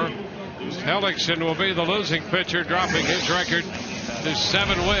 7-4. Hellickson will be the losing pitcher, dropping his record to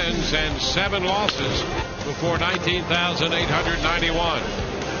 7 wins and 7 losses before 19,891.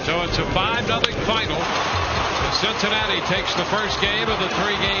 So it's a 5-0 final. Cincinnati takes the first game of the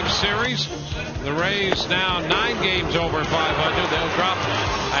 3-game series. The Rays now 9 games over 500. They'll drop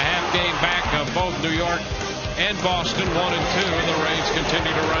a half game back of both New York and Boston, 1 and 2. And the Rays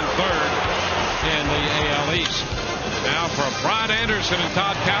continue to run third in the AL East. Now for Brian Anderson and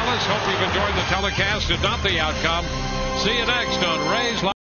Todd Callis. Hope you've enjoyed the telecast and not the outcome. See you next on Rays Live.